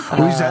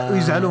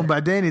ويزعلون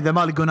بعدين إذا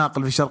ما لقوا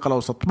ناقل في الشرق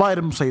الأوسط.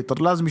 بايرن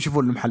مسيطر، لازم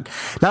يشوفون له محل،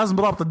 لازم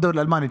رابطة الدوري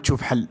الألماني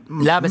تشوف حل.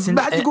 لا بس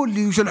بعد تقول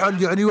لي وش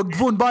الحل؟ يعني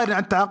يوقفون بايرن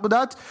عن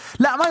التعاقدات؟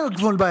 لا ما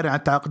يوقفون بايرن عن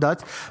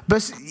التعاقدات،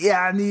 بس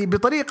يعني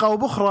بطريقة أو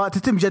بأخرى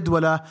تتم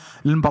جدولة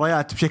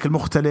المباريات بشكل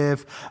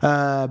مختلف،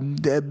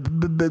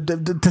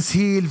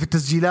 تسهيل في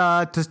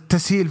التسجيلات،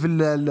 تسهيل في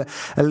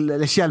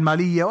الأشياء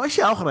المالية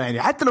وأشياء أخرى.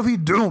 يعني حتى لو في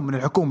دعوم من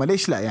الحكومة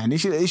ليش لا؟ يعني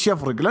إيش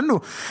يفرق؟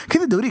 لأنه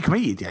كذا دوريك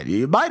ميت،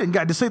 يعني بايرن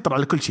قاعد يسيطر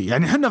على كل شيء.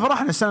 يعني احنا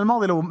فرحنا السنه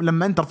الماضيه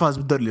لما انتر فاز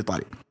بالدوري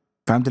الايطالي،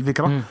 فهمت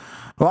الفكره؟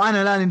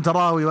 وانا لا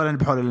انتراوي ولا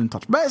بحول الانتر،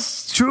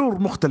 بس شعور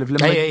مختلف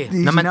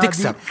لما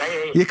تكسب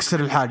يكسر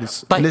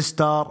الحاجز. طيب.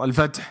 ليستر،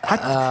 الفتح،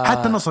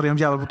 حتى النصر يوم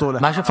جاب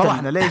البطوله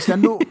فرحنا. ليش؟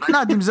 لانه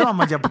نادي من زمان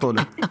ما جاب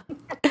بطوله.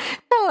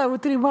 والله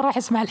وتري ما راح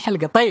اسمع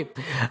الحلقه. طيب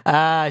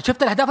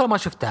شفت الاهداف ولا ما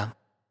شفتها؟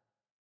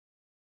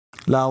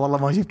 لا والله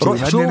ما شفت.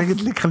 روح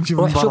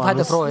شوف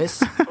هدف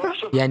رويس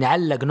يعني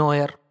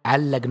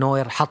علق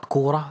نوير حط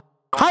كورة.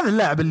 هذا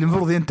اللاعب اللي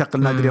المفروض ينتقل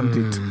نادي ريال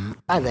مدريد.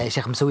 هذا يا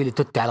شيخ مسوي لي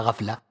توت على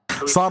غفلة،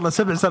 صار له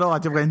 7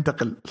 سنوات يبغى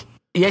ينتقل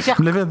يا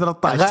شيخ من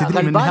 2013.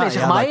 تدري من يا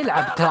شيخ ما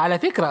يلعب على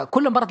فكرة.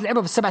 كل مرة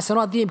لعبها في ال7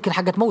 سنوات دي يمكن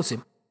حقت موسم،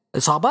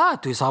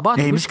 إصابات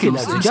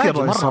مشكلة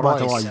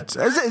إصابات وايد،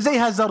 زي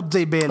هازارد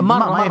زي بيل،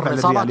 ما ينفع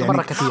إصابات يعني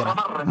مرة كثيرة.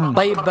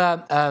 طيب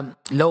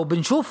لو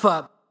بنشوف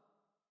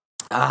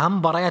أهم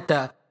مباريات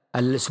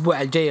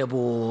الاسبوع الجاي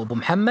ابو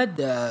محمد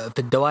في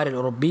الدوائر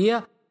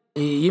الاوروبيه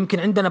يمكن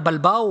عندنا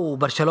بلباو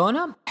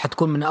وبرشلونه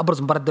حتكون من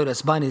ابرز مباريات الدوري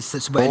الاسباني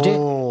الاسبوع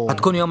الجاي،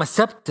 حتكون يوم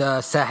السبت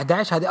الساعه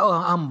 11. هذه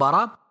اهم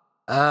مباراه.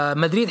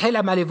 مدريد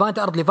حيلعب مع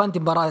ليفانتي، ارض ليفانتي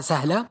مباراه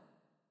سهله،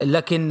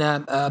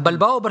 لكن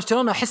بلباو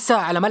وبرشلونه احسها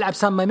على ملعب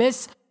سان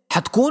ماميس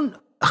حتكون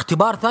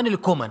اختبار ثاني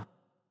لكومان.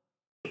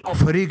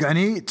 فريق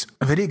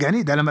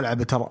عنيد على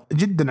ملعبه ترى،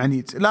 جدا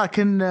عنيد،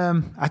 لكن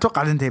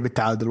اتوقع تنتهي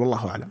بالتعادل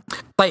والله اعلم.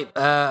 طيب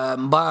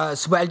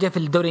الاسبوع الجاي في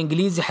الدوري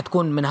الانجليزي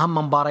حتكون من اهم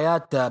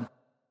مباريات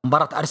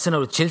مباراة أرسنال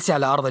وتشيلسي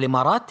على أرض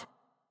الإمارات.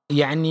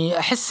 يعني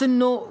أحس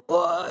إنه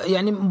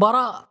يعني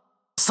مباراة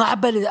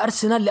صعبة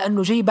لأرسنال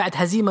لأنه جاي بعد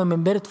هزيمة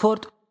من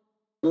بيرتفورد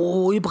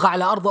ويبغى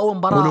على أرضه أول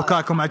مباراة،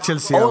 ولوكاكو مع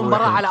تشيلسي أول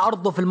مباراة على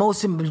أرضه في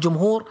الموسم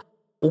بالجمهور،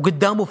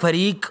 وقدامه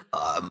فريق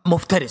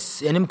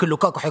مفترس. يعني ممكن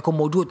لوكاكو حيكون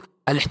موجود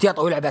الاحتياط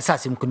أو يلعب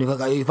أساسي، ممكن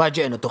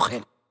يفاجئنا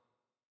توخيل.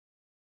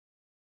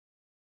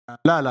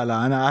 لا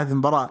انا هذه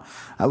مباراه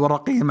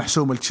ورقيه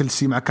محسومه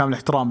لتشيلسي مع كامل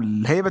احترام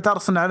الهيبه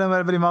ارسنال على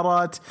ملعب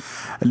الامارات،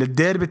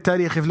 للديربي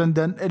التاريخي في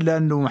لندن، الا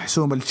انه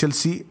محسومه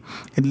لتشيلسي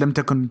ان لم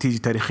تكن نتيجه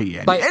تاريخيه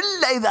يعني. طيب.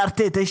 الا اذا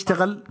ارتيتا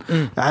يشتغل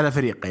على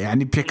فريقه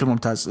يعني بشكل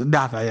ممتاز،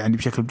 دافع يعني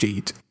بشكل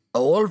جيد.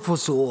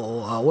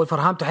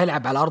 وولفرهامبتون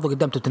حيلعب على ارضه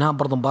قدام توتنهام،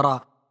 برضه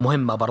مباراه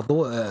مهمه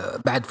برضه.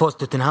 بعد فوز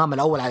توتنهام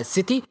الاول على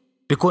السيتي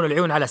بيكون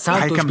العيون على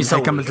سانتوش.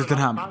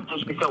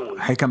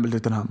 حيكمل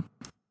توتنهام.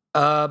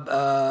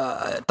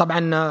 طبعا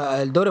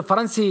الدوري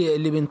الفرنسي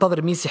اللي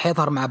بينتظر ميسي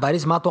حيظهر مع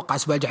باريس، ما اتوقع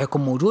الاسبوع الجاي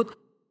حيكون موجود،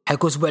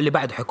 حيكون الاسبوع اللي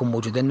بعده حيكون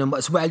موجود، لانه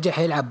الاسبوع الجاي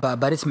حيلعب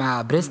باريس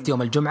مع بريست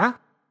يوم الجمعه،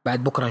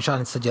 بعد بكره ان شاء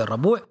الله نسجل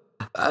الربوع،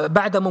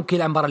 بعده ممكن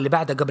يلعب المباراه اللي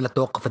بعدها قبل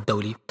التوقف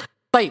الدولي.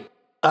 طيب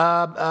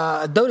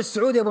الدوري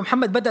السعودي يا ابو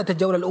محمد بدات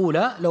الجوله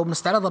الاولى، لو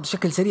بنستعرضها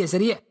بشكل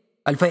سريع.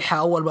 الفيحاء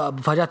اول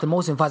مفاجات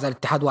الموسم، فاز على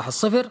الاتحاد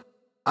 1-0.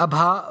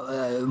 ابها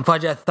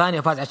مفاجاه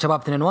الثانيه، فاز على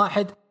الشباب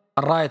 2-1.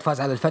 الرايد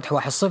فاز على الفتح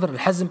 1-0.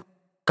 الحزم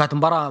كانت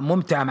مباراة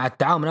ممتعة مع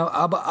التعاون،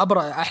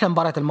 أحلى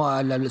مباراة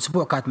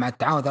الأسبوع كانت مع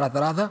التعاون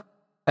 3-3.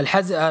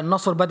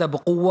 النصر بدأ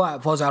بقوة،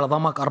 فوز على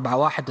ضمك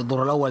 4-1.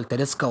 الدور الأول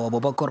تلسكا وأبو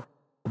بكر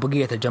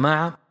وبقية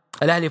الجماعة.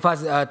 الأهلي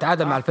فاز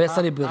تعادل مع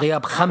الفيصلي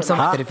بغياب 5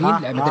 محترفين،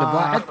 لعب محترف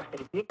واحد.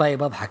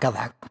 طيب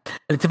أضحك.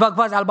 الاتفاق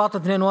فاز على الباطن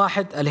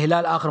 2-1.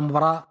 الهلال آخر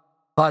مباراة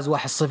فاز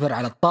 1-0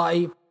 على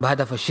الطائي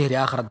بهدف الشهري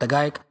آخر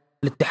الدقائق.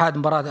 الاتحاد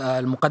مباراة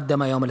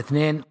المقدمة يوم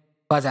الاثنين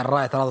فاز على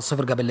الراية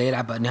 3-0 قبل لا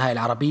يلعب النهائي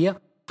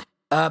العربية.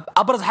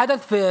 أبرز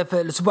حدث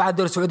في الأسبوع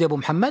الدوري السعودي أبو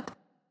محمد،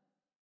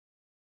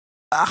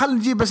 خلينا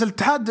نجيب بس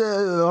الاتحاد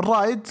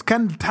الرايد.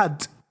 كان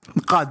الاتحاد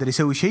قادر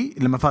يسوي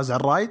شيء لما فاز على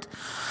الرايد،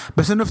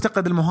 بس انه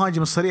افتقد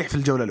المهاجم الصريح في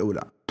الجولة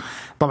الأولى.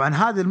 طبعا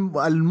هذه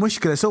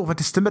المشكلة سوف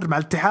تستمر مع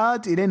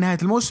الاتحاد إلى نهاية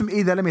الموسم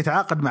إذا لم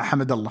يتعاقد مع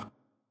حمد الله.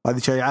 هذه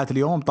شائعات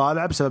اليوم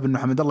طالعة بسبب انه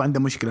حمد الله عنده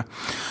مشكلة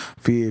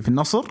في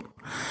النصر.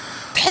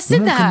 تحس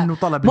انها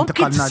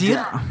ممكن تصير؟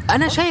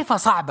 انا شايفها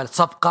صعبه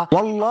الصفقه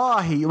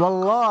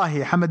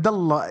والله حمد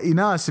الله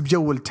يناسب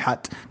جو الاتحاد.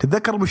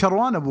 تتذكر ابو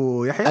شروان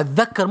ابو يحيى؟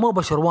 اتذكر مو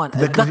ابو شروان،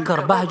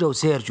 اتذكر بهجه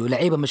وسيرجيو،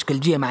 لعيبه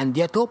مشكلجيه مع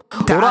انديتهم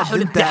وراحوا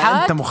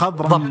الاتحاد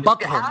ضبطهم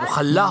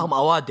وخلاهم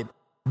اوادم.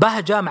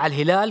 بهجه مع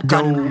الهلال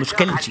كان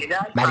مشكلجي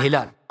مع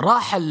الهلال،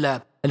 راح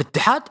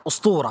الاتحاد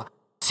اسطوره.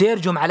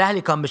 سيرجيو مع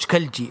الاهلي كان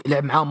مشكلجي،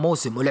 لعب معاهم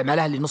موسم ولعب مع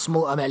الاهلي نص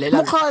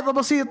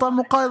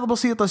مقايضه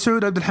بسيطه.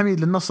 سعود عبد الحميد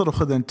للنصر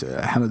وخذ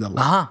انت حمد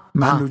الله.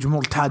 مع انه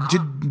جمهور الاتحاد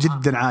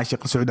جدا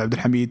عاشق لسعود عبد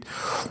الحميد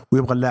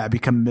ويبغى اللاعب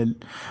يكمل،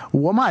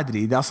 وما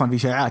ادري اذا اصلا في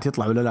شائعات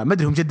يطلع ولا لا، ما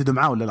ادري هم جددوا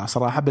معاه ولا لا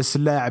صراحه، بس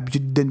اللاعب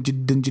جدا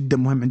جدا جدا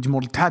مهم عند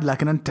جمهور الاتحاد،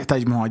 لكن انت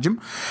تحتاج مهاجم.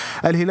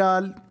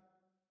 الهلال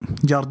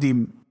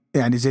جارديم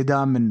يعني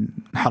زيدان من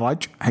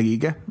حراج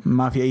حقيقه،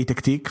 ما في اي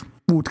تكتيك،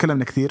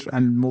 وتكلمنا كثير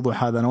عن الموضوع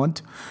هذا انا وانت.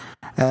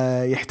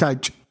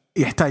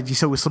 يحتاج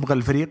يسوي صبغة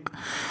للفريق.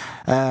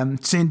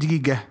 90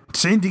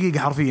 دقيقة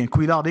حرفيا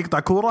كويلار يقطع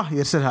كورة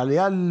يرسلها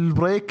يا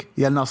البريك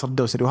يا الناصر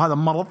الدوسري، وهذا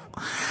مرض.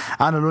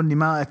 أنا لو إني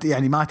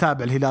ما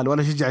أتابع الهلال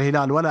ولا أشجع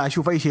الهلال ولا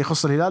أشوف أي شيء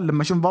يخص الهلال،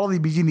 لما أشوف المباراة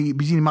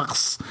بيجيني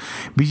مغص،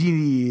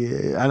 بيجيني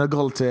على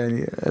قولت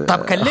يعني. طب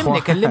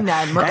كلمني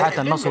عن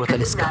متعة النصر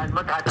وتلسكا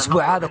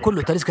الأسبوع هذا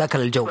كله. تلسكا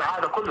أكل الجو.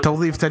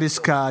 توظيف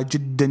تلسكا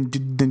جدا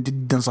جدا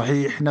جدا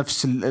صحيح،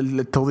 نفس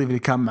التوظيف اللي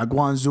كان مع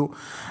جوانزو،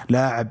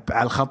 لاعب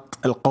على الخط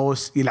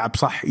القوس، يلعب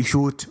صح،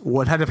 يشوت،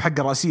 والهدف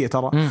حقه رأسية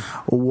ترى.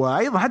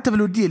 وأيضا حتى في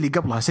الودية اللي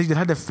قبلها سجل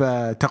هدف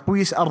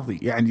تقويس أرضي،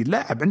 يعني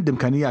اللاعب عنده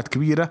إمكانيات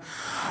كبيرة.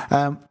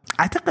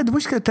 أعتقد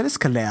مشكلة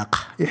تلسكا اللياقة،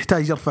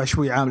 يحتاج يرفع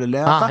شوي عامل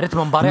اللياقة. رتم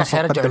المباراة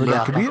حيرجع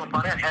اللياقة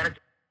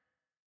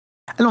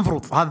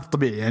المفروض، هذا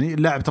الطبيعي يعني.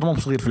 اللاعب ترى مو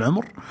صغير في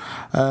العمر.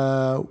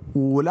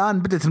 والآن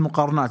بدأت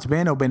المقارنات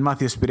بينه وبين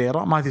ماثيوس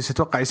بيريرا. ماثيوس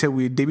أتوقع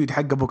يسوي الديبيوت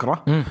حقه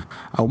بكرة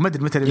أو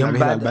مدري متى يلعب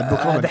الهلال بعد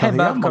بكرة. دحين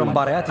بكرة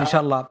مباريات إن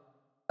شاء الله.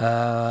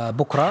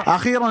 بكرة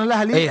أخيرا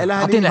الأهلي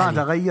ما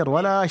تغير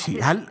ولا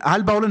شيء.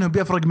 هل باولينهو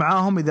بيفرق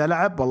معاهم إذا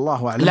لعب؟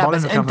 والله أعلم. لا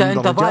بس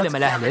أنت ظالم.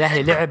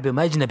 الأهلي لعب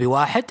بأجنبي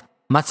واحد،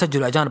 ما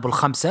تسجلوا أجانب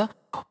الخمسة،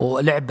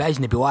 ولعب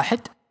بأجنبي واحد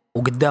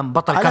وقدام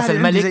بطل كاس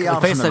الملك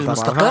الفيصل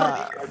المستقر.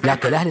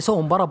 لكن الأهلي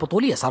سوى مباراة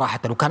بطولية صراحة،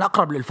 وكان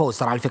أقرب للفوز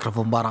ترى على فكرة في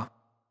المباراة.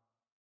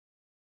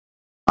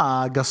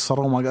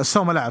 قصروا ما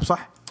قصروا ما لعب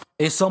صح.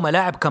 اي سوما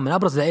لاعب كان من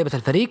ابرز لعيبه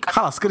الفريق.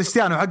 خلاص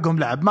كريستيانو حقهم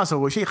لعب ما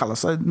سووا شيء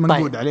خلاص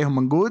منقود عليهم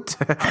منقود.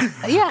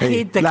 يا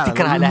اخي انت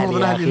تكره الاهلي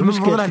يا اخي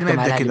مشكله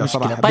كذا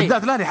صراحه.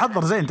 بالذات الاهلي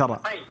حضر زين ترى.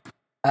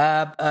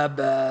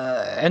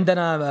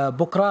 عندنا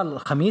بكره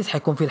الخميس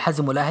حيكون في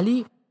الحزم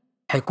والاهلي،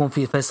 حيكون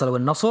في فيصل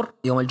والنصر.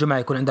 يوم الجمعه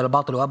يكون عندنا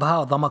الباطل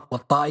وابها ضمك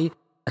والطائي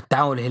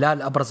التعاون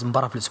والهلال ابرز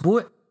مباراه في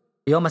الاسبوع.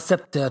 يوم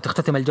السبت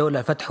تختتم الجوله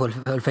الفتح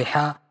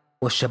والفيحاء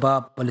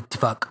والشباب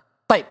والاتفاق.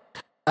 طيب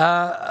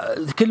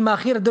كلمة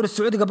أخيرة الدوري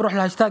السعودي قبل نروح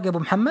للهاشتاج يا أبو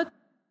محمد.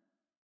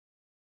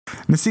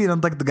 نسينا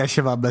نطقطق على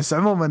الشباب بس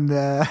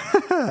عموما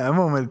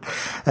عموما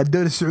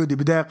الدوري السعودي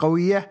بداية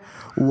قوية،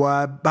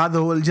 وهذا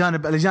هو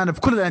الجانب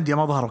كل الأندية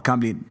ما ظهروا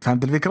كاملين،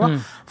 فهمت الفكرة؟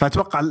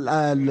 فأتوقع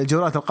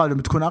الجولات القادمة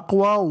بتكون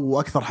أقوى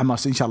وأكثر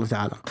حماس إن شاء الله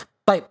تعالى.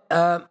 طيب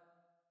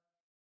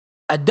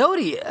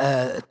الدوري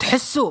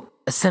تحسه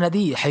السنة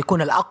دي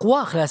حيكون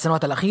الأقوى خلال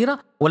السنوات الأخيرة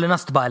ولا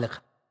ناس تبالغ؟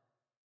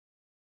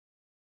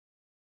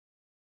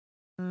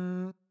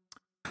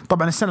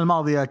 طبعا السنة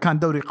الماضية كان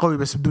دوري قوي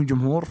بس بدون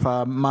جمهور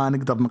فما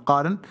نقدر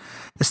نقارن.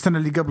 السنة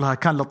اللي قبلها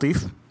كان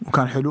لطيف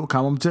وكان حلو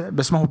وكان ممتع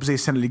بس ما هو بزي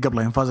السنة اللي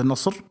قبلها يوم فاز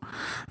النصر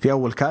في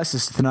أول كأس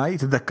استثنائي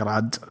تتذكر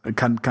عاد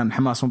كان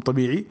حماسهم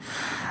طبيعي.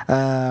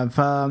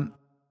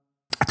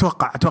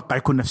 أتوقع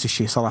يكون نفس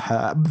الشيء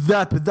صراحة،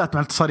 بالذات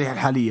مع التصاريح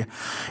الحالية.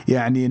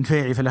 يعني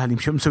نفيعي في الأهلي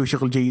مسوي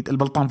شغل جيد،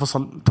 البلطان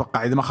فصل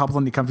أتوقع إذا ما خاب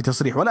ظني كان في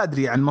تصريح ولا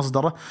أدري عن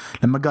مصدره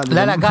لما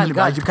قال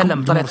قال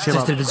تكلم طلع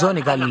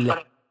تلفزيوني قال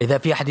إذا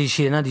في أحد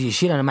يشيل نادي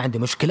يشيل أنا ما عندي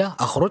مشكلة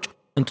أخرج،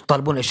 أنتم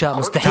تطالبون أشياء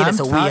مستحيل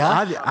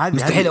أسويها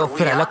مستحيل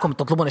أوفرها لكم،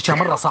 تطلبون أشياء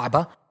مرة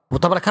صعبة.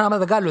 وطبعا كان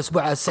هذا قال له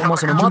أسبوع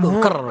الموسم الماضي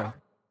وكرره.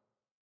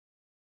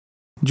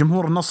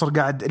 جمهور النصر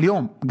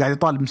اليوم قاعد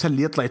يطالب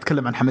مسلي يطلع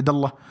يتكلم عن حمد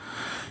الله.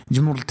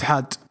 جمهور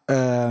الاتحاد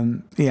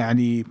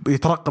يعني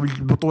يترقب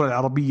البطولة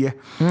العربية.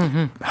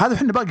 هذا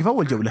حنا باقي في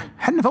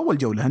أول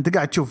جولة أنت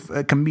قاعد تشوف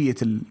كمية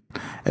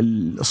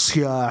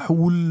الصياح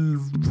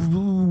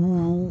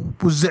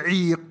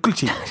والزعيق كل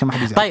شيء عشان ما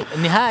حد يزعل. طيب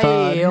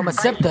النهائي يوم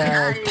السبت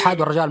الاتحاد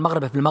والرجال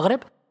المغربي في المغرب،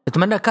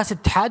 تتمنى كاس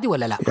اتحادي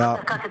ولا لا؟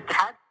 كاس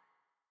اتحاد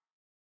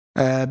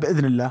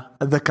بإذن الله.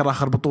 أتذكر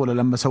آخر بطولة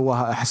لما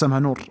سواها حسمها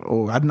نور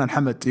وعدنان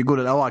حمد يقول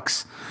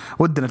الأواكس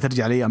ودنا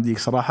ترجع الأيام ديك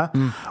صراحة.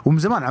 ومن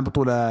زمان عن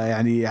بطولة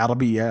يعني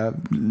عربية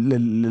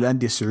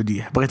للأندية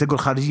السعودية، بغيت أقول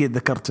خارجية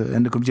ذكرت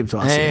أنكم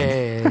جبتوا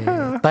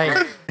آسيا. طيب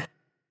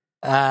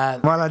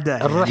نروح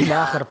نروح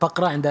لآخر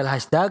فقرة عند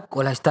الهاشتاج.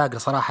 والهاشتاج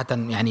صراحة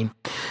يعني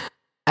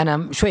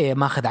أنا شوية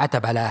ماخذ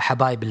عتب على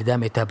حبايب اللي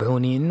دائما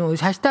يتابعوني إنه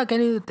هاشتاج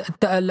يعني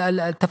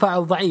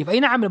التفاعل ضعيف. أي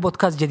نعم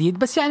البودكاست جديد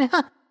بس يعني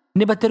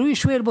نبى تروي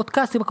شوية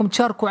البودكاست، يبقى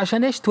تشاركوا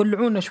عشان إيش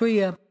تولعونا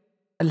شوية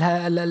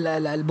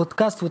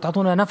البودكاست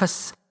وتعطونا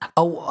نفس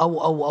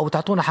أو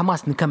تعطونا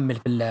حماس نكمل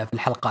في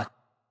الحلقات.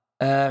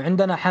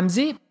 عندنا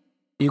حمزي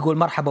يقول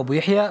مرحبا أبو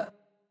يحيى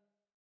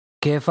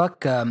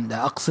كيفك،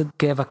 أقصد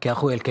كيفك يا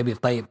أخوي الكبير.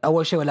 طيب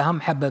أول شيء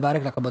والأهم حابب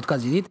أبارك لك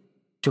بودكاست جديد،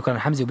 شكرا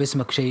حمزي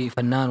وباسمك شيء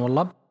فنان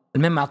والله.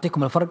 المهم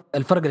أعطيكم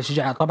الفرق اللي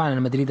شجعنا. طبعا أنا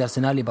مدريد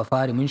أرسنالي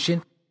بفاري منشن،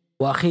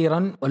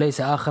 وأخيرا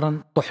وليس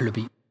آخرا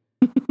طحلبي.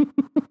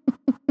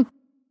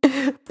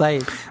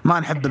 طيب ما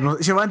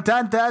نحب شوف انت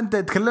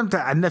تكلمت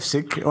عن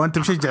نفسك وانت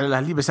مشجع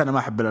الاهلي بس انا ما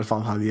احب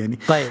الالفاظ هذه يعني.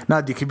 طيب.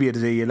 نادي كبير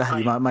زي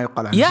الاهلي ما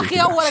يقال عنه يا اخي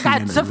اول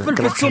قاعد تسفل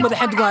في السومه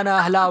الحين تقول انا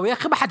اهلاوي يا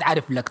اخي ما حد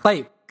عارف لك.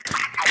 طيب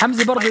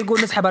حمزي برضه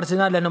يقول نسحب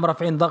ارسنال لانهم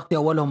رافعين ضغطي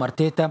اولهم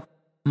ارتيتا،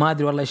 ما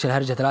ادري والله ايش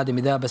الهرجه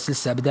الادمي ذا بس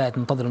لسه بدايه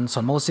ننتظر نص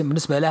الموسم.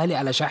 بالنسبه للاهلي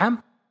على شحم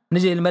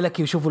نجي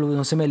الملكي وشوفوا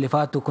الموسمين اللي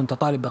فاتوا كنت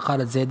طالب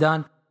بقاله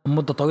زيدان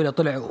مده طويله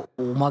طلع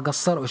وما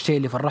قصر، والشيء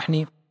اللي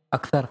فرحني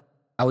اكثر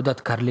عودة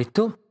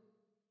كارليتو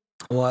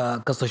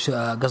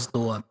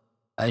وقصده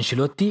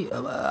انشيلوتي.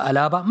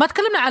 ألابا ما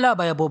تكلمنا على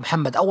ألابا يا ابو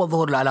محمد، اول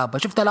ظهور لألابا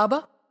شفت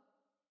ألابا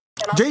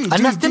جيد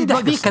الناس تمدح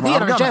فيه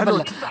كثير. انا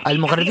شايف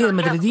المغردين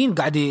المدريدين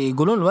قاعد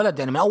يقولون الولد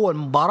يعني من اول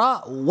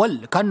مباراه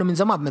كانه من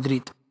زمان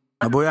بمدريد.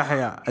 ابو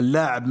يحيى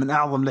اللاعب من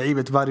اعظم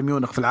لعيبه بايرن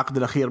ميونخ في العقد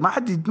الاخير، ما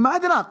حد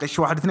يناقش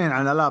واحد اثنين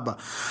عن ألابا،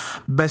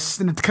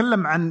 بس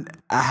نتكلم عن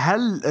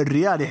هل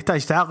الريال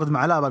يحتاج تعاقد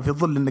مع ألابا في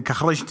ظل انك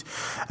اخرجت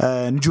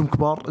نجوم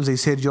كبار زي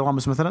سيرجيو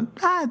راموس مثلا.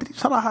 ما ادري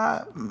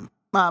صراحه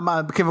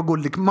ما كيف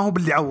اقول لك، ما هو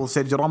باللي يعوض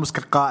سيرجيو راموس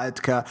كقائد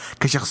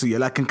كشخصيه،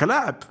 لكن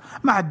كلاعب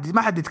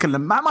ما حد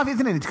يتكلم، ما في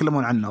اثنين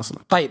يتكلمون عنه اصلا.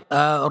 طيب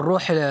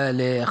نروح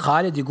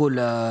لخالد يقول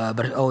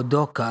او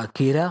دوكا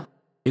كيرا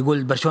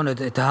يقول برشلونة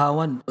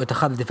يتهاون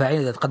ويتخاذل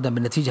دفاعيا إذا تقدم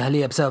بالنتيجة، هل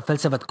هي بسبب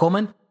فلسفة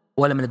كومان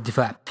ولا من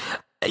الدفاع؟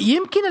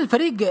 يمكن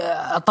الفريق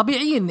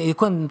طبيعيا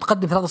يكون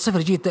متقدم 3-0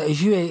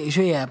 يجي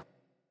شوية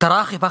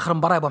تراخي في آخر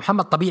مباراة. أبو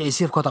محمد طبيعي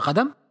يصير كرة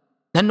قدم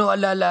لأنه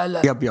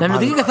لأنه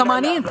دقيقة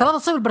 80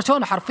 3-0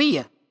 برشلونة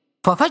حرفيا،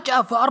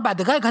 ففجأة في 4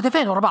 دقائق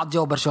هدفين ورا بعض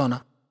جاوا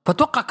برشلونة،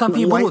 فتوقع كان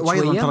في برود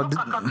شوية.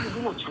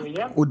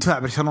 ودفاع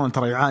برشلونة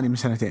ترى يعاني من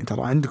سنتين،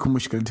 ترى عندكم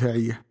مشكلة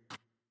دفاعية.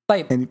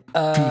 طيب يعني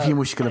في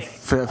مشكلة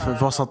في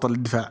وسط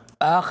الدفاع.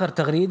 آخر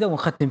تغريدة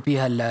ونختم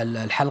فيها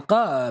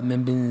الحلقة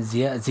من بن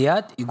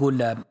زياد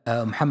يقول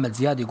محمد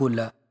زياد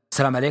يقول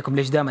السلام عليكم،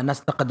 ليش دائما الناس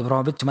تنتقد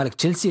ابراهيموفيتش مالك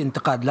تشيلسي؟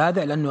 انتقاد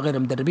لاذع لأنه غير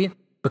المدربين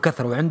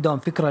بكثرة، وعندهم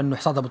فكرة إنه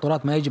حصاد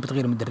البطولات ما يجي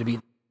بتغيير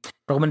المدربين.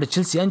 رغم أن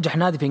تشيلسي أنجح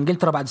نادي في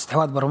إنجلترا بعد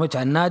استحواذ برمويتش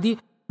على النادي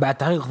بعد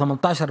تحقيق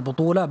 18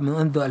 بطولة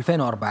منذ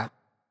 2004.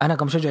 أنا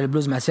كمشجع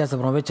البلوز مع سياسة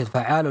برمويتش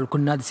فعال،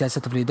 ولكل نادي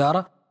سياسته في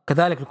الإدارة،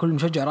 كذلك لكل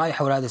مشجع رائع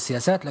حول هذه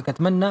السياسات، لكن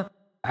أتمنى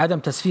عدم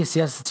تسفيه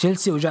سياسة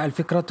تشيلسي وجعل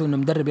فكرته إنه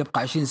مدرب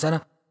يبقى 20 سنة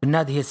في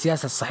النادي هي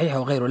السياسة الصحيحة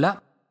وغيره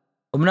لا.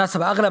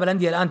 وبمناسبة أغلب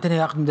الأندية الآن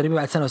تنهي عقد مدربين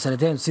بعد سنة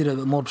وسنتين وتصير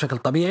الأمور بشكل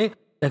طبيعي،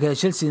 لكن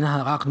تشيلسي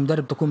نهى عقد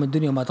مدرب تكون من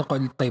الدنيا وما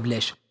تقعد. طيب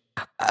ليش؟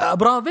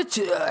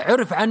 أبراموفيتش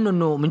عرف عنه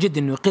إنه من جد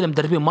إنه يقيل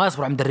مدربين ما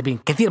يصبر على مدربين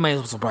كثير ما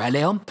يصبروا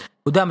عليهم،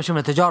 ودائما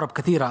شفنا تجارب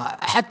كثيرة،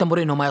 حتى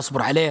مورينو ما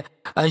يصبر عليه،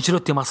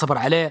 أنشيلوتي ما صبر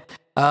عليه،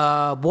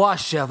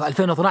 بواش في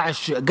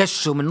 2012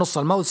 قشه من نص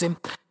الموسم،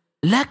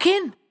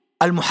 لكن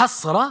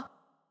المحصلة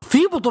في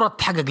بطولات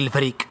تحقق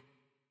للفريق.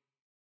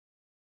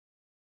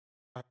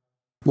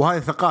 وهذه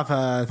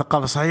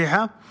ثقافة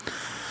صحيحة،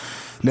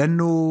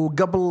 لأنه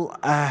قبل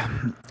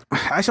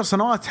 10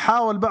 سنوات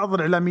حاول بعض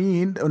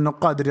الإعلاميين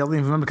والنقاد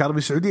الرياضيين في المملكة العربية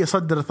السعودية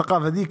يصدر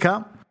الثقافة ذيك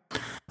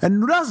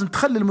أنه لازم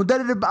تخلي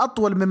المدرب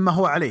أطول مما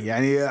هو عليه،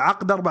 يعني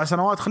عقد 4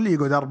 سنوات خليه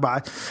يقعد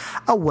 4.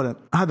 أولا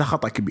هذا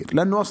خطأ كبير،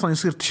 لأنه أصلا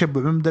يصير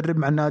تشبع من المدرب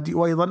مع النادي،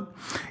 وأيضا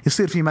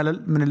يصير في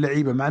ملل من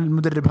اللعيبة مع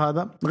المدرب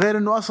هذا، غير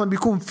أنه أصلا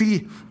بيكون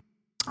فيه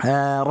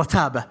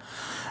رتابة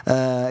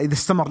إذا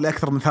استمر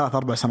لأكثر من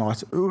 3-4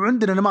 سنوات.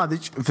 وعندنا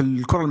نماذج في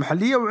الكرة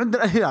المحلية،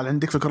 وعندنا الهلال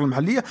عندك في الكرة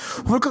المحلية،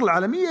 وفي الكرة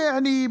العالمية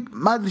يعني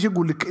ما أدري شو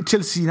أقول لك،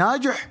 تشيلسي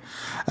ناجح،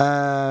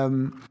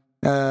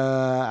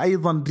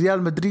 أيضا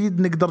ريال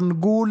مدريد نقدر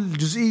نقول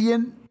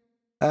جزئيا،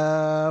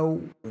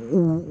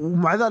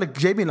 ومع ذلك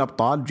جايبين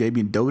الأبطال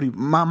جايبين الدوري،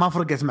 ما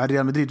فرقت مع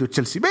ريال مدريد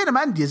وتشيلسي. بينما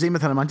عندي زي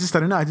مثلا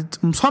مانشستر يونايتد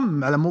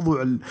مصمم على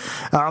موضوع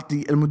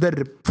أعطي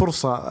المدرب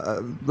فرصة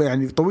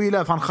يعني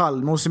طويلة.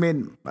 فانخال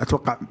موسمين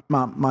أتوقع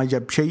ما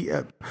جاب شيء،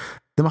 إذا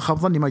ما خاب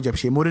ظني ما جاب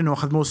شيء. مورينو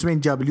أخذ موسمين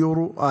جاب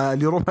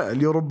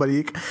اليوروبا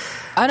ليج.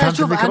 أنا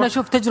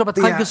أشوف تجربة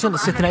فيرجسون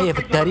استثنائية في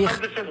التاريخ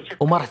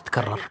وما راح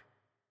تتكرر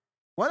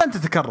ولا أنت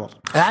تتكرر.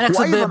 أنا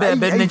أقصد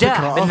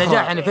بالنجاح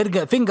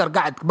يعني فينجر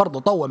قاعد برضو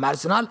طول مع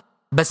أرسنال،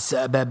 بس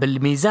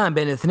بالميزان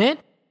بين الاثنين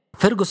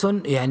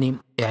فيرجسون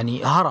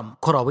يعني هرم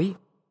كروي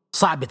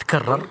صعب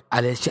يتكرر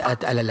على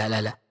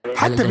لا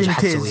حتى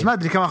بينيتيز ما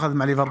أدري كم أخذ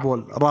مع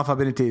ليفربول. رافا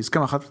بينيتيز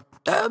كم أخذ؟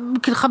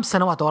 يمكن 5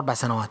 سنوات أو 4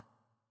 سنوات.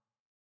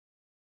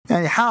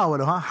 يعني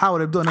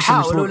حاولوا يبدون نفس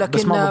المشروع،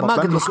 لكن ما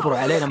قدروا يصبروا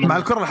علينا. مع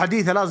الكرة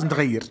الحديثة لازم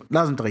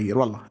تغير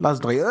والله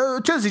لازم تغير.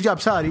 تشيلسي جاب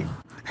ساري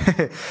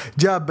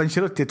جاب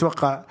انشيلوتي،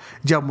 اتوقع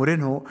جاب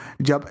مورينو،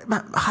 جاب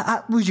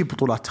ويجيب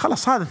بطولات.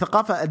 خلاص هذه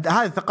الثقافة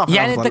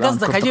يعني انت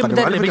قصدك اجيب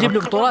مدرب يجيب لي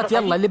بطولات،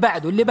 يلا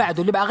اللي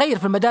بعده اغير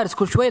في المدارس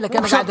كل شوي، لكن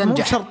انا قاعد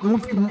انجح.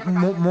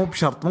 مو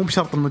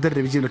بشرط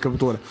المدرب يجيب لك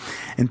البطولة.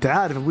 انت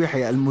عارف ابو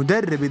يحيى،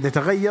 المدرب اذا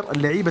تغير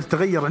اللعيبة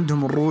تتغير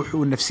عندهم الروح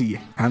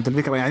والنفسية. فهمت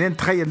الفكرة؟ يعني انت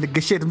تخيل انك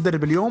قشيت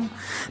مدرب اليوم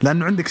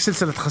لانه عندك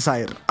سلسلة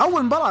خسائر،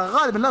 اول مباراة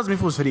غالبا لازم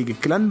يفوز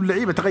فريقك لانه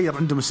اللعيبة تغير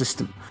عندهم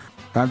السيستم.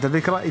 فهمت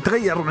الفكرة؟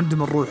 يتغير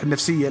عندهم الروح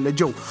النفسية،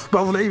 الجو.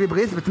 بعض اللعيبة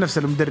يبغى يثبت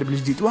نفسه للمدرب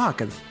الجديد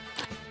وهكذا.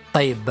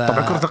 طيب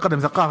طبعا كرة القدم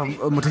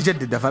ثقافة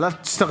متجددة، فلا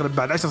تستغرب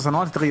بعد 10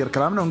 سنوات يتغير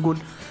كلامنا ونقول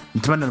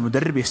نتمنى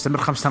المدرب يستمر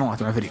 5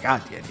 سنوات مع فريق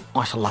عادي. يعني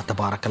ما شاء الله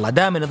تبارك الله.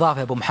 دائما إضافة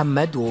يا أبو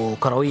محمد،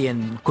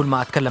 وكرويا كل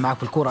ما أتكلم معك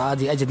في الكرة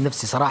هذه أجد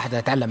نفسي صراحة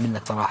أتعلم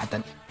منك صراحة.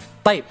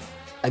 طيب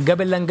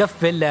قبل لا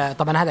نقفل،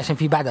 طبعا هذا عشان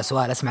في بعدها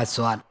سؤال، أسمع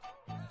السؤال.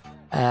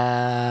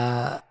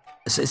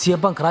 سي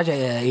بانك راجع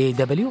اي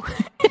دبليو.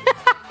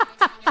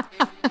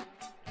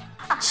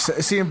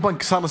 سي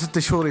بانك صار له 6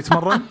 شهور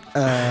يتمرن.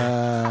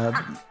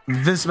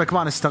 فينس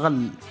ماكمان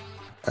استغل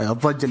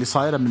الضجة اللي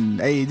صايرة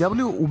من اي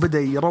دبليو وبدأ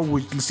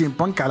يروج لسي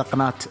بانك على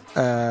قناة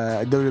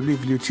دبليو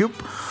في اليوتيوب،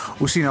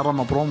 وسينا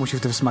رمى بروم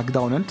وشفته في سماك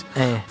داون انت.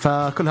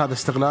 فكل هذا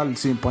استغلال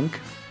لسي بانك.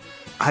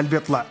 هل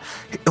بيطلع؟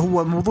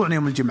 هو موضوعنا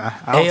يوم الجمعة.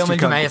 يوم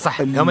الجمعة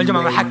صح، يوم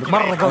الجمعة حق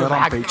مرة قوي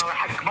حق،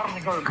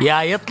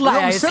 يا يطلع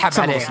يا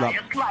يسحب عليه.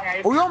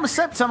 ويوم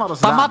السبت سمر.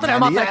 طب ما طلع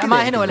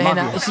ما هنا ولا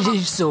هنا، ايش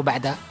يسوي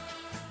بعدها؟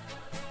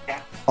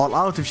 اول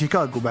اوت في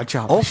شيكاغو بعد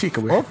شهر.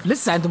 اوف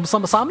لسه عندهم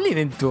صاملين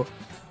انتوا.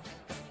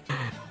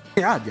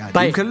 عادي.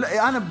 طيب. يمكن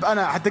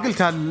انا حتى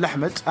قلتها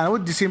لأحمد، انا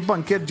ودي سين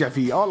بانك يرجع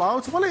في اول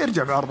اوت ولا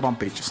يرجع في عرض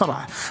رامبيج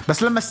صراحه.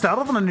 بس لما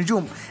استعرضنا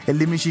النجوم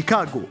اللي من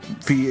شيكاغو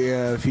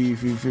في في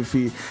في في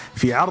في,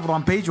 في عرض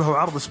رامبيج وهو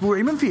عرض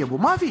اسبوعي، من في ابو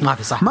ما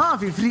في صح، ما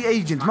في فري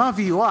ايجنت، ما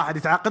في واحد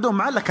يتعاقدون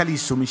مع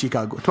كاليسو من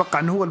شيكاغو. اتوقع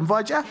انه هو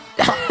المفاجاه.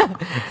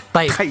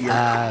 طيب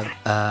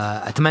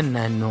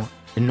اتمنى انه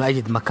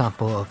اجد مكان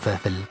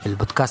في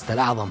البودكاست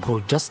الاعظم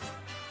هروج جست،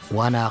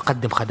 وانا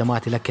اقدم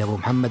خدماتي لك يا ابو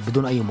محمد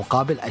بدون اي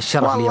مقابل.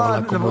 الشرف لي والله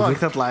لكم. والله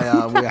تطلع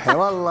يا ابو يحيى،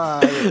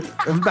 والله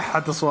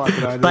انبحت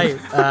اصواتنا. طيب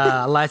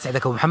الله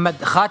يسعدك ابو محمد.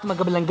 خاتمه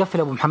قبل لا نقفل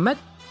ابو محمد.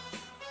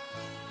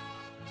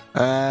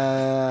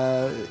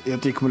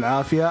 يعطيكم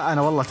العافية.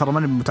 أنا والله ترى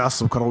ماني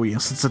متعصب كرويا،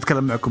 صدق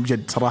أتكلم معكم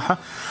جد صراحة،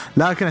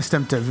 لكن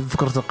أستمتع في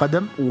كرة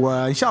القدم،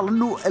 وإن شاء الله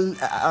إنه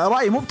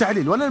رأيي مو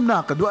بتحليل ولا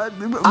مناقد،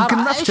 ممكن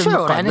نفس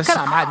يعني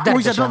كلام عادي،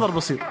 وجهة نظر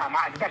بسيطة.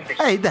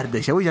 أي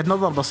دردشة، وجهة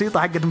نظر بسيطة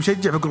حقت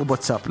مشجع في جروب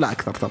واتساب لا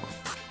أكثر. طبعا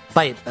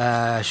طيب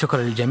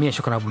شكرا للجميع،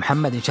 شكرا أبو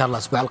محمد. إن شاء الله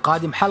الأسبوع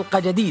القادم حلقة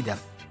جديدة.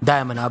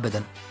 دائما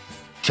أبدا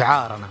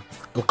شعارنا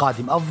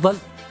القادم أفضل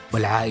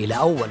والعائلة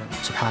أولا.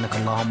 سبحانك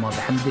اللهم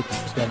وبحمدك،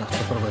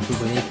 أستغفرك وأتوب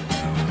إليك.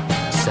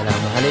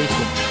 السلام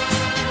عليكم.